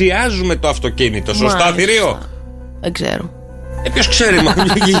όταν πλησιάζουμε το αυτοκίνητο. Σωστά, θηρίο? Δεν ξέρω. Ποιος ξέρει,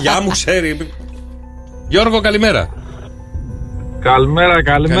 η γιαγιά μου ξέρει. Γιώργο, καλημέρα.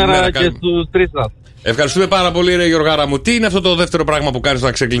 Καλημέρα και στους τρεις σας. Ευχαριστούμε πάρα πολύ, ρε Γιωργάρα μου. Τι είναι αυτό το δεύτερο πράγμα που κάνεις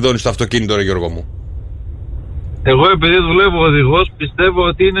να ξεκλειδώνεις το αυτοκίνητο, ρε Γιώργο μου? Εγώ, επειδή δουλεύω οδηγός, πιστεύω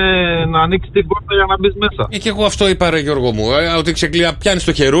ότι είναι να ανοίξει την πόρτα για να μπει μέσα. Και εγώ αυτό είπα, ρε Γιώργο μου. Ότι πιάνεις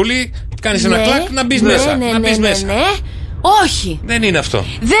το χερούλι, κάνεις ένα κλακ, να μπει μέσα. Ναι. Όχι. Δεν είναι αυτό.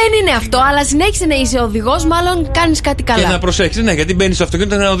 Δεν είναι αυτό, αλλά συνέχισε να είσαι οδηγός, μάλλον κάνεις κάτι καλά. Και να προσέξεις, ναι, γιατί μπαίνεις στο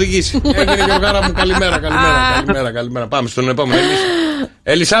αυτοκίνητο να οδηγήσει. Έγινε, Γιωργάρα μου, καλημέρα. Πάμε στον επόμενο.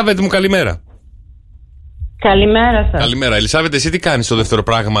 Ελισάβετ μου, καλημέρα. Καλημέρα σας. Καλημέρα. Ελισάβετ, εσύ τι κάνεις το δεύτερο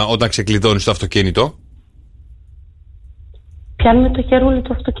πράγμα όταν ξεκλειδώνεις το αυτοκίνητο? Πιάνουμε το χερούλι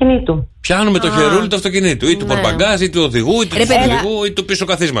του αυτοκινήτου. Πιάνουμε το χερούλι του αυτοκινήτου, ή του πορπαγκάζ, ή του οδηγού, ή του οδηγού, ή του πίσω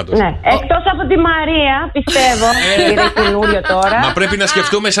καθίσματος. Ναι. Εκτός από τη Μαρία, πιστεύω. Είναι καινούριο τώρα. Μα πρέπει να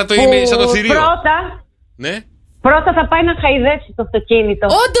σκεφτούμε σαν το θηρίο. Πρώτα θα πάει να χαϊδεύσει το αυτοκίνητο.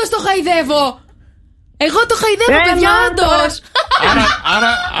 Όντως το χαϊδεύω! Εγώ το χαϊδεύω, παιδιά, όντως!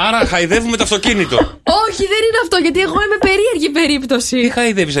 Άρα χαϊδεύουμε το αυτοκίνητο. Όχι, δεν είναι αυτό, γιατί εγώ είμαι περίεργη περίπτωση. Τι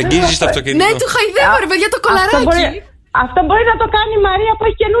χαϊδεύεις, αγγίζεις το αυτοκίνητο? Ναι, του χαϊδεύω, ρε παιδιά, το κολαράκι. Αυτό μπορεί να το κάνει η Μαρία που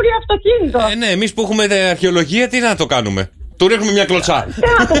έχει καινούριο αυτοκίνητο. Ναι, εμείς που έχουμε αρχαιολογία, τι να το κάνουμε? Του ρίχνουμε μια κλωτσά.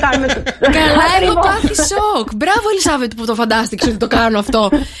 Καλά, έχω πάθει σοκ. Μπράβο, Ελισάβετ, που το φαντάστηκες ότι το κάνω αυτό.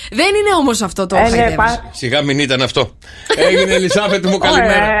 Δεν είναι όμως αυτό το χαϊδεύεις. Σιγά μην ήταν αυτό. Έγινε, Ελισάβετ μου,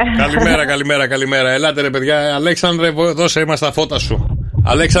 καλημέρα. Καλημέρα. Ελάτε ρε παιδιά. Αλέξανδρε, δώσε μας τα φώτα σου.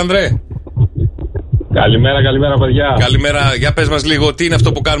 Αλέξανδρε. Καλημέρα, παιδιά. Καλημέρα, για πες μας λίγο, τι είναι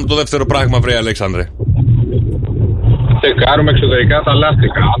αυτό που κάνουμε το δεύτερο πράγμα, βρε Αλέξανδρε. Τσεκάρουμε εξωτερικά τα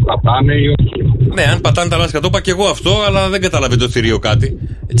λάστιχα. Αν πατάνε ή όχι. Ναι, αν πατάνε τα λάστιχα, το είπα και εγώ αυτό, αλλά δεν κατάλαβε το θηρίο κάτι.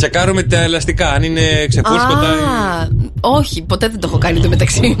 Τσεκάρουμε τα ελαστικά, αν είναι ξεκούρσκοτα. Όχι, ποτέ δεν το έχω κάνει το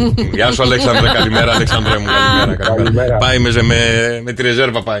μεταξύ. Γεια σου, Αλέξανδρε, καλημέρα, Αλέξανδρε μου. Καλημέρα. Πάει με τη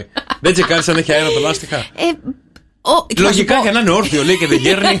ρεζέρβα πάει. Δεν τσεκάρεις αν έχει αέρα τα λάστιχα. Λογικά για να είναι όρθιο, λέει, και δεν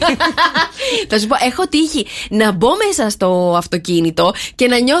γέρνει. Θα σου πω, έχω τύχει να μπω μέσα στο αυτοκίνητο και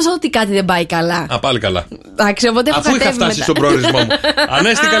να νιώσω ότι κάτι δεν πάει καλά. Α, πάλι καλά. Εντάξει, οπότε αφού είχα φτάσει στον προορισμό μου.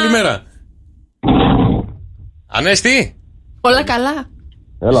 Ανέστη, καλημέρα. Ανέστη. Όλα καλά.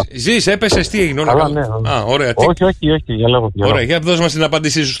 Ζεις, έπεσες, τι έγινε, όλα καλά? Ναι. Α, ωραία. Όχι, για λόγο. Ωραία, για δώσ' μας την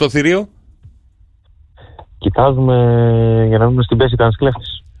απάντησή σου στο θηρίο. Κοιτάζουμε για να μην στην πέσει κανένας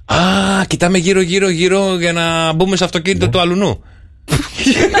κλέφτης. Α, κοιτάμε γύρω για να μπούμε σε αυτοκίνητο του αλουνού.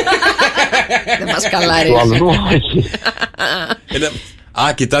 Δεν μας καλάρει. Του αλουνού, όχι.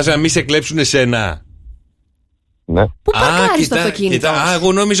 Α, κοιτάζει να μην σε κλέψουν εσένα. Ναι. Πού παρκάρεις το αυτοκίνητο?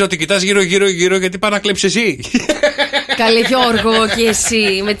 Εγώ νόμιζα ότι κοιτάς γύρω γιατί πάει να κλέψεις εσύ. Καλέ Γιώργο, και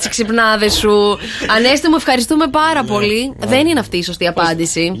εσύ με τις ξυπνάδες σου. Ανέστη, μου ευχαριστούμε πάρα πολύ. Δεν είναι αυτή η σωστή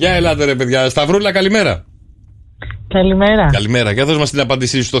απάντηση. Για ελάτε ρε παιδιά. Σταυρούλα, καλημέρα. Καλημέρα. Για δώσ' μας την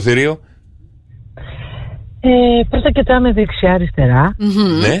απάντησή σου στο θηρίο. Πρώτα κοιτάμε δεξιά-αριστερά.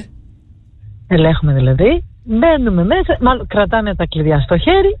 Ναι. Ελέγχουμε δηλαδή. Μπαίνουμε μέσα. Μάλλον κρατάνε τα κλειδιά στο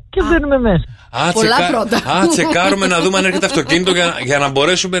χέρι και μπαίνουμε μέσα. Τσεκάρουμε να δούμε αν έρχεται αυτοκίνητο για να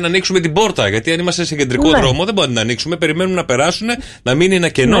μπορέσουμε να ανοίξουμε την πόρτα. Γιατί αν είμαστε σε κεντρικό δρόμο δεν μπορούμε να ανοίξουμε. Περιμένουμε να περάσουν, να μείνει ένα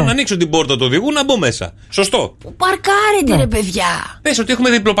κενό, να ανοίξουν την πόρτα του οδηγού, να μπω μέσα. Σωστό. Παρκάρετε, ρε παιδιά. Πες ότι έχουμε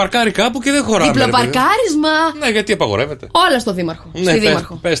διπλοπαρκάρει κάπου και δεν χωράμε. Διπλοπαρκάρισμα. Ναι, γιατί απαγορεύεται. Όλα στο δήμαρχο. Ναι,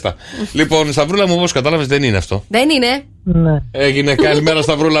 πες τα. Λοιπόν, Σταυρούλα μου, όπως κατάλαβες, δεν είναι αυτό. Δεν είναι. Έγινε. Καλημέρα,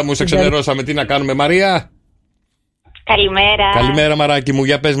 Σταυρούλα μου, σε ξενερώσαμε. Τι να κάνουμε, Μαρία? Καλημέρα, μαράκι μου.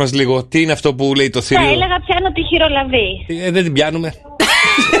 Για πες μας λίγο, τι είναι αυτό που λέει το θηρίο? Θα έλεγα πιάνω τη χειρολαβή. Δεν την πιάνουμε.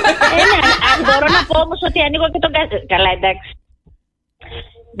 Αν μπορώ να πω όμως ότι ανοίγω και τον καθρέφτη. Καλά, εντάξει.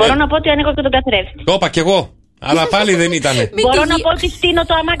 Μπορώ να πω ότι ανοίγω και τον καθρέφτη. Το είπα κι εγώ. Αλλά πάλι δεν ήτανε. Μπορώ να πω ότι φτύνω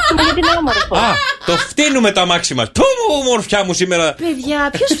το αμάξι μου γιατί είναι όμορφο. Α, το φτύνουμε το αμάξι μας. Το ομορφιά μου σήμερα. Παιδιά,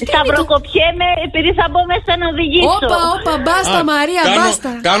 ποιος φτύνει? Σταυροκοπιέμαι επειδή θα μπω μέσα να οδηγήσω. Όπα, μπάστα Μαρία, μπάστα.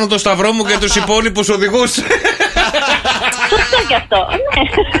 Κάνω το σταυρό μου και τους υπόλοιπους οδηγούς. Σωστό κι αυτό.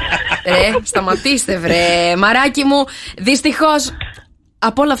 Σταματήστε βρε. Μαράκι μου, δυστυχώς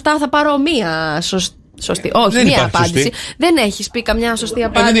από όλα αυτά θα πάρω μία σωστή. Όχι, μία απάντηση. Δεν έχεις πει καμιά σωστή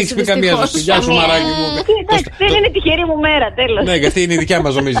απάντηση. Δεν έχεις πει καμία σωστή. Γεια σου, μαράκι μου. Δεν είναι τυχερή μου μέρα, τέλος. Ναι, γιατί είναι η δικιά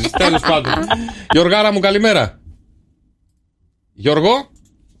μας, νομίζεις. Τέλος πάντων. Γιωργάρα μου, καλημέρα. Γιώργο.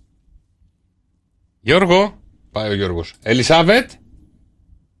 Πάει ο Γιώργος. Ελισάβετ.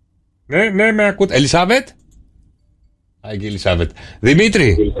 Ναι, με ακούτε. Ελισάβετ. Πάει και η Ελισάβετ.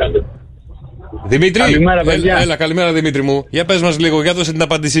 Δημήτρη. Καλημέρα, παιδιά. Έλα, καλημέρα, Δημήτρη μου. Για πες μας λίγο, για δώσε την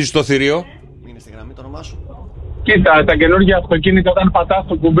απάντησή σου στο θηρίο. Μείνε στη γραμμή το όνομά σου. Κοίτα, τα καινούργια αυτοκίνητα όταν πατάς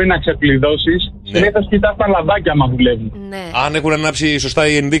το κουμπί να ξεκλειδώσεις, συνήθως κοιτάς τα λαμπάκια άμα δουλεύουν. Ναι. Αν έχουν ανάψει σωστά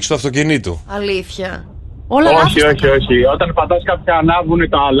οι ενδείξεις του αυτοκινήτου. Αλήθεια. Όχι. Όταν πατάς κάποια ανάβουν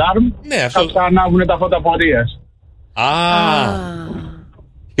τα αλάρμ, κάποια ανάβουν τα φώτα πορείας.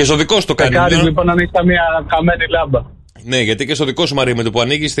 Και στο δικό σου το κάνει. Κάνει λοιπόν να ανοίξει μια χαμένη λάμπα. Ναι, γιατί και στο δικό σου, Μαρία, με το που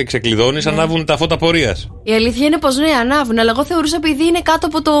ανοίγεις και ξεκλειδώνεις, ανάβουν τα φώτα πορείας. Η αλήθεια είναι πως ναι, ανάβουν, αλλά εγώ θεωρούσα επειδή είναι κάτω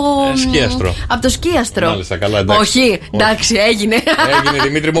από το. Σκίαστρο. Από το σκίαστρο. Μάλιστα, καλά, εντάξει. Όχι, εντάξει, έγινε. Έγινε,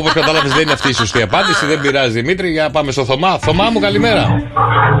 Δημήτρη μου, όπως κατάλαβες, δεν είναι αυτή η σωστή απάντηση. Δεν πειράζει, Δημήτρη, για πάμε στο Θωμά. Θωμά μου, καλημέρα.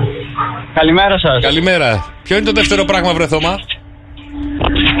 Καλημέρα σας. Καλημέρα. Ποιο είναι το δεύτερο πράγμα, βρε Θωμά?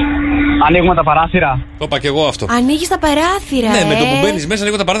 Ανοίγουμε τα παράθυρα. Το είπα και εγώ αυτό. Ανοίγεις τα παράθυρα. Ναι, με το που μπαίνεις μέσα,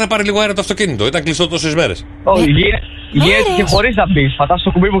 ανοίγω τα παράθυρα, πάρει λίγο αέρα το αυτοκίνητο. Ήταν κλειστό τόσες μέρες. Όχι, γίνεται και χωρίς να πεις. Πατάς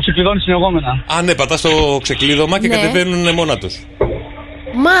το κουμπί που ξεκλειδώνει συνεχόμενα. Α, ναι, πατάς το ξεκλείδωμα και κατεβαίνουν μόνα τους.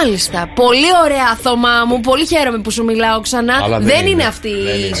 Μάλιστα. Πολύ ωραία, Θωμά μου. Πολύ χαίρομαι που σου μιλάω ξανά. Αλλά δεν είναι αυτή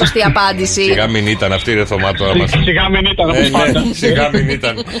η σωστή απάντηση. Σιγά μην ήταν αυτή, ρε Θωμά, τώρα μας. Σιγά μην ήταν. Σιγά μην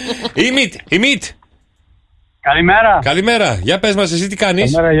ήταν. Η Μιτ. Καλημέρα. Καλημέρα. Για πες μας, εσύ τι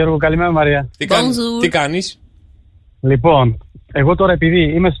κάνεις? Καλημέρα, Γιώργο. Καλημέρα, Μαρία. Τι κάνεις? Λοιπόν, εγώ τώρα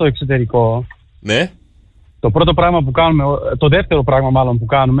επειδή είμαι στο εξωτερικό. Ναι. Το πρώτο πράγμα που κάνουμε, το δεύτερο πράγμα μάλλον που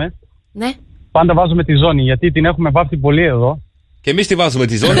κάνουμε. Ναι. Πάντα βάζουμε τη ζώνη, γιατί την έχουμε βάφει πολύ εδώ. Και εμείς τη βάζουμε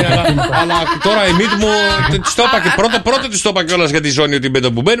τη ζώνη, αλλά τώρα η μύτη μου της το είπα και πρώτα της το είπα κιόλας για τη ζώνη, ότι με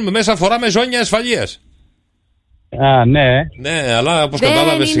το που μπαίνουμε μέσα φοράμε ζώνια ασφαλείας. Α, ναι. Ναι, αλλά όπως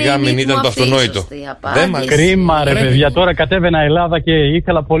κατάλαβες σιγά μην ήταν το αυτονόητο. Κρίμα ρε παιδιά, τώρα κατέβαινα Ελλάδα και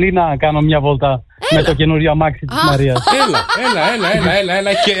ήθελα πολύ να κάνω μια βόλτα με το καινούριο αμάξι της Μαρίας.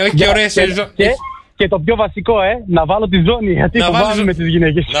 Έλα, και ωραίες και το πιο βασικό, να βάλω τη ζώνη, γιατί το βάζω με τις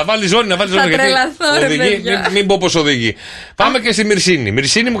γυναίκες. Να βάλει ζώνη, γιατί οδηγεί, μην πω πως οδηγεί. Πάμε και στη Μυρσίνη.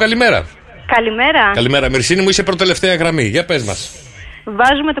 Μυρσίνη μου, καλημέρα. Καλημέρα. Μυρσίνη μου, είσαι προτελευταία γραμμή. Για πες μας.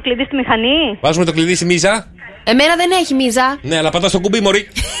 Βάζουμε το κλειδί στη μηχανή. Βάζουμε το κλειδί στη μίζα. Εμένα δεν έχει μίζα. Ναι, αλλά πατάς το κουμπί, μωρή.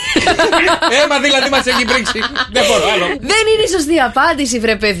 Μα δηλαδή μας έχει πρίξει. Δεν μπορώ άλλο. Δεν είναι η σωστή απάντηση,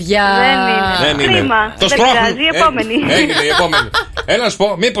 βρε παιδιά. Δεν είναι. Κρίμα. Το σπρώχνουμε. Η επόμενη. Έγινε η επόμενη. Έλα να σου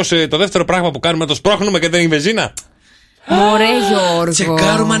πω, μήπως το δεύτερο πράγμα που κάνουμε το σπρώχνουμε και δεν έχει βενζίνα. Μωρέ Γιώργο.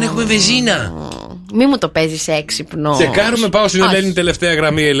 Τσεκάρουμε αν έχουμε βενζίνα. Μη μου το παίζεις έξυπνο. Τσεκάρουμε, πάω στην Ελένη, τελευταία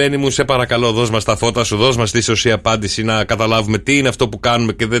γραμμή. Ελένη μου, σε παρακαλώ, δώσ' μας τα φώτα σου, δώσ' μας τη σωστή απάντηση, να καταλάβουμε τι είναι αυτό που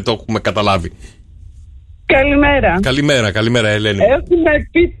κάνουμε και δεν το έχουμε καταλάβει. Καλημέρα, Ελένη. Έχουμε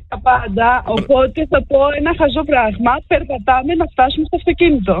πει τα πάντα, οπότε θα πω ένα χαζό πράγμα. Περπατάμε να φτάσουμε στο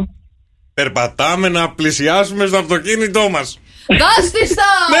αυτοκίνητο. Περπατάμε να πλησιάσουμε στο αυτοκίνητό μας. Δώστηστο!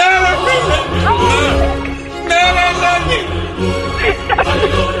 Ναι,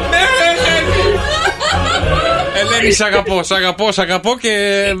 Ελένη, σ' αγαπώ και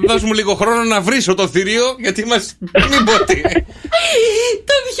δώσ' μου λίγο χρόνο να βρίσω το θηρίο, γιατί μας μην πω τι.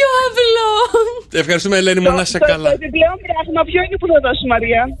 Το πιο απλό. Ευχαριστούμε Ελένη μου, να είσαι καλά. Το επιπλέον πράγμα ποιο είναι που θα δώσει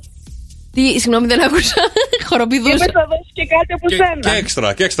Μαρία? Τι, συγγνώμη, δεν άκουσα. Χοροπηδούσα. Και θα δώσει και κάτι από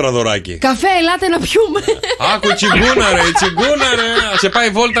σένα. Και έξτρα δωράκι. Καφέ, ελάτε να πιούμε. Άκου, τσιγκούνα ρε. Σε πάει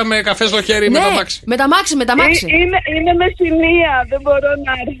βόλτα με καφέ στο χέρι, με τα μάξι. Με τα μάξι. Είναι Μεσσηνία, δεν μπορώ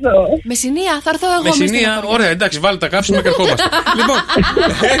να έρθω. Μεσσηνία, θα έρθω εγώ. Μεσσηνία, ωραία, εντάξει, βάλτε τα κάψουμε και ερχόμαστε. Λοιπόν,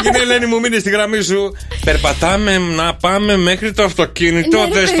 έγινε Ελένη μου, μείνε στη γραμμή σου. Περπατάμε να πάμε μέχρι το αυτοκίνητο.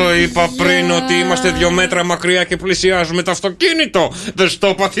 Δεν στο είπα πριν ότι είμαστε 2 μέτρα μακριά και πλησιάζουμε το αυτοκίνητο. Δεν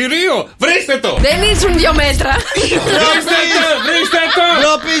στο πατηρίο. Βρίστε το! Δεν ήσουν 2 μέτρα. Βρίστε το!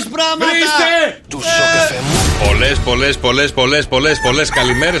 Ντροπής πράγματα! Του Sok FM. Πολλές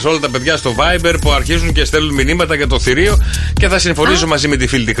καλημέρες όλα τα παιδιά στο Viber που αρχίζουν και στέλνουν μηνύματα για το θηρίο. Και θα συμφωνήσω μαζί με τη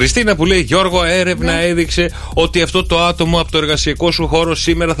φίλη τη Χριστίνα που λέει: Γιώργο, έρευνα έδειξε ότι αυτό το άτομο από το εργασιακό σου χώρο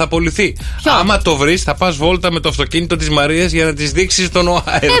σήμερα θα απολυθεί. Άμα το βρεις, θα πας βόλτα με το αυτοκίνητο της Μαρίας για να της δείξεις τον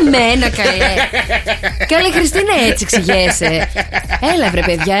ΟΑΕΡ. Εμένα καλέ. Καλέ Χριστίνα, έτσι εξηγέσαι. Έλα βρε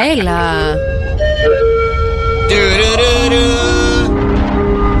παιδιά, έλα.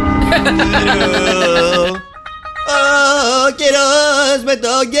 Ο καιρός με το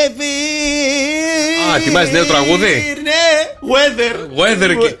κεφίρ. Ετοιμάζεις νέο τραγούδι? Ναι,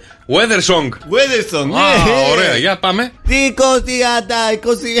 Weather song. Ωραία, για πάμε.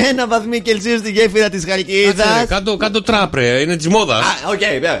 21 βαθμοί Κελσίου στη γέφυρα της Χαλκίδας. Κάτω τράπρε, είναι της μόδας. Οκ,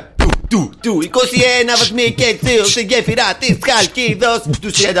 βέβαια. 21 βαθμοί Κελσίου στη γέφυρα της Χαλκίδας.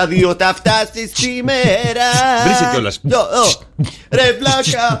 Στους 32 θα φτάσεις σήμερα. Βρίσκε κιόλας. Ρε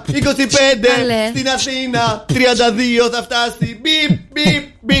βλάκα, 25 στην Αθήνα, 32 θα φτάσει.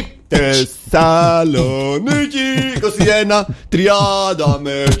 Μπιπ. Θεσσαλονίκη 21, 30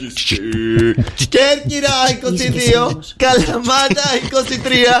 μέγιστη. Κέρκυρα 22, Καλαμάτα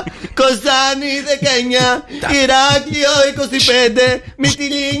 23, Κοζάνη 19, Ηράκλειο 25,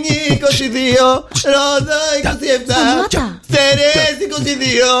 Μυτιλήνη 22, Ρόδο 27, Στερές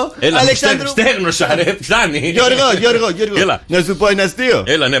 22. Έλα, στέγνωσα ρε, φτάνει. Γιώργο, να σου πω ένα αστείο.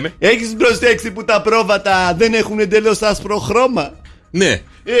 Έλα, ναι με. Έχεις προσέξει που τα πρόβατα δεν έχουν εντελώς άσπρο χρώμα? Ναι.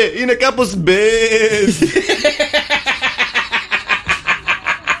 Είναι κάπως μπες.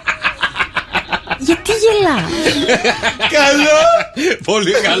 Γιατί γελά? Καλό.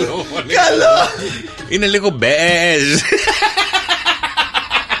 Πολύ καλό. Είναι λίγο μπες.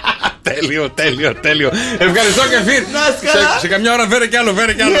 Τέλειο. Ευχαριστώ και φίλ. Σε καμιά ώρα φέρε κι άλλο.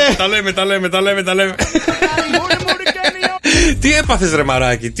 Τα λέμε. Τι έπαθες ρε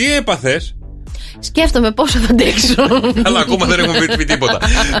μαράκι, τι έπαθες? Σκέφτομαι πόσο θα αντέξω. Αλλά ακόμα δεν έχουμε πει τίποτα.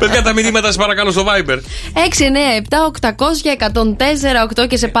 Παιδιά, τα μηνύματα σας παρακαλώ στο Viber. 697-800-1048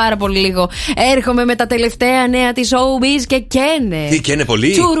 και σε πάρα πολύ λίγο έρχομαι με τα τελευταία νέα της Showbiz και καίνε. Τι καίνε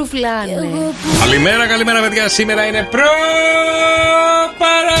πολύ? Τσουρουφλάνε. Καλημέρα παιδιά, σήμερα είναι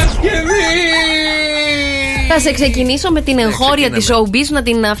Παρασκευή. Θα σε ξεκινήσω με την εγχώρια τη showbiz, να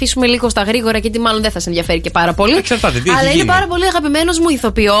την αφήσουμε λίγο στα γρήγορα, γιατί μάλλον δεν θα σε ενδιαφέρει και πάρα πολύ. Εξαρτάται, αλλά είναι πάρα πολύ αγαπημένος μου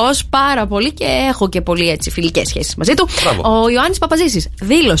ηθοποιός, πάρα πολύ, και έχω και πολύ έτσι φιλικές σχέσεις μαζί του. Ο Ιωάννης Παπαζήσης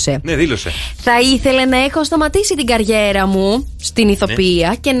δήλωσε. Ναι, δήλωσε. Θα ήθελε να έχω σταματήσει την καριέρα μου στην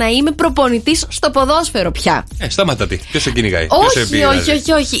ηθοποιία και να είμαι προπονητής στο ποδόσφαιρο πια. Στάματα τι. Ποιος σε κυνηγάει?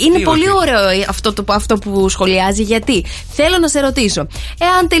 Όχι. Είναι πολύ ωραίο αυτό που σχολιάζει, γιατί θέλω να σε ρωτήσω,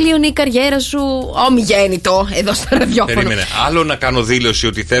 εάν τελειώνει η καριέρα σου ομιγέννητο εδώ στο ραδιόφωνο. Περίμενε. Άλλο να κάνω δήλωση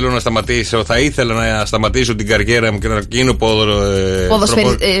ότι θέλω να σταματήσω, θα ήθελα να σταματήσω την καριέρα μου και να γίνω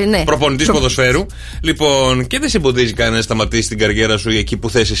προπονητής ποδοσφαίρου. Λοιπόν, και δεν σε εμποδίζει κανένα να σταματήσει την καριέρα σου εκεί που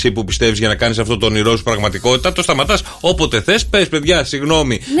θες εσύ, που πιστεύεις, για να κάνεις αυτό το όνειρό σου πραγματικότητα. Το σταματάς όποτε θες. Πες, παιδιά,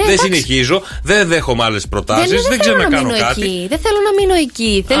 συγγνώμη, δεν συνεχίζω, δεν δέχομαι άλλες προτάσεις, δεν ξέρω να κάνω κάτι. Δεν θέλω να μείνω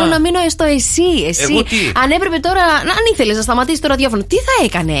εκεί. Θέλω να μείνω στο εσύ. Αν έπρεπε τώρα, αν ήθελες να σταματήσεις το ραδιόφωνο, τι θα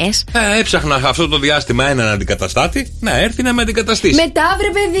έκανες? Έψαχνα αυτό το διάστημα έναν αντικαταστάτη να έρθει να με αντικαταστήσει. Μετά, βρε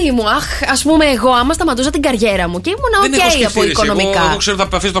παιδί μου, ας πούμε, εγώ άμα σταματούσα την καριέρα μου και ήμουν ok από οικονομικά. Εγώ ξέρω, θα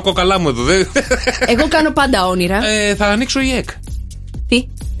αφήσω το κόκαλά μου εδώ. Εγώ κάνω πάντα όνειρα. Θα ανοίξω η ΕΚ. Τι?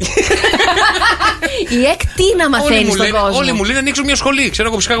 Η ΕΚ τι να μαθαίνει στον κόσμο? Όλοι μου λένε να ανοίξω μια σχολή. Ξέρω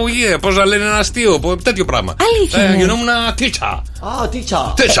εγώ ψυχαγωγία. Πώς να λένε ένα αστείο, τέτοιο πράγμα. Αλήθεια. Γινόμουν τίτσα.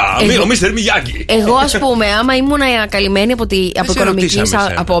 Τίτσα. Ο Μίστερ Μιγιάκη. Εγώ, ας πούμε, άμα ήμουν καλυμμένη από οικονομική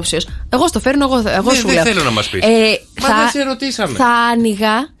απόψεως, εγώ στο φέρνω, εγώ σου λέω. Δεν θέλω να μας πεις. Μα δεν σε ρωτήσαμε.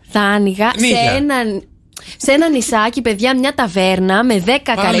 Θα άνοιγα σε ένα νησάκι, παιδιά, μια ταβέρνα με 10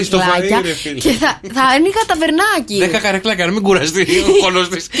 καρεκλάκια. Και θα άνοιγα ταβερνάκι. 10 καρεκλάκια, να μην κουραστεί ο κόλος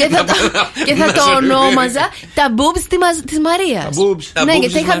της. Και θα το ονόμαζα τα boobs της Μαρίας. Ναι,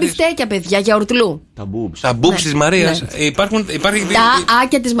 γιατί είχα μπιφτέκια, παιδιά, γιαουρτλού. Τα boobs της Μαρίας. Τα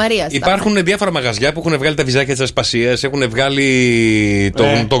άκια της Μαρίας. Υπάρχουν διάφορα μαγαζιά που έχουν βγάλει τα βυζάκια της Ασπασίας. Έχουν βγάλει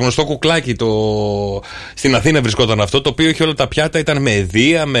το γνωστό κουκλάκι. Στην Αθήνα βρισκόταν αυτό, το οποίο είχε όλα τα πιάτα, ήταν με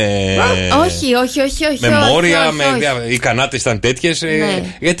εδεία, με. Όχι. Με μόρια, οι κανάτες ήταν τέτοιες.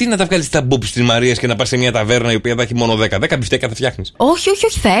 Γιατί να τα βγάλεις τα boobs της Μαρίας και να πας σε μια ταβέρνα η οποία θα έχει μόνο 10 μπιφτέκια θα φτιάχνεις? Όχι.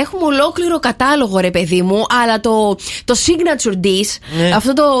 Θα έχουμε ολόκληρο κατάλογο, ρε παιδί μου, αλλά το signature dish,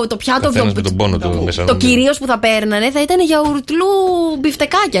 αυτό το πιάτο, το κυρίως που θα παίρνανε, θα ήταν γιαουρτλού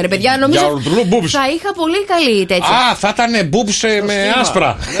μπιφτεκάκια, ρε παιδιά. Νομίζω θα είχα πολύ καλή τέτοια. Θα ήταν boobs με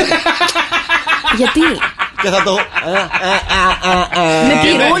άσπρα. Γιατί? Και θα το. Με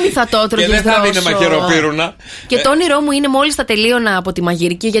πυρούνι θα το έτρωγε. Και δεν θα δίνε μαχαιροπύρουνα. Και το όνειρό μου είναι, μόλις τα τελείωνα από τη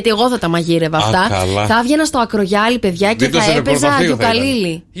μαγειρική, γιατί εγώ θα τα μαγείρευα αυτά, θα έβγαινα στο ακρογιάλι, παιδιά, και θα έπαιζα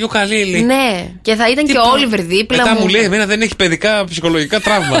γιουκαλίλι. Γιουκαλίλι. Ναι, και θα ήταν και ο Όλιβερ δίπλα μου. Μετά μου λέει, εμένα δεν έχει παιδικά ψυχολογικά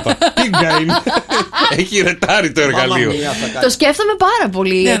τραύματα. Τίγκα είναι. Έχει ρετάρει το εργαλείο. Το σκέφτομαι πάρα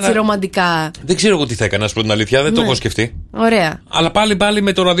πολύ έτσι ρομαντικά. Δεν ξέρω εγώ τι θα έκανα, να σου πω την αλήθεια, δεν το έχω σκεφτεί. Ωραία. Αλλά πάλι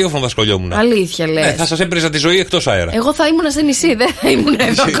με το ραδιόφωνο θα σχολιόμουν. Αλήθεια λες? Θα σας έπαιζα τη ζωή εκτός αέρα. Εγώ θα ήμουν σε νησί, δεν θα ήμουν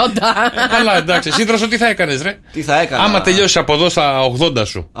εδώ κοντά. Καλά, εντάξει. Εσύ Δρόσο, τι θα έκανες, ρε? Τι θα έκανα? Άμα τελειώσεις από εδώ στα 80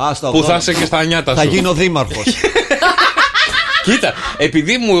 σου, που θα είσαι και στα 9 σου, θα γίνω δήμαρχος. Κοίτα,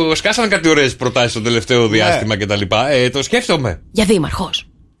 επειδή μου σκάσαν κάτι ωραίες προτάσεις το τελευταίο διάστημα κτλ. Το σκέφτομαι. Για δήμαρχος.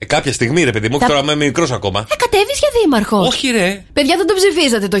 Κάποια στιγμή, ρε παιδί μου, τώρα είμαι μικρός ακόμα. Κατέβεις για δήμαρχο. Όχι, ρε. Παιδιά, δεν το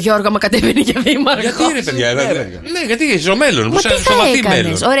ψηφίζατε το Γιώργο, άμα κατέβαινε για δήμαρχο. Γιατί, ρε παιδιά, ναι, γιατί είσαι στο μέλλον. Μα τι θα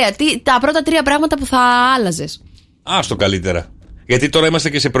έκανες? Ωραία, τα πρώτα 3 πράγματα που θα άλλαζες? Άστο καλύτερα. Γιατί τώρα είμαστε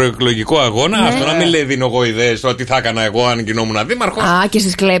και σε προεκλογικό αγώνα. Άστο να μην λέει δίνω εγώ ιδέες τώρα τι θα έκανα εγώ αν γινόμουν δήμαρχος. Και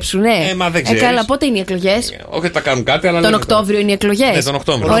στις κλέψουνε. Μα δεν ξέρεις. Καλά, πότε είναι οι εκλογές? Όχι, θα κάνουν κάτι, αλλά. Τον Οκτώβριο είναι οι εκλογές. Ναι, τον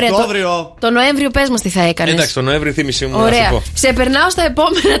Οκτώβριο. Ωραία, το Νοέμβριο πες μας τι θα έκανες. Εντάξει, τον Νοέμβριο θύμισε μου. Ωραία. Σε περνάω στα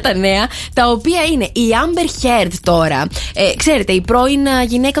επόμενα τα νέα, τα οποία είναι η Amber Heard τώρα. Ξέρετε, η πρώην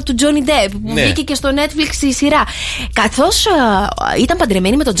γυναίκα του Johnny Depp που βγήκε και στο Netflix η σειρά. Καθώς ήταν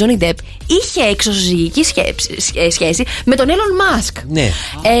παντρεμένη με τον Johnny Depp, είχε εξωζυγική σχέση με τον Elon Musk. Ναι.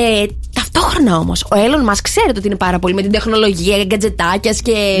 Ταυτόχρονα όμως, ο Elon Musk ξέρετε ότι είναι πάρα πολύ με την τεχνολογία, γκατζετάκια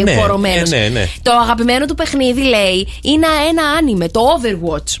και πορωμένος. Ναι. Το αγαπημένο του παιχνίδι, λέει, είναι ένα άνιμε, το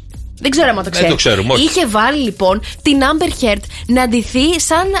Overwatch. Δεν ξέρω αν το ξέρει. Δεν το ξέρουμε, όχι. Είχε βάλει λοιπόν την Amber Heard να ντυθεί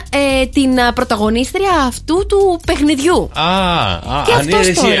σαν την πρωταγωνίστρια αυτού του παιχνιδιού.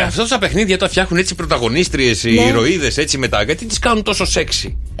 Αυτά τα παιχνίδια τα φτιάχνουν έτσι πρωταγωνίστριες, οι ηρωίδες έτσι μετά. Γιατί τις κάνουν τόσο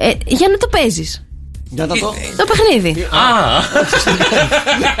σεξι? Για να το παίζεις. Για να το παιχνίδι.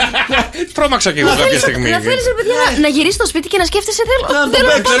 Τρόμαξα κι εγώ κάποια στιγμή. Να θέλεις, ρε παιδιά, να γυρίσεις στο σπίτι και να σκέφτεσαι.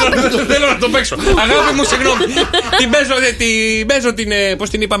 Θέλω να το παίξω. Αγάπη μου, συγγνώμη. Την παίζω την. Πώς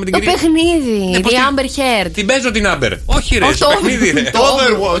την είπαμε την κυρία? Το παιχνίδι. Η Amber Heard. Την παίζω την Amber. Όχι, ρε, το παιχνίδι. Το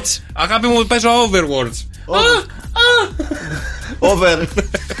Overwatch. Αγάπη μου, παίζω Overwatch. Over.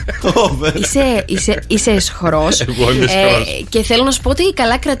 Είσαι εσχρός. Και θέλω να σου πω ότι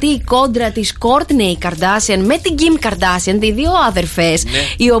καλά κρατεί η κόντρα της Kourtney Kardashian με την Kim Kardashian, οι δύο αδερφές,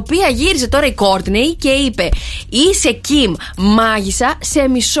 η οποία γύρισε τώρα η Kourtney και είπε: είσαι Kim, μάγισσα, σε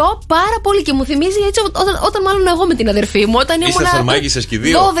μισώ πάρα πολύ. Και μου θυμίζει έτσι όταν μάλλον εγώ με την αδερφή μου, όταν ήμουν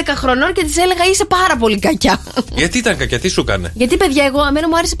 12 χρονών και της έλεγα: είσαι πάρα πολύ κακιά. Γιατί ήταν κακιά, τι σου έκανε? Γιατί, παιδιά, εμένα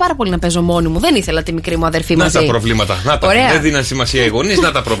μου άρεσε πάρα πολύ να παίζω μόνη μου. Δεν ήθελα τη μικρή μου αδερφή μαζί. Να τα προβλήματα. Δεν δίναν σημασία οι γονείς,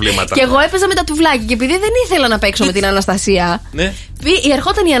 να τα προβλήματα. Και εγώ έπαιζα με τα τουβλάκια και επειδή δεν ήθελα να παίξω με την Αναστασία.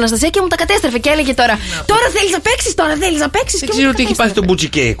 Ερχόταν η Αναστασία και μου τα κατέστρεφε και έλεγε τώρα θέλεις να παίξεις. Δεν ξέρω τι έχει πάθει το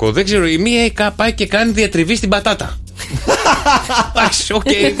μπουτσικέικο. Δεν ξέρω. Η μία πάει και κάνει διατριβή στην πατάτα. Εντάξει,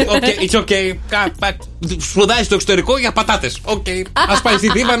 it's okay. Σπουδάζει στο εξωτερικό για πατάτες. Ας πάει στη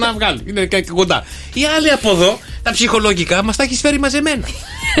Θήβα να βγάλει. Είναι και κοντά. Οι άλλοι από εδώ, τα ψυχολογικά, μας τα έχει φέρει μαζεμένα.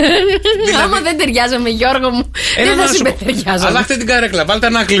 Άμα δεν ταιριάζαμε, Γιώργο μου, δεν θα συμπεριάζαμε. Αλλάχτε την καρέκλα, βάλτε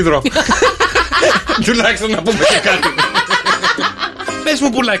ένα κλειδρό. Τουλάχιστον να πούμε και κάτι. Πες μου,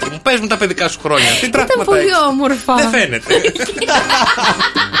 πουλάκι μου, πες μου τα παιδικά σου χρόνια. Τι ήταν πολύ όμορφα. Δεν φαίνεται.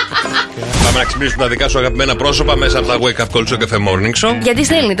 Πάμε να ξυπνήσουμε τα δικά σου αγαπημένα πρόσωπα μέσα από τα Wake Up Call Sok FM Morning Show. Γιατί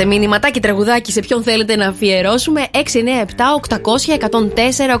στέλνετε μηνυματάκι, τραγουδάκι, σε ποιον θέλετε να αφιερώσουμε.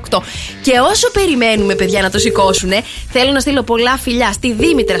 697-800-1048. Και όσο περιμένουμε, παιδιά, να το σηκώσουνε, θέλω να στείλω πολλά φιλιά στη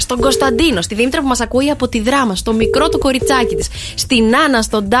Δήμητρα, στον Κωνσταντίνο, στη Δήμητρα που μας ακούει από τη Δράμα, στο μικρό το κοριτσάκι της, στην Άννα,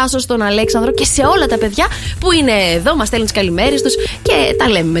 στον Τάσο, στον Αλέξανδρο και σε όλα τα παιδιά που είναι εδώ, μας στέλνουν τις καλημέρες τους και τα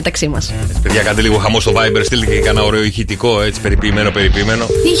λέμε μεταξύ μας. Παιδιά, κάντε λίγο χαμό στο Viber, στείλτε και κανένα ωραίο ηχητικό, έτσι περιποιημένο.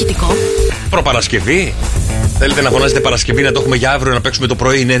 Τι ηχητικό? Προπαρασκευή. Θέλετε να φωνάζετε Παρασκευή, να το έχουμε για αύριο, να παίξουμε το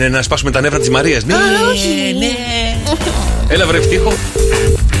πρωί? Ναι, να σπάσουμε τα νεύρα της Μαρίας. Ναι, ναι. Έλα βρε ευτύχο.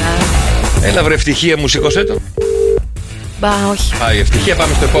 Έλα βρε ευτυχία μου, σήκωσέ το. Όχι. Πάει ευτυχία,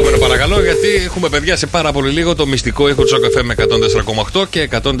 πάμε στο επόμενο παρακαλώ, γιατί έχουμε, παιδιά, σε πάρα πολύ λίγο το μυστικό ήχο του Sok FM με 104,8 και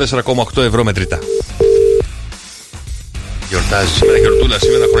 104,8 ευρώ μετρητά. Γιορτάζει σήμερα, γιορτούλα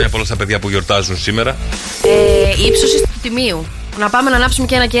σήμερα. Χρόνια πολλά στα παιδιά που γιορτάζουν σήμερα. Η ύψωση του τιμίου. Να πάμε να ανάψουμε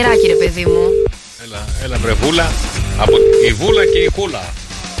και ένα κεράκι, ρε παιδί μου. Έλα βρε βούλα. Από η βούλα και η χούλα.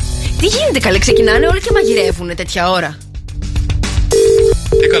 Τι γίνεται, καλέ, ξεκινάνε όλοι και μαγειρεύουν τέτοια ώρα.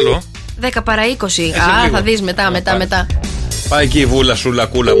 Τι καλό. 10 παρά 20. Θα δεις μετά. Πάει και η βούλα, σούλα,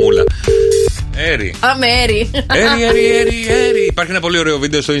 κούλα, μούλα. Έρι. Έρι. Υπάρχει ένα πολύ ωραίο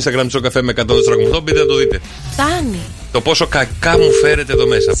βίντεο στο Instagram του Sok FM με 104,8. Μπείτε να το δείτε. Φτάνει. Το πόσο κακά μου φέρετε εδώ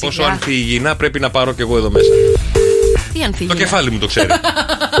μέσα. Πόσο ανθυγιεινά πρέπει να πάρω κι εγώ εδώ μέσα. Τι ανθυγιεινά? Το κεφάλι μου το ξέρει.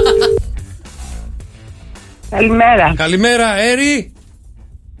 Καλημέρα. Καλημέρα, Έρι.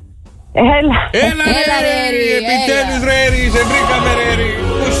 Έλα, Έρι. Επιτέλους, ρε Έρι. Σε βρήκαμε, ρε Έρι.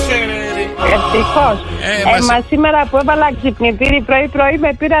 Πού σε, ρε Έρι? Ευτυχώς. Μα σήμερα που έβαλα ξυπνητήρι πρωί-πρωί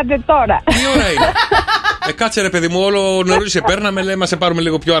με πήρατε τώρα. Τι ώρα είναι? Κάτσε ρε παιδί μου, όλο νωρίς σε παίρναμε, λέμε σε πάρουμε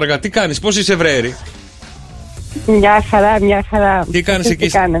λίγο πιο αργά. Τι κάνεις, πώς είσαι, βρε Έρι? Μια χαρά. Τι κάνεις εκεί?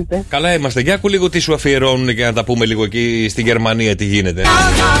 Κάνετε? Καλά είμαστε. Για άκου λίγο τι σου αφιερώνουν και να τα πούμε λίγο εκεί στη Γερμανία τι γίνεται.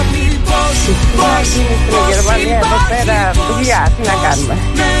 Στη Γερμανία εδώ πέρα δουλειά, τι να κάνουμε.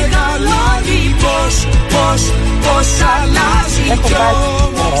 Έχω πάει.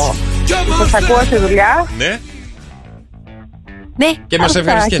 Σας ακούω στη δουλειά. Ναι. Ναι. Και μας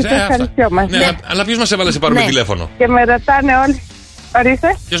ευχαριστιέσαι. Ναι, αλλά ποιος μας έβαλε να σε πάρουμε τηλέφωνο? Και με ρωτάνε όλοι.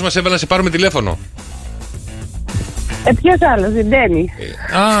 Ορίστε. Ποιος μας έβαλε να σε πάρουμε τηλέφωνο? Ποιος άλλος, η Ντένι.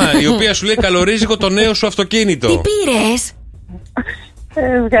 Η οποία σου λέει καλορίζικο το νέο σου αυτοκίνητο. Τι πήρες?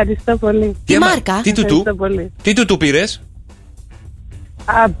 Ευχαριστώ πολύ. Τι μάρκα? Τι του πήρες?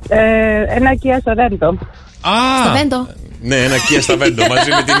 Ένα Kia Sorento. Στα Βέντο. Ναι, ένα Kia στα Βέντο μαζί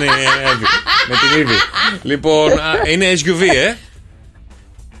με την Ήβη. Λοιπόν, είναι SUV,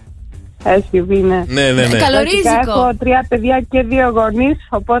 SUV, ναι. Ναι. Καλορίζικο. Έχω 3 παιδιά και 2 γονείς,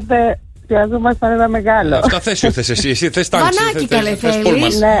 οπότε χρειαζόμαστε ένα μεγάλο. Αυτά θέσιο θες εσύ θες τάξη. Βανάκι καλέ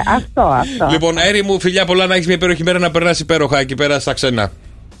θέλεις. Ναι, αυτό. Λοιπόν, Έρη μου, φιλιά πολλά, να έχεις μια υπέροχη μέρα, να περάσεις υπέροχα εκεί πέρα στα ξένα.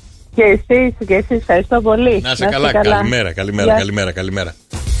 Και εσείς, ευχαριστώ πολύ. Να είσαι καλά. Καλημέρα.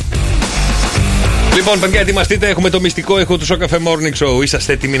 Λοιπόν, παιδιά, ετοιμαστείτε. Έχουμε το μυστικό ήχο του Sok FM Morning Show.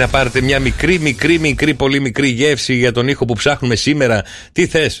 Είσαστε έτοιμοι να πάρετε μια μικρή, πολύ μικρή γεύση για τον ήχο που ψάχνουμε σήμερα? Τι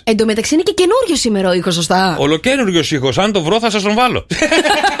θες? Εν τω μεταξύ είναι και καινούριο σήμερα ο ήχος, σωστά? Ολοκαίνουργιος ήχος. Αν το βρω, θα σας τον βάλω.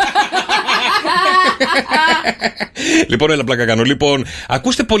 Λοιπόν, έλα πλάκα κάνω. Λοιπόν,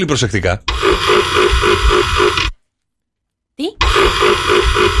 ακούστε πολύ προσεκτικά. Τι?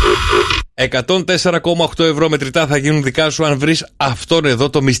 104,8 ευρώ μετρητά θα γίνουν δικά σου αν βρεις αυτόν εδώ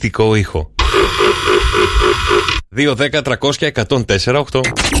το μυστικό ήχο. 2-10-300-104,8.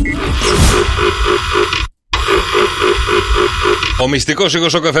 Ο μυστικός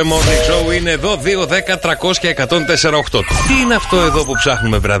ήχος Sok FM Morning Show είναι εδώ. 2, 10, 300 και 104,8. Τι είναι αυτό εδώ που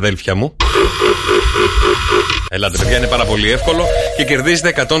ψάχνουμε, βρε αδέλφια μου? Ελάτε, παιδιά, είναι πάρα πολύ εύκολο και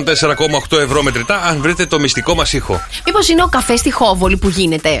κερδίζετε 104,8 ευρώ μετρητά αν βρείτε το μυστικό μας ήχο. Μήπως είναι ο καφέ στη Χόβολη που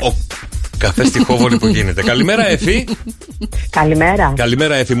γίνεται? Καφέ στη Χόβολη που γίνεται. Καλημέρα, Εφη. Καλημέρα.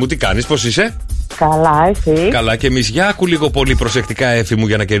 Καλημέρα, Εφη μου, τι κάνεις, πώς είσαι? Καλά, εσύ? Καλά και εμείς. Για άκου λίγο πολύ προσεκτικά, Εφη μου,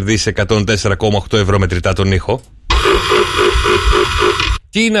 για να κερδίσεις 104,8 ευρώ μετρητά τον ήχο.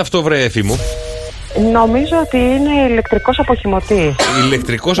 Τι είναι αυτό, βρε Εφη μου? Νομίζω ότι είναι ηλεκτρικός αποχυμωτής.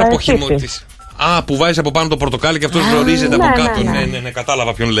 Ηλεκτρικός αποχυμωτής. Α, που βάζεις από πάνω το πορτοκάλι και αυτός ζορίζεται από κάτω. Ναι,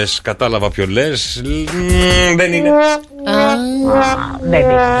 κατάλαβα ποιον λες. Δεν είναι.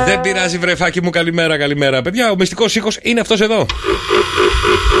 Δεν πειράζει, βρεφάκι μου, καλημέρα. Παιδιά, ο μυστικός ήχος είναι αυτός εδώ.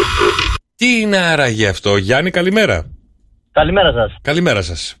 Τι είναι άραγε αυτό, Γιάννη, καλημέρα. Καλημέρα σας. Καλημέρα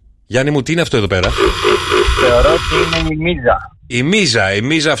σας. Γιάννη μου, τι είναι αυτό εδώ πέρα? Θεωρώ ότι είναι η μίζα. Η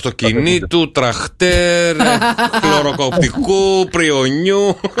μίζα αυτοκινήτου, τραχτέρ, χλωροκοπτικού, πριονιού.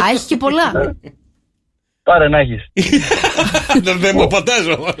 Α, έχει και πολλά. Πάρε να έχεις. Δεν μου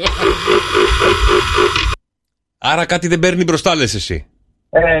πατάζω. Άρα κάτι δεν παίρνει μπροστά, λες εσύ?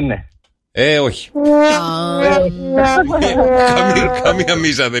 Ναι. Όχι. Καμία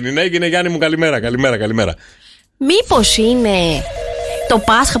μίζα δεν είναι. Έγινε, Γιάννη μου, καλημέρα. Μήπως είναι το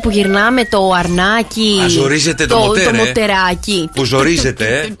Πάσχα που γυρνάμε το αρνάκι? Ζορίζεται το μοτεράκι. Που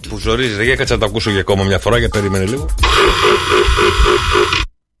ζορίζεται. Για κάτσε να το ακούσω για ακόμα μια φορά, για περίμενε λίγο.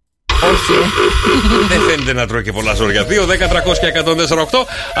 Όχι. Δεν φαίνεται να τρώει και πολλά ζόρια. 2, 10, 300 και 104,8.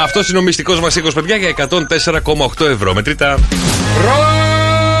 Αυτός είναι ο μυστικός μας ήχος, παιδιά, για 104,8 ευρώ μετρητά.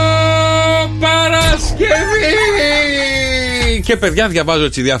 Παρασκευή! Και παιδιά, διαβάζω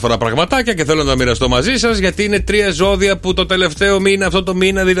έτσι διάφορα πραγματάκια και θέλω να τα μοιραστώ μαζί σας, γιατί είναι 3 ζώδια που το τελευταίο μήνα, αυτό το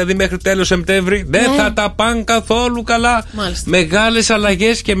μήνα δηλαδή μέχρι τέλος Σεπτέμβρη, δεν θα τα πάνε καθόλου καλά. Μεγάλες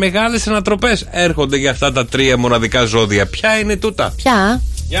αλλαγές και μεγάλες ανατροπές έρχονται για αυτά τα 3 μοναδικά ζώδια. Ποια είναι τούτα? Ποια?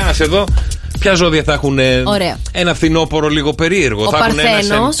 Για να σε δω. Ποια ζώδια θα έχουν ένα φθινόπωρο λίγο περίεργο? Θα έχουν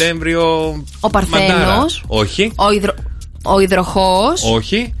ένα Σεπτέμβριο. Ο Παρθένος. Όχι. Ο Υδροχός.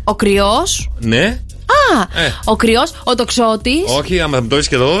 Όχι. Ο Κρυός. Ναι. Ο Κρυός, ο Τοξότης. Όχι, άμα το είσαι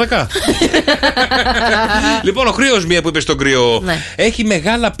και το 12. Λοιπόν, ο Κρυός, μία που είπε στον Κρυό, έχει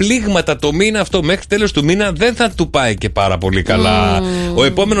μεγάλα πλήγματα το μήνα αυτό. Μέχρι τέλος του μήνα δεν θα του πάει και πάρα πολύ καλά. Ο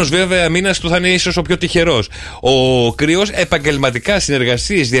επόμενος βέβαια μήνας του θα είναι ίσως ο πιο τυχερός. Ο Κρυός, επαγγελματικά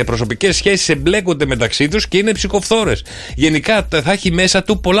συνεργασίες, διαπροσωπικές σχέσεις εμπλέκονται μεταξύ τους και είναι ψυχοφθόρες. Γενικά θα έχει μέσα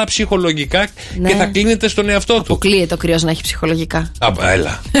του πολλά ψυχολογικά και θα κλείνεται στον εαυτό του. Αποκλείεται ο Κρυός να έχει ψυχολογικά.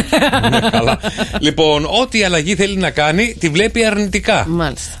 Έλα. Καλά. Λοιπόν, ό,τι αλλαγή θέλει να κάνει, τη βλέπει αρνητικά.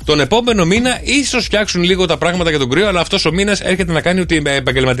 Μάλιστα. Τον επόμενο μήνα ίσως φτιάξουν λίγο τα πράγματα για τον Κρυό, αλλά αυτός ο μήνας έρχεται να κάνει ότι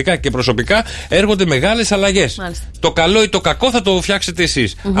επαγγελματικά και προσωπικά έρχονται μεγάλες αλλαγές. Το καλό ή το κακό θα το φτιάξετε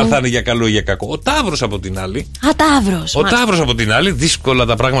εσείς. Αν θα είναι για καλό ή για κακό. Ο Ταύρος από την άλλη. Ο Ταύρος από την άλλη, δύσκολα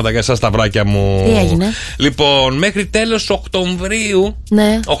τα πράγματα για εσάς, τα βράκια μου. Τι έγινε? Λοιπόν, μέχρι τέλος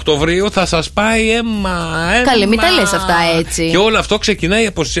Οκτωβρίου θα σας πάει αίμα. Καλέ, μην τα λες αυτά έτσι. Και όλο αυτό ξεκινάει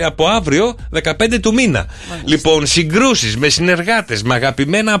από αύριο 15 του μήνα. Λοιπόν, συγκρούσεις με συνεργάτες, με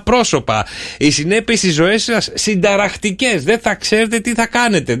αγαπημένα πρόσωπα. Οι συνέπειες στις ζωές σας συνταρακτικές. Δεν θα ξέρετε τι θα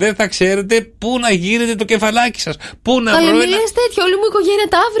κάνετε. Δεν θα ξέρετε πού να γύρετε το κεφαλάκι σας. Πού να βρω μην λες τέτοιο, όλη μου η οικογένεια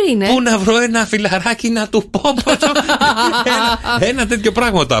Ταύρη είναι. Πού να βρω ένα φιλαράκι να του πω. Ένα τέτοιο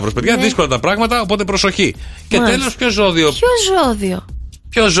πράγμα ο Ταύρος. Παιδιά, δύσκολα τα πράγματα, οπότε προσοχή. Και τέλος, ποιο ζώδιο?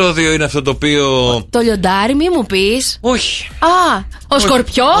 Ποιο ζώδιο είναι αυτό το οποίο. Το λιοντάρι, μη μου πεις. Όχι. Ο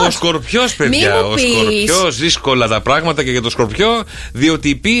Σκορπιός. Ο Σκορπιός, παιδιά. Ο Σκορπιός, δύσκολα τα πράγματα και για το Σκορπιό, διότι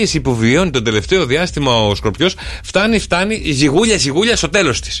η πίεση που βιώνει το τελευταίο διάστημα ο Σκορπιός φτάνει ζυγούλια στο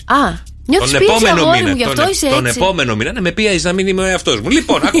τέλος της. Νιώθεις πίεση, αγόρι μου, γι' αυτό είσαι έτσι. Τον επόμενο μήνα με πίεζε να μην είμαι ο εαυτός μου.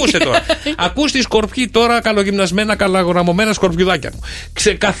 Λοιπόν, ακούστε τώρα. Ακούστε οι Σκορπιοί τώρα, καλογυμνασμένα, καλαγραμμωμένα σκορπιουδάκια μου.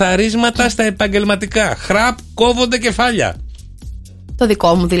 Ξεκαθαρίσματα στα επαγγελματικά. Χραπ, κόβονται κεφάλια. Το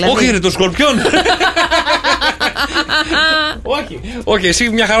δικό μου δηλαδή. Όχι, είναι το Σκορπιόν. Όχι, εσύ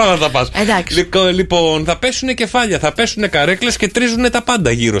μια χαρά θα τα πας. Λοιπόν, θα πέσουν κεφάλια, θα πέσουν καρέκλες και τρίζουν τα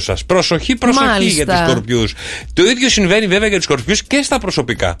πάντα γύρω σας. Προσοχή για τους Σκορπιούς. Το ίδιο συμβαίνει βέβαια για τους Σκορπιούς και στα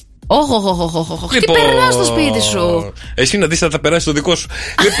προσωπικά. Τι περνάς στο σπίτι σου. Εσύ να δεις θα περάσει το δικό σου.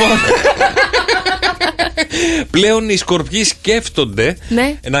 Λοιπόν, πλέον οι Σκορπιοί σκέφτονται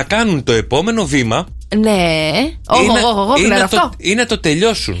να κάνουν το επόμενο βήμα. Ή να το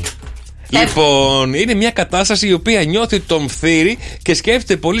τελειώσουν. Λοιπόν, είναι μια κατάσταση η οποία νιώθει τον φθήρι και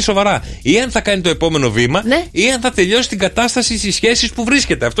σκέφτεται πολύ σοβαρά. Ή αν θα κάνει το επόμενο βήμα, ή αν θα τελειώσει την κατάσταση στις σχέσεις που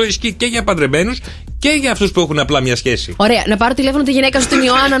βρίσκεται. Αυτό ισχύει και για παντρεμένους και για αυτούς που έχουν απλά μια σχέση. Ωραία, να πάρω τηλέφωνο τη γυναίκα σου την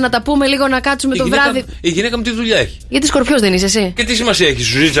Ιωάννα να τα πούμε λίγο, να κάτσουμε το βράδυ. Η γυναίκα μου τι δουλειά έχει? Γιατί Σκορπιός δεν είσαι εσύ? Και τι σημασία έχει,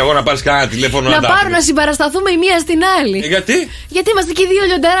 σου ζήτησα εγώ να πάρεις κανένα τηλέφωνο να πάρω να συμπαρασταθούμε η μία στην άλλη. Γιατί? Γιατί είμαστε και δύο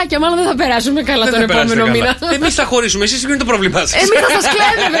λιονταράκια, μάλλον δεν θα περάσουμε καλά τον επόμενο μήνα. Εμείς θα χωρίσουμε, εσείς είναι το πρόβλημά σας. Εμείς θα σας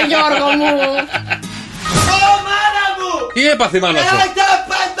κλέβουμε, Γιώργο μου. Τι έπαθε η μάνα σου?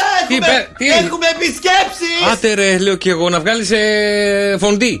 Έχουμε επισκέψεις. Άτε ρε, λέω και εγώ, να βγάλεις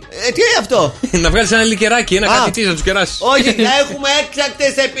φοντί. Τι είναι αυτό? Να βγάλεις ένα λικεράκι, ένα κάτι τι, να τους κεράσεις. Όχι, έχουμε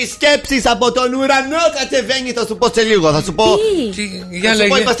έκτακτες επισκέψεις από τον ουρανό. Κατεβαίνει, θα σου πω σε λίγο. Θα σου πω. Για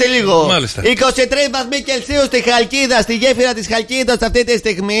λέγε. Είμαστε λίγο. Μάλιστα. 23 βαθμοί Κελσίου στη Χαλκίδα, στη γέφυρα της Χαλκίδας αυτή τη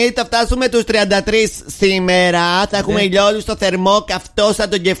στιγμή. Θα φτάσουμε τους 33 σήμερα. Θα έχουμε ηλιόλου στο θερμό, καυτό σαν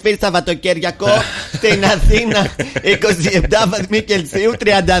τον κεφίρ Σαββατοκύριακο. Στην Αθήνα 27 βαθμοί Κελσίου,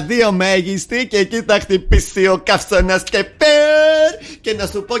 32 μέγιστη. Και εκεί θα χτυπήσει ο καυσώνας και πέρ. Και να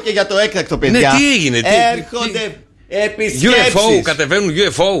σου πω και για το έκτακτο, παιδιά. Ναι, τι έγινε? Έρχονται επισκέψεις. UFO, κατεβαίνουν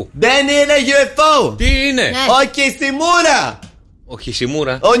UFO. Δεν είναι UFO. Τι είναι? Ο Κισιμούρα. Ο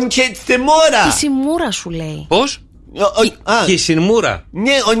Χισιμούρα. Ο Κισιμούρα. Κισιμούρα σου λέει. Πώς? Χισιμούρα.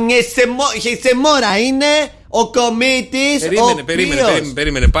 Ναι, ο Κισιμούρα είναι ο κομίτης.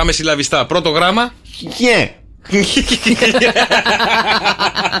 Περίμενε. Πάμε συλλαβιστά. Πρώτο γράμμα. Ναι.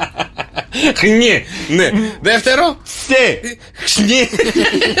 Χνιέ. Ναι. Δεύτερο. Σε. Χνιέ.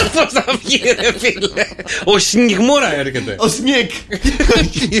 Πώς θα βγει ρε φίλε? Ο Σνιγμούρα έρχεται. Ο Σνικ.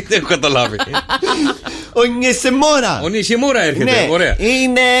 Δεν έχω καταλάβει. Ο Νισιμούρα. Ο Νισιμούρα έρχεται. Ωραία.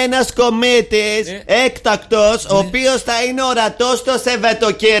 Είναι ένας κομίτης έκτακτος, ο οποίος θα είναι ορατός το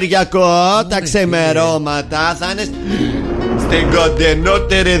Σαββατοκύριακο. Τα ξεμερώματα θα είναι στην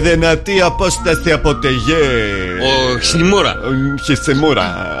κοντενότερη δυνατή απόσταση από τη γη. Ο Χισιμούρα. Ο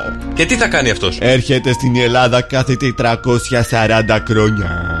Χισιμούρα. Και τι θα κάνει αυτός? Έρχεται στην Ελλάδα κάθε 440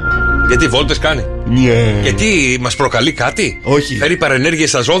 χρόνια. Γιατί βόλτες κάνει? Ναι. Γιατί μας προκαλεί κάτι? Όχι. Φέρει παρενέργειες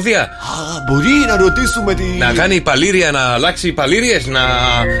στα ζώδια? Μπορεί να ρωτήσουμε τι. Να κάνει υπαλλήρια, να αλλάξει υπαλλήριες, να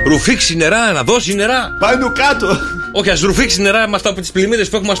ρουφήξει νερά, να δώσει νερά. Πάνω κάτω. Όχι, ας ρουφήξει νερά με αυτά από τις πλημμύρες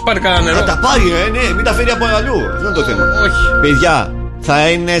που έχουμε, ας πάρει κανένα νερό. Να τα πάρει, ναι, μην τα φέρει από αλλού. Αυτό είναι το θέμα. Όχι. Παιδιά, θα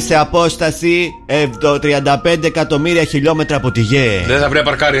είναι σε απόσταση 35 εκατομμύρια χιλιόμετρα από τη γη. Δεν θα βρει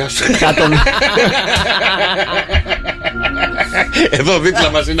απαρκάρια. Εδώ δίπλα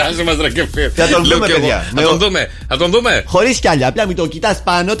μας είναι, άσε μας ρακεφίρ. Θα τον δούμε, παιδιά. Θα τον δούμε. Χωρίς κι άλλα, απλά μην το κοιτάς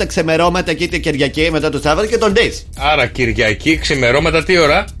πάνω τα ξεμερώματα και την Κυριακή μετά το Σάββατο και τον δεις. Άρα Κυριακή, ξημερώματα τι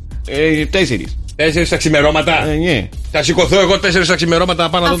ώρα? 4. 4 τα ξημερώματα. Ναι. Θα σηκωθώ εγώ 4 τα ξημερώματα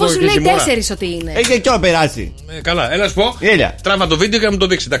πάνω να δω το Αφού σου λέει 4 ότι είναι. Έχει και να περάσει. Καλά, έλα σου πω. Έλα. Τράβα το βίντεο και να μου το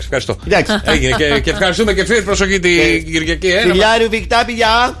δείξει. Εντάξει, ευχαριστώ. Εντάξει. Έγινε και ευχαριστούμε και φίλοι. Προσοχή την Κυριακή. Φιλιά, ρουβικτά,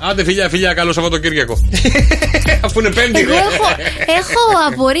 πηγιά. Άντε, φιλιά, καλό Σαββατοκύριακο. Αφού είναι Πέμπτη. Εγώ έχω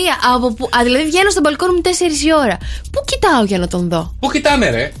απορία. Δηλαδή βγαίνω στο μπαλκόνι μου 4 η ώρα. Πού κοιτάω για να τον δω? Πού κοιτάμε,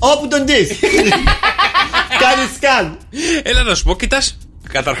 ρε? Όπου τον δεις. Κάνει σκάν. Έλα να σου πω, κοιτάς.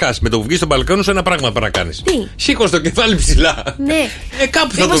 Καταρχάς, με το που βγεις στο μπαλκόνι σου ένα πράγμα πρέπει να κάνεις. Τι? Σήκω το κεφάλι ψηλά. Ναι.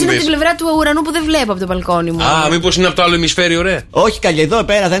 Κάπου θα μήπως τον είναι δεις. την πλευρά του ουρανού που δεν βλέπω από το μπαλκόνι μου. Α, μήπως είναι από το άλλο ημισφαίριο, ρε. Όχι, καλή, εδώ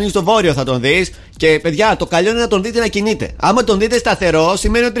πέρα θα είναι στο βόρειο θα τον δεις. Και παιδιά, το καλό είναι να τον δείτε να κινείται. Άμα τον δείτε σταθερό,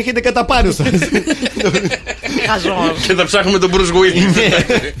 σημαίνει ότι έρχεται κατά πάνω σας. Και θα ψάχνουμε τον Bruce Willis.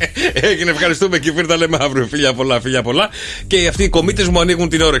 Έγινε, ευχαριστούμε και φύρτα λέμε αύριο. Φιλιά πολλά. Και αυτοί οι κομίτες μου ανοίγουν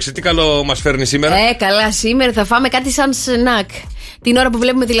την όρεξη. Τι καλό μας φέρνει σήμερα? Καλά, σήμερα θα φάμε κάτι σαν σνακ. Την ώρα που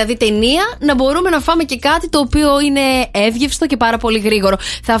βλέπουμε δηλαδή ταινία, να μπορούμε να φάμε και κάτι το οποίο είναι εύγευστο και πάρα πολύ γρήγορο.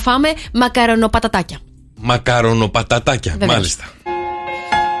 Θα φάμε μακαρονοπατατάκια. Μακαρονοπατατάκια, μάλιστα.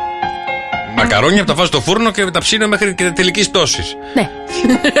 Μακαρόνια που τα βάζω στο φούρνο και τα ψήνω μέχρι και τελικής πτώσης. Ναι.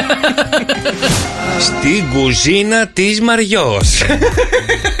 Στην κουζίνα της Μαριός.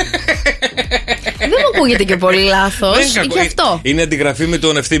 Δεν μου ακούγεται και πολύ λάθος. Γι' αυτό. Είναι αντιγραφή με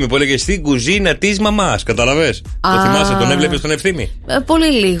τον Ευθύμη που έλεγε στην κουζίνα της μαμάς. Καταλαβες? Το θυμάσαι, τον έβλεπες τον Ευθύμη?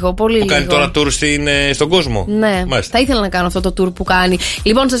 Πολύ λίγο. Που κάνει τώρα tour στον κόσμο. Ναι, μάλιστα. Θα ήθελα να κάνω αυτό το tour που κάνει.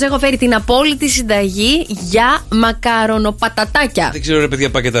 Λοιπόν, σας έχω φέρει την απόλυτη συνταγή για μακαρονοπατατάκια. Δεν ξέρω, ρε παιδιά,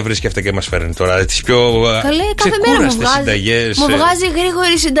 πάει και τα βρίσκει αυτά και μας φέρνει τώρα. Τις πιο ξεκούραστες συνταγές. Μου βγάζει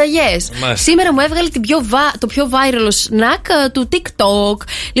γρήγορες συνταγές. Σήμερα μου έβγαλε το πιο viral snack του TikTok.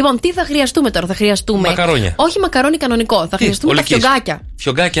 Λοιπόν, τι θα χρειαστούμε τώρα? Θα χρειαστούμε. Μακαρόνια. Όχι μακαρόνι κανονικό. Θα χρειαστούμε τα φιωγκάκια.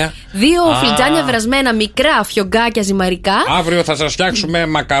 Φιωγκάκια. 2 φλιτζάνια βρασμένα μικρά φιωγκάκια ζυμαρικά. Αύριο θα σας φτιάξουμε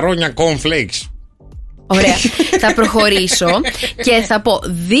μακαρόνια cornflakes. Ωραία. Θα προχωρήσω και θα πω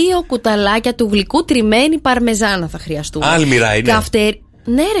 2 κουταλάκια του γλυκού τριμμένη παρμεζάνα θα χρειαστούμε. Άλμυρα είναι.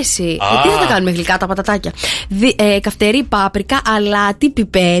 Ναι, ρε, εσύ. Τι θα τα κάνουμε γλυκά τα πατατάκια. Καυτερή πάπρικα, αλάτι,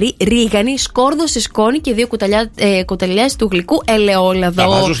 πιπέρι, ρίγανη, σκόρδο σε σκόνη και 2 κουταλιές του γλυκού ελαιόλαδο. Τα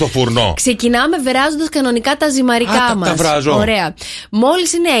βάζω στο φούρνο. Ξεκινάμε βράζοντας κανονικά τα ζυμαρικά μας. Τα βράζω. Ωραία.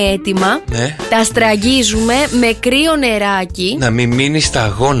 Μόλις είναι έτοιμα, τα στραγγίζουμε με κρύο νεράκι. Να μην μείνει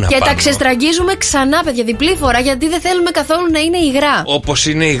σταγόνα και πάνω. τα ξεστραγγίζουμε ξανά, παιδιά, διπλή φορά, γιατί δεν θέλουμε καθόλου να είναι υγρά. Όπως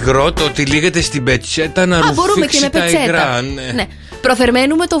είναι υγρό, το ότι λύγεται στην πετσέτα να ρουφήξει τα υγρά. Ναι.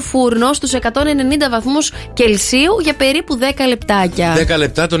 Προθερμαίνουμε το φούρνο στους 190 βαθμούς Κελσίου για περίπου 10 λεπτάκια. 10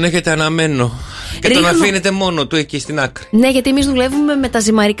 λεπτά τον έχετε αναμένο. Και τον αφήνετε μόνο του εκεί στην άκρη. Ναι, γιατί εμείς δουλεύουμε με τα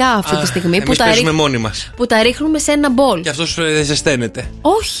ζυμαρικά αυτή τη στιγμή. Εμείς παίζουμε μόνοι μας. Που τα ρίχνουμε σε ένα μπολ. Και αυτός δεν ζεσταίνεται.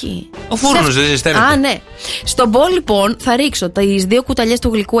 Όχι. Ο φούρνος δεν ζεσταίνεται. Α, ναι. Στο μπολ λοιπόν θα ρίξω τις 2 κουταλιές του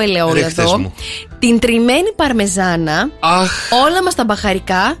γλυκού ελαιόλαδο, την τριμμένη παρμεζάνα, όλα μας τα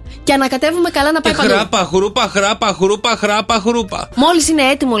μπαχαρικά και ανακατεύουμε καλά να πάει παντού. Χράπα. Μόλις είναι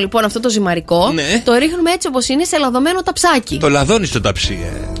έτοιμο λοιπόν αυτό το ζυμαρικό, το ρίχνουμε έτσι όπως είναι σε λαδωμένο ταψάκι. Το λαδώνεις το ταψί,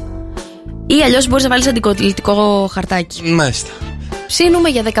 Ή αλλιώς μπορείς να βάλεις αντικολλητικό χαρτάκι. Μάλιστα. Ψήνουμε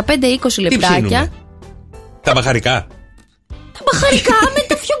για 15-20 λεπτάκια. Τα μπαχαρικά. Τα μπαχαρικά με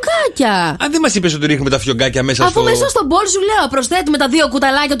τα φιωγκάκια. Αν δεν μας είπες ότι ρίχνουμε τα φιωγκάκια μέσα Αφού μέσα στον μπολ σου λέω προσθέτουμε τα 2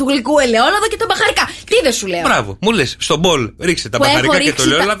 κουταλάκια του γλυκού ελαιόλαδο και τα μπαχαρικά. Τι δεν σου λέω. Μπράβο, μου λες στον μπολ ρίξε τα μπαχαρικά και το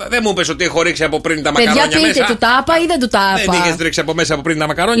ελαιόλαδο. Δεν μου είπες ότι έχω ρίξει από πριν τα μακαρόνια μέσα. Παιδιά, πείτε του τάπα ή δεν του τάπα. Δεν είχες ρίξει από μέσα από πριν τα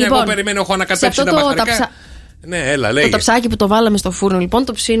μακαρόνια. Εγώ περιμένω, έχω ανακατέψει τα μπαχαρικά. Ναι, έλα, λέγε. Το ταψάκι που το βάλαμε στο φούρνο λοιπόν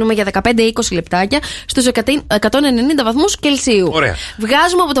το ψήνουμε για 15-20 λεπτάκια στους 190 βαθμούς Κελσίου. Ωραία.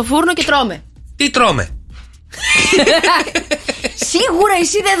 Βγάζουμε από το φούρνο και τρώμε. Τι τρώμε? Σίγουρα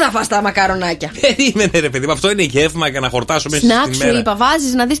εσύ δεν θα φας τα μακαρονάκια. Περίμενε ρε παιδί, αυτό είναι γεύμα για να χορτάσουμε στην ημέρα. Σνακ σου είπα,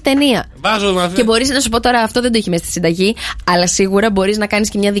 βάζεις να δεις ταινία. Και μπορείς να σου πω τώρα, αυτό δεν το έχει μέσα στη συνταγή, αλλά σίγουρα μπορείς να κάνεις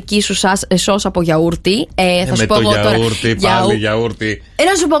και μια δική σου σως από γιαούρτι. Θα σου πω εγώ τώρα. Γιαούρτι, πάλι γιαούρτι.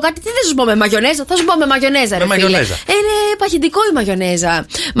 Να σου πω κάτι, τι δεν σου πω με μαγιονέζα. Θα σου πω με μαγιονέζα, ρε φίλε. Είναι παχυντικό η μαγιονέζα.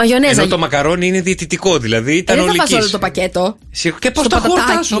 Ενώ το μακαρόνι είναι διαιτητικό, δηλαδή ήταν ολικής. Δεν θα φας όλο το πακέτο. Και πώς τα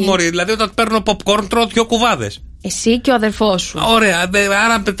χορτάσω, μωρή. Δηλαδή όταν παίρνω popcorn τρώω 2 κουβάδες. Εσύ και ο αδερφός σου. Ωραία,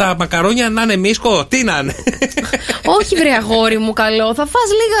 άρα τα μακαρόνια να είναι μίσκο, τι να είναι. Όχι βρε αγόρι μου καλό, θα φας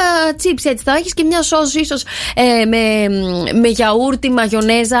λίγα τσίπς έτσι, θα έχεις και μια σως ίσως με γιαούρτι,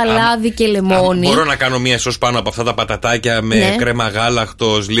 μαγιονέζα, λάδι και λεμόνι. Μπορώ να κάνω μια σως πάνω από αυτά τα πατατάκια με κρέμα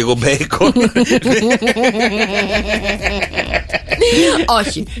γάλακτος, λίγο μπέικον.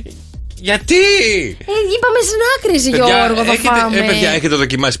 Όχι. Γιατί? Είπαμε συνάκριση, Γιώργο, θα φάμε. Παιδιά, έχετε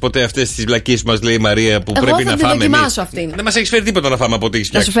δοκιμάσει ποτέ αυτές τις βλακίες μας, λέει η Μαρία, που πρέπει να φάμε? Εγώ θα δοκιμάσω αυτήν. Δεν μας έχεις φέρει τίποτα να φάμε από ό,τι έχεις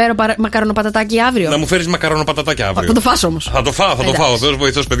φτιάξει. Να σου φέρω μακαρονοπατατάκι αύριο. Να μου φέρεις μακαρονοπατατάκι αύριο. Θα το φας όμως. Θα το φάω. Θεός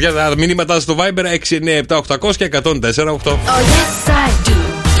βοηθός, παιδιά. Τα μηνύματα στο Viber 697-800 και 104-8.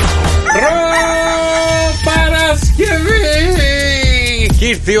 Παρασκευή! Και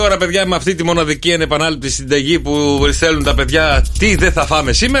ήρθε η ώρα, παιδιά, με αυτή τη μοναδική ανεπανάληπτη συνταγή που θέλουν τα παιδιά. Τι δεν θα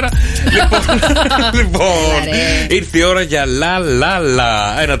φάμε σήμερα? Λοιπόν, ήρθε η ώρα για λα λα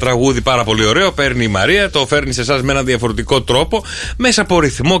λα. Ένα τραγούδι πάρα πολύ ωραίο. Παίρνει η Μαρία, το φέρνει σε εσάς με έναν διαφορετικό τρόπο, μέσα από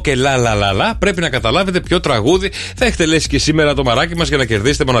ρυθμό και λα λα λα λα. Πρέπει να καταλάβετε ποιο τραγούδι θα εκτελέσει και σήμερα το μαράκι μας για να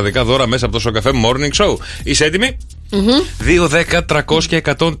κερδίσετε μοναδικά δώρα μέσα από το Sok FM Morning Show. Είσαι έτοιμη?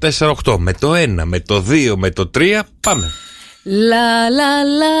 2-10-300-1048. Με το 1, με το 2, με το 3, πάμε. La la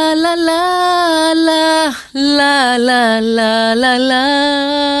la la la la la la la la la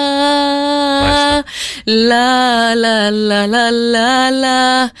la la la la la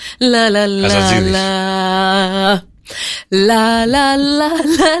la la la La la la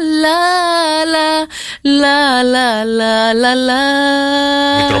la la la la la la la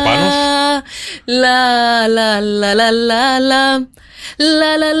Μητροπάνος. La la la la la la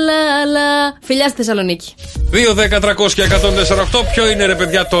La la la la. Φιλιά στη Θεσσαλονίκη. 2-10-300-1048. Ποιο είναι, ρε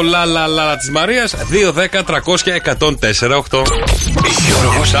παιδιά, το λα λα λα της Μαρίας? 2-10-300-1048.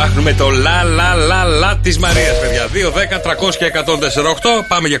 Γιώργο, ψάχνουμε το λα λα λα λα της Μαρίας, παιδιά. 2-10-300-1048.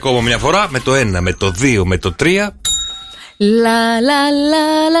 Πάμε για ακόμα μια φορά. Με το 1, με το 2, με το 3. La la la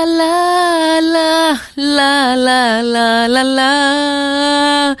la la la la la la la la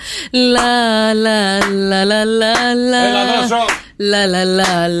la la la la la la. La la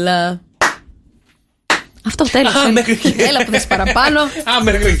la la. Αυτό τέλος. Έλα που θες παραπάνω.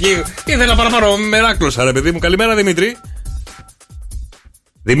 Μέχρι εκεί. Ήθελα παραπάνω. Μεράκλωσα, ρε παιδί μου. Καλημέρα, Δημήτρη.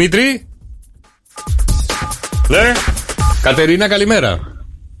 Δημήτρη. Ναι. Κατερίνα, καλημέρα.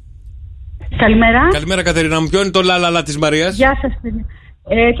 Καλημέρα. Καλημέρα, Κατερίνα μου. Ποιο είναι το λαλαλα της Μαρίας? Γεια σας, παιδιά.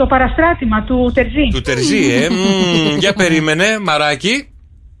 Το παραστράτημα του Τερζή. Του Τερζή, Για περίμενε, Μαράκι.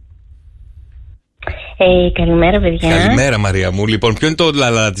 Καλημέρα, παιδιά. Καλημέρα, Μαρία μου. Λοιπόν, ποιο είναι το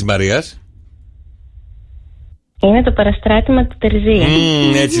λαλαλα της Μαρίας? Είναι το παραστράτημα του Τερζή.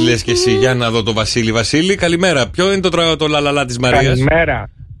 Έτσι λες και εσύ. Για να δω το Βασίλη. Βασίλη, καλημέρα. Ποιο είναι το λαλαλά της Μαρίας? Καλημέρα.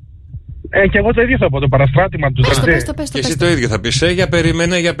 Και εγώ το ίδιο θα πω, το παραστράτημα του Τερζή. Και εσύ το ίδιο θα πεις. Για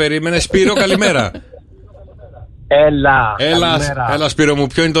περίμενε. Σπύρο, καλημέρα. Έλα Σπύρο μου,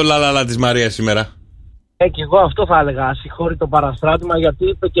 ποιο είναι το λαλαλά της Μαρίας σήμερα? Και εγώ αυτό θα έλεγα. Συγχώρει το παραστράτημα, γιατί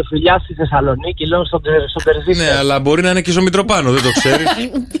είπε και φιλιά στη Θεσσαλονίκη, λέω στον Τερζή. Ναι, αλλά μπορεί να είναι και στο Μητροπάνο, δεν το ξέρει.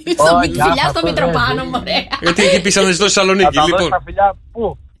 Φιλιά στο Μητροπάνο, μωρέ. Γιατί έχει πει σαν να ζητώ στη Θεσσαλονίκη. Λοιπόν. Τα φιλιά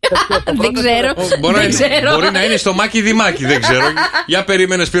πού? Δεν ξέρω. Μπορεί να είναι στο Μάκη Δημάκη, δεν ξέρω. Για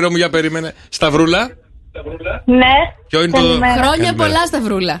περίμενε, Σπύρο μου, για περίμενε. Σταυρούλα. Ναι. Ποιο είναι το... Χρόνια πολλά,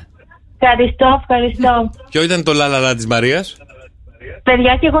 Σταυρούλα. Ευχαριστώ. Ποιο ήταν το λαλαλά της Μαρίας?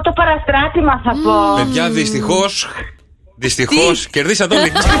 Παιδιά, και εγώ το παραστράτημα θα πω. Παιδιά, δυστυχώς κερδίσατε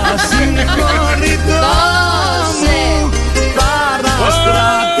όλοι.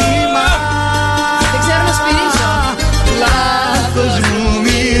 Παραστράτημα. Δεν ξέρω να σπυρίσω. Λάθος μου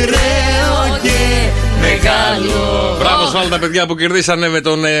μοιραίο και μεγάλο. Μπράβο σε όλα τα παιδιά που κερδίσανε με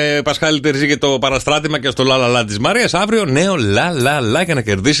τον Πασχάλη Τερζή και το παραστράτημα και στο λαλαλά της Μαρίας. Αύριο νέο λαλαλά για να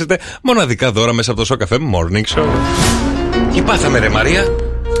κερδίσετε μοναδικά δώρα μέσα από το Sok FM Morning Show. Τι πάθαμε ρε Μαρία?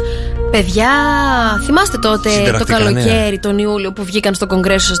 Παιδιά, θυμάστε τότε το καλοκαίρι, τον Ιούλιο, που βγήκαν στο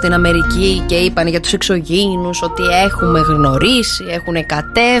Κογκρέσο στην Αμερική και είπαν για τους εξωγήινους ότι έχουμε γνωρίσει, έχουν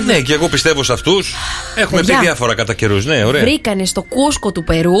κατέβει. Ναι, και εγώ πιστεύω σε αυτούς. Έχουμε πει διάφορα κατά καιρούς, ναι, ωραία. Βρήκανε στο Κούσκο του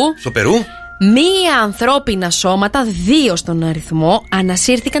Περού. Στο Περού? Μία ανθρώπινα σώματα, 2 στον αριθμό,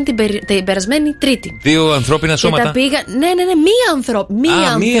 ανασύρθηκαν την περασμένη Τρίτη. 2 ανθρώπινα σώματα. Και τα πήγαν. Ναι,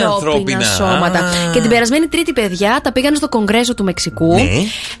 μία ανθρώπινα σώματα. Και την περασμένη Τρίτη, παιδιά, τα πήγαν στο Κογκρέσο του Μεξικού. Ναι.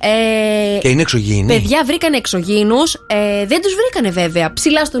 Και είναι εξωγήινοι. Παιδιά, βρήκανε εξωγήινους. Δεν τους βρήκανε βέβαια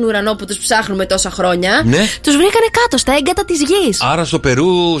ψηλά στον ουρανό που τους ψάχνουμε τόσα χρόνια. Ναι. Τους βρήκανε κάτω, στα έγκατα της γης. Άρα στο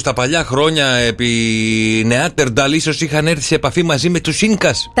Περού, στα παλιά χρόνια, επί Νεάτερνταλ, ίσως είχαν έρθει σε επαφή μαζί με τους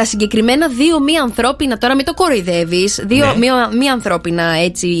Ίνκας. Τα συγκεκριμένα 2 μία ανθρώπινα, τώρα μην το κοροϊδεύεις, 2 μία ανθρώπινα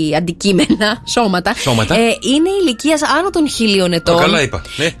έτσι αντικείμενα, σώματα. Είναι ηλικίας άνω των 1000 ετών. Καλά είπα.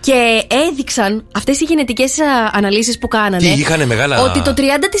 Ναι. Και έδειξαν αυτές οι γενετικές αναλύσεις που κάνανε. Τι είχανε μεγάλα... Ότι το 30%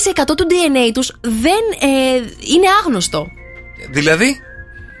 του DNA τους δεν είναι άγνωστο. Δηλαδή?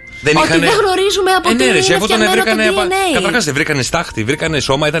 Δεν ότι δεν γνωρίζουμε από τι είναι φτιαγμένο το DNA. Καταρχάς δεν βρήκανε στάχτη, βρήκανε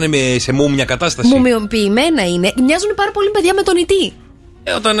σώμα, ήταν σε μούμια κατάσταση. Μουμιοποιημένα είναι. Μοιάζουν πάρα πολύ παιδιά με τον Ιτή.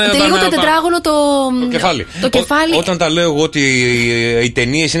 Λίγο το τετράγωνο το κεφάλι. Όταν τα λέω εγώ ότι οι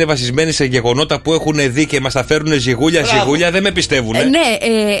ταινίες είναι βασισμένες σε γεγονότα που έχουν δει και μας τα φέρουν ζυγούλια, δεν με πιστεύουν. Ναι,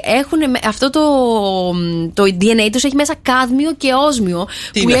 έχουν αυτό το DNA τους έχει μέσα κάδμιο και όσμιο.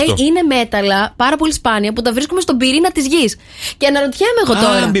 Που λέει αυτό? Είναι μέταλλα πάρα πολύ σπάνια που τα βρίσκουμε στον πυρήνα της γης. Και αναρωτιέμαι εγώ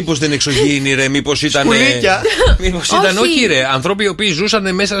τώρα. Μήπως δεν εξωγήινοι, ρε, μήπως ήταν. Όχι, ρε, ανθρώποι οι οποίοι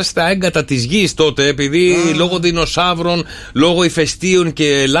ζούσαν μέσα στα έγκατα της γης τότε, επειδή λόγω δεινοσαύρων, λόγω ηφαιστείων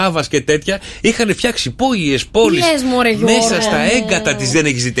και λάβας και τέτοια, είχαν φτιάξει πόλεις μέσα στα έγκατα της. Δεν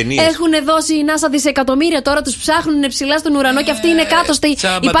έχεις δει ταινίες? Έχουν δώσει η NASA δισεκατομμύρια, τώρα τους ψάχνουν ψηλά στον ουρανό και αυτοί είναι κάτω.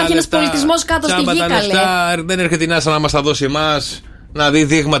 Υπάρχει ένας πολιτισμός κάτω στη γη, καλέ. Δεν έρχεται η NASA να μας τα δώσει εμάς, να δει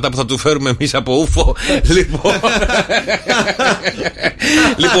δείγματα που θα του φέρουμε εμείς από ούφο.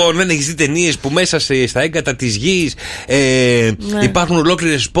 Λοιπόν, δεν έχεις δει ταινίες που μέσα στα έγκατα της γης υπάρχουν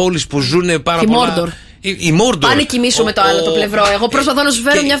ολόκληρες πόλεις που ζουν πάρα πολλά. Η Μόρντορ. Πάνε κοιμήσουμε το άλλο το πλευρό. Εγώ προσπαθώ να σου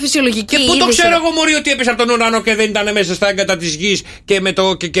φέρω μια φυσιολογική. Και πού το ξέρω εγώ, μωρή, ότι έπεσε από τον ουρανό και δεν ήταν μέσα στα έγκατα της γης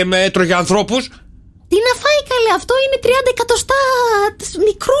και με έτρωγε ανθρώπους. Τι να φάει, καλέ, αυτό είναι 30 εκατοστά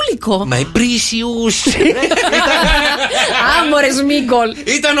μικρούλικο. Μα Πρίσιους. Άμορες Μίγκολ.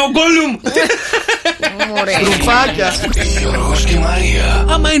 Ήταν ο Γκόλουμ. Στρουφάκια. Γιώργος και Μαρία.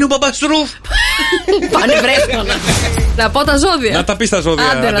 Άμα είναι ο Μπαμπαστρούφ. Πάνε βρέστονα. Να πω τα ζώδια. Να τα πει τα ζώδια.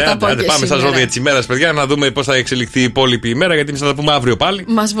 Άντε, πάμε στα ζώδια τη ημέρα, παιδιά, να δούμε πώς θα εξελιχθεί η υπόλοιπη ημέρα, γιατί θα τα πούμε αύριο πάλι.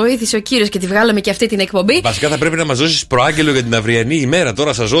 Μας βοήθησε ο κύριος και τη βγάλαμε και αυτή την εκπομπή. Βασικά θα πρέπει να μας δώσεις προάγγελο για την αυριανή ημέρα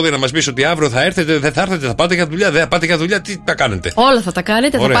τώρα στα ζώδια, να μας πεις ότι αύριο θα έρθετε, δεν θα έρθετε, θα πάτε για δουλειά, δεν θα πάτε για δουλειά, τι θα κάνετε? Όλα θα τα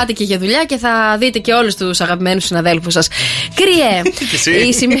κάνετε, θα πάτε και για δουλειά και θα δείτε και όλους τους αγαπημένους συναδέλφους σας. Κρυέ,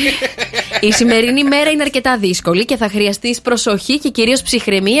 η σημερινή μέρα είναι αρκετά δύσκολη και θα χρειαστείς προσοχή και κυρίως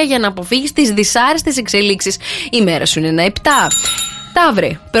ψυχραιμία για να αποφύγεις τις δυσάρεστες εξελίξεις. Η μέρα σου είναι ένα 7.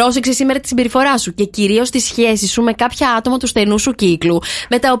 Ταύρε, πρόσεξε σήμερα τη συμπεριφορά σου και κυρίως τη σχέση σου με κάποια άτομα του στενού σου κύκλου,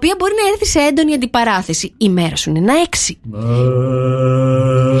 με τα οποία μπορεί να έρθει σε έντονη αντιπαράθεση. Η μέρα σου είναι ένα 6.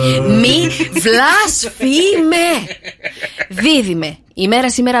 Μη βλάσφημε! Δίδυμε, η μέρα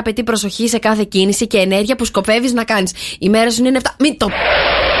σήμερα απαιτεί προσοχή σε κάθε κίνηση και ενέργεια που σκοπεύεις να κάνεις. Η μέρα σου είναι 7. Μην το...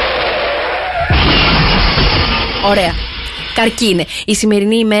 Ωραία. Καρκίνε. Η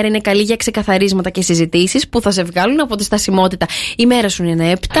σημερινή ημέρα είναι καλή για ξεκαθαρίσματα και συζητήσεις που θα σε βγάλουν από τη στασιμότητα. Η μέρα σου είναι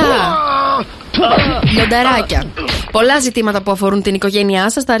ένα 7. Λιονταράκια. Πολλά ζητήματα που αφορούν την οικογένειά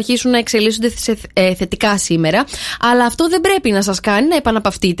σας θα αρχίσουν να εξελίσσονται θετικά σήμερα, αλλά αυτό δεν πρέπει να σας κάνει να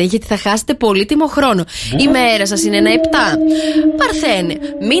επαναπαυτείτε, γιατί θα χάσετε πολύτιμο χρόνο. Η μέρα σας είναι ένα 7. Παρθένε,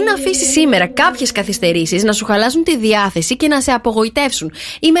 μην αφήσεις σήμερα κάποιες καθυστερήσεις να σου χαλάσουν τη διάθεση και να σε απογοητεύσουν.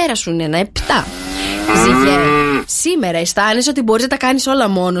 Η μέρα σου είναι ένα 7. Ζυγέ, σήμερα αισθάνεσαι ότι μπορείς να τα κάνεις όλα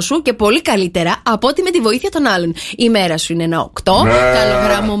μόνος σου και πολύ καλύτερα από ότι με τη βοήθεια των άλλων. Η μέρα σου είναι ένα 8.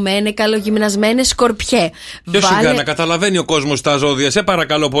 Καλογραμμωμένε, καλογυμνασμένε, Σκορπιέ. Ποιο σιγά να καταλαβαίνει ο κόσμος τα ζώδια, σε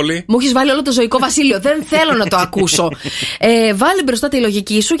παρακαλώ πολύ. Μου έχεις βάλει όλο το ζωικό βασίλειο, δεν θέλω να το ακούσω. Βάλε μπροστά τη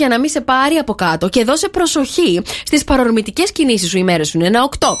λογική σου για να μην σε πάρει από κάτω και δώσε προσοχή στις παρορμητικές κινήσεις σου. Η μέρα σου είναι ένα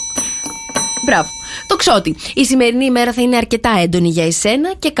 8. Μπράβο. Τοξότη, η σημερινή ημέρα θα είναι αρκετά έντονη για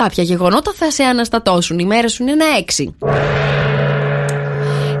εσένα και κάποια γεγονότα θα σε αναστατώσουν. Η μέρα σου είναι ένα 6.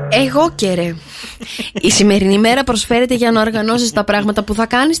 Εγώ και ρε. Η σημερινή ημέρα προσφέρεται για να οργανώσεις τα πράγματα που θα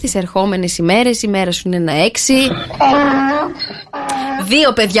κάνεις τις ερχόμενες ημέρες. Η μέρα σου είναι ένα 6.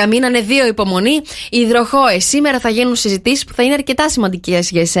 2 παιδιά, μείνανε 2, υπομονή. Υδροχόε, σήμερα θα γίνουν συζητήσεις που θα είναι αρκετά σημαντικές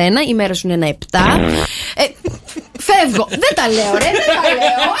για εσένα. Η μέρα σου είναι ένα 7. Φεύγω, δεν τα λέω ρε, δεν τα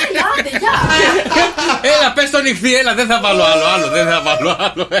λέω. Έλα, γεια. Έλα, πες τον νυχθή, έλα, δεν θα βάλω άλλο, δεν θα βάλω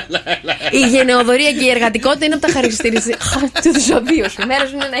άλλο. Έλα. Η γενεοδορία και η εργατικότητα είναι από τα χαρακτηριστικά του ζωδίου σου. Η μέρα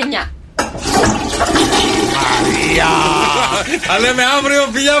σου είναι ένα 9. Μαρία! Θα λέμε αύριο,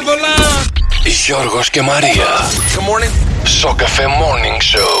 φιλιά πολλά! Γιώργος και Μαρία. Good morning. Sok FM Morning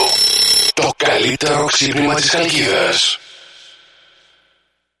Show. Το καλύτερο ξύπνημα της Χαλκίδας.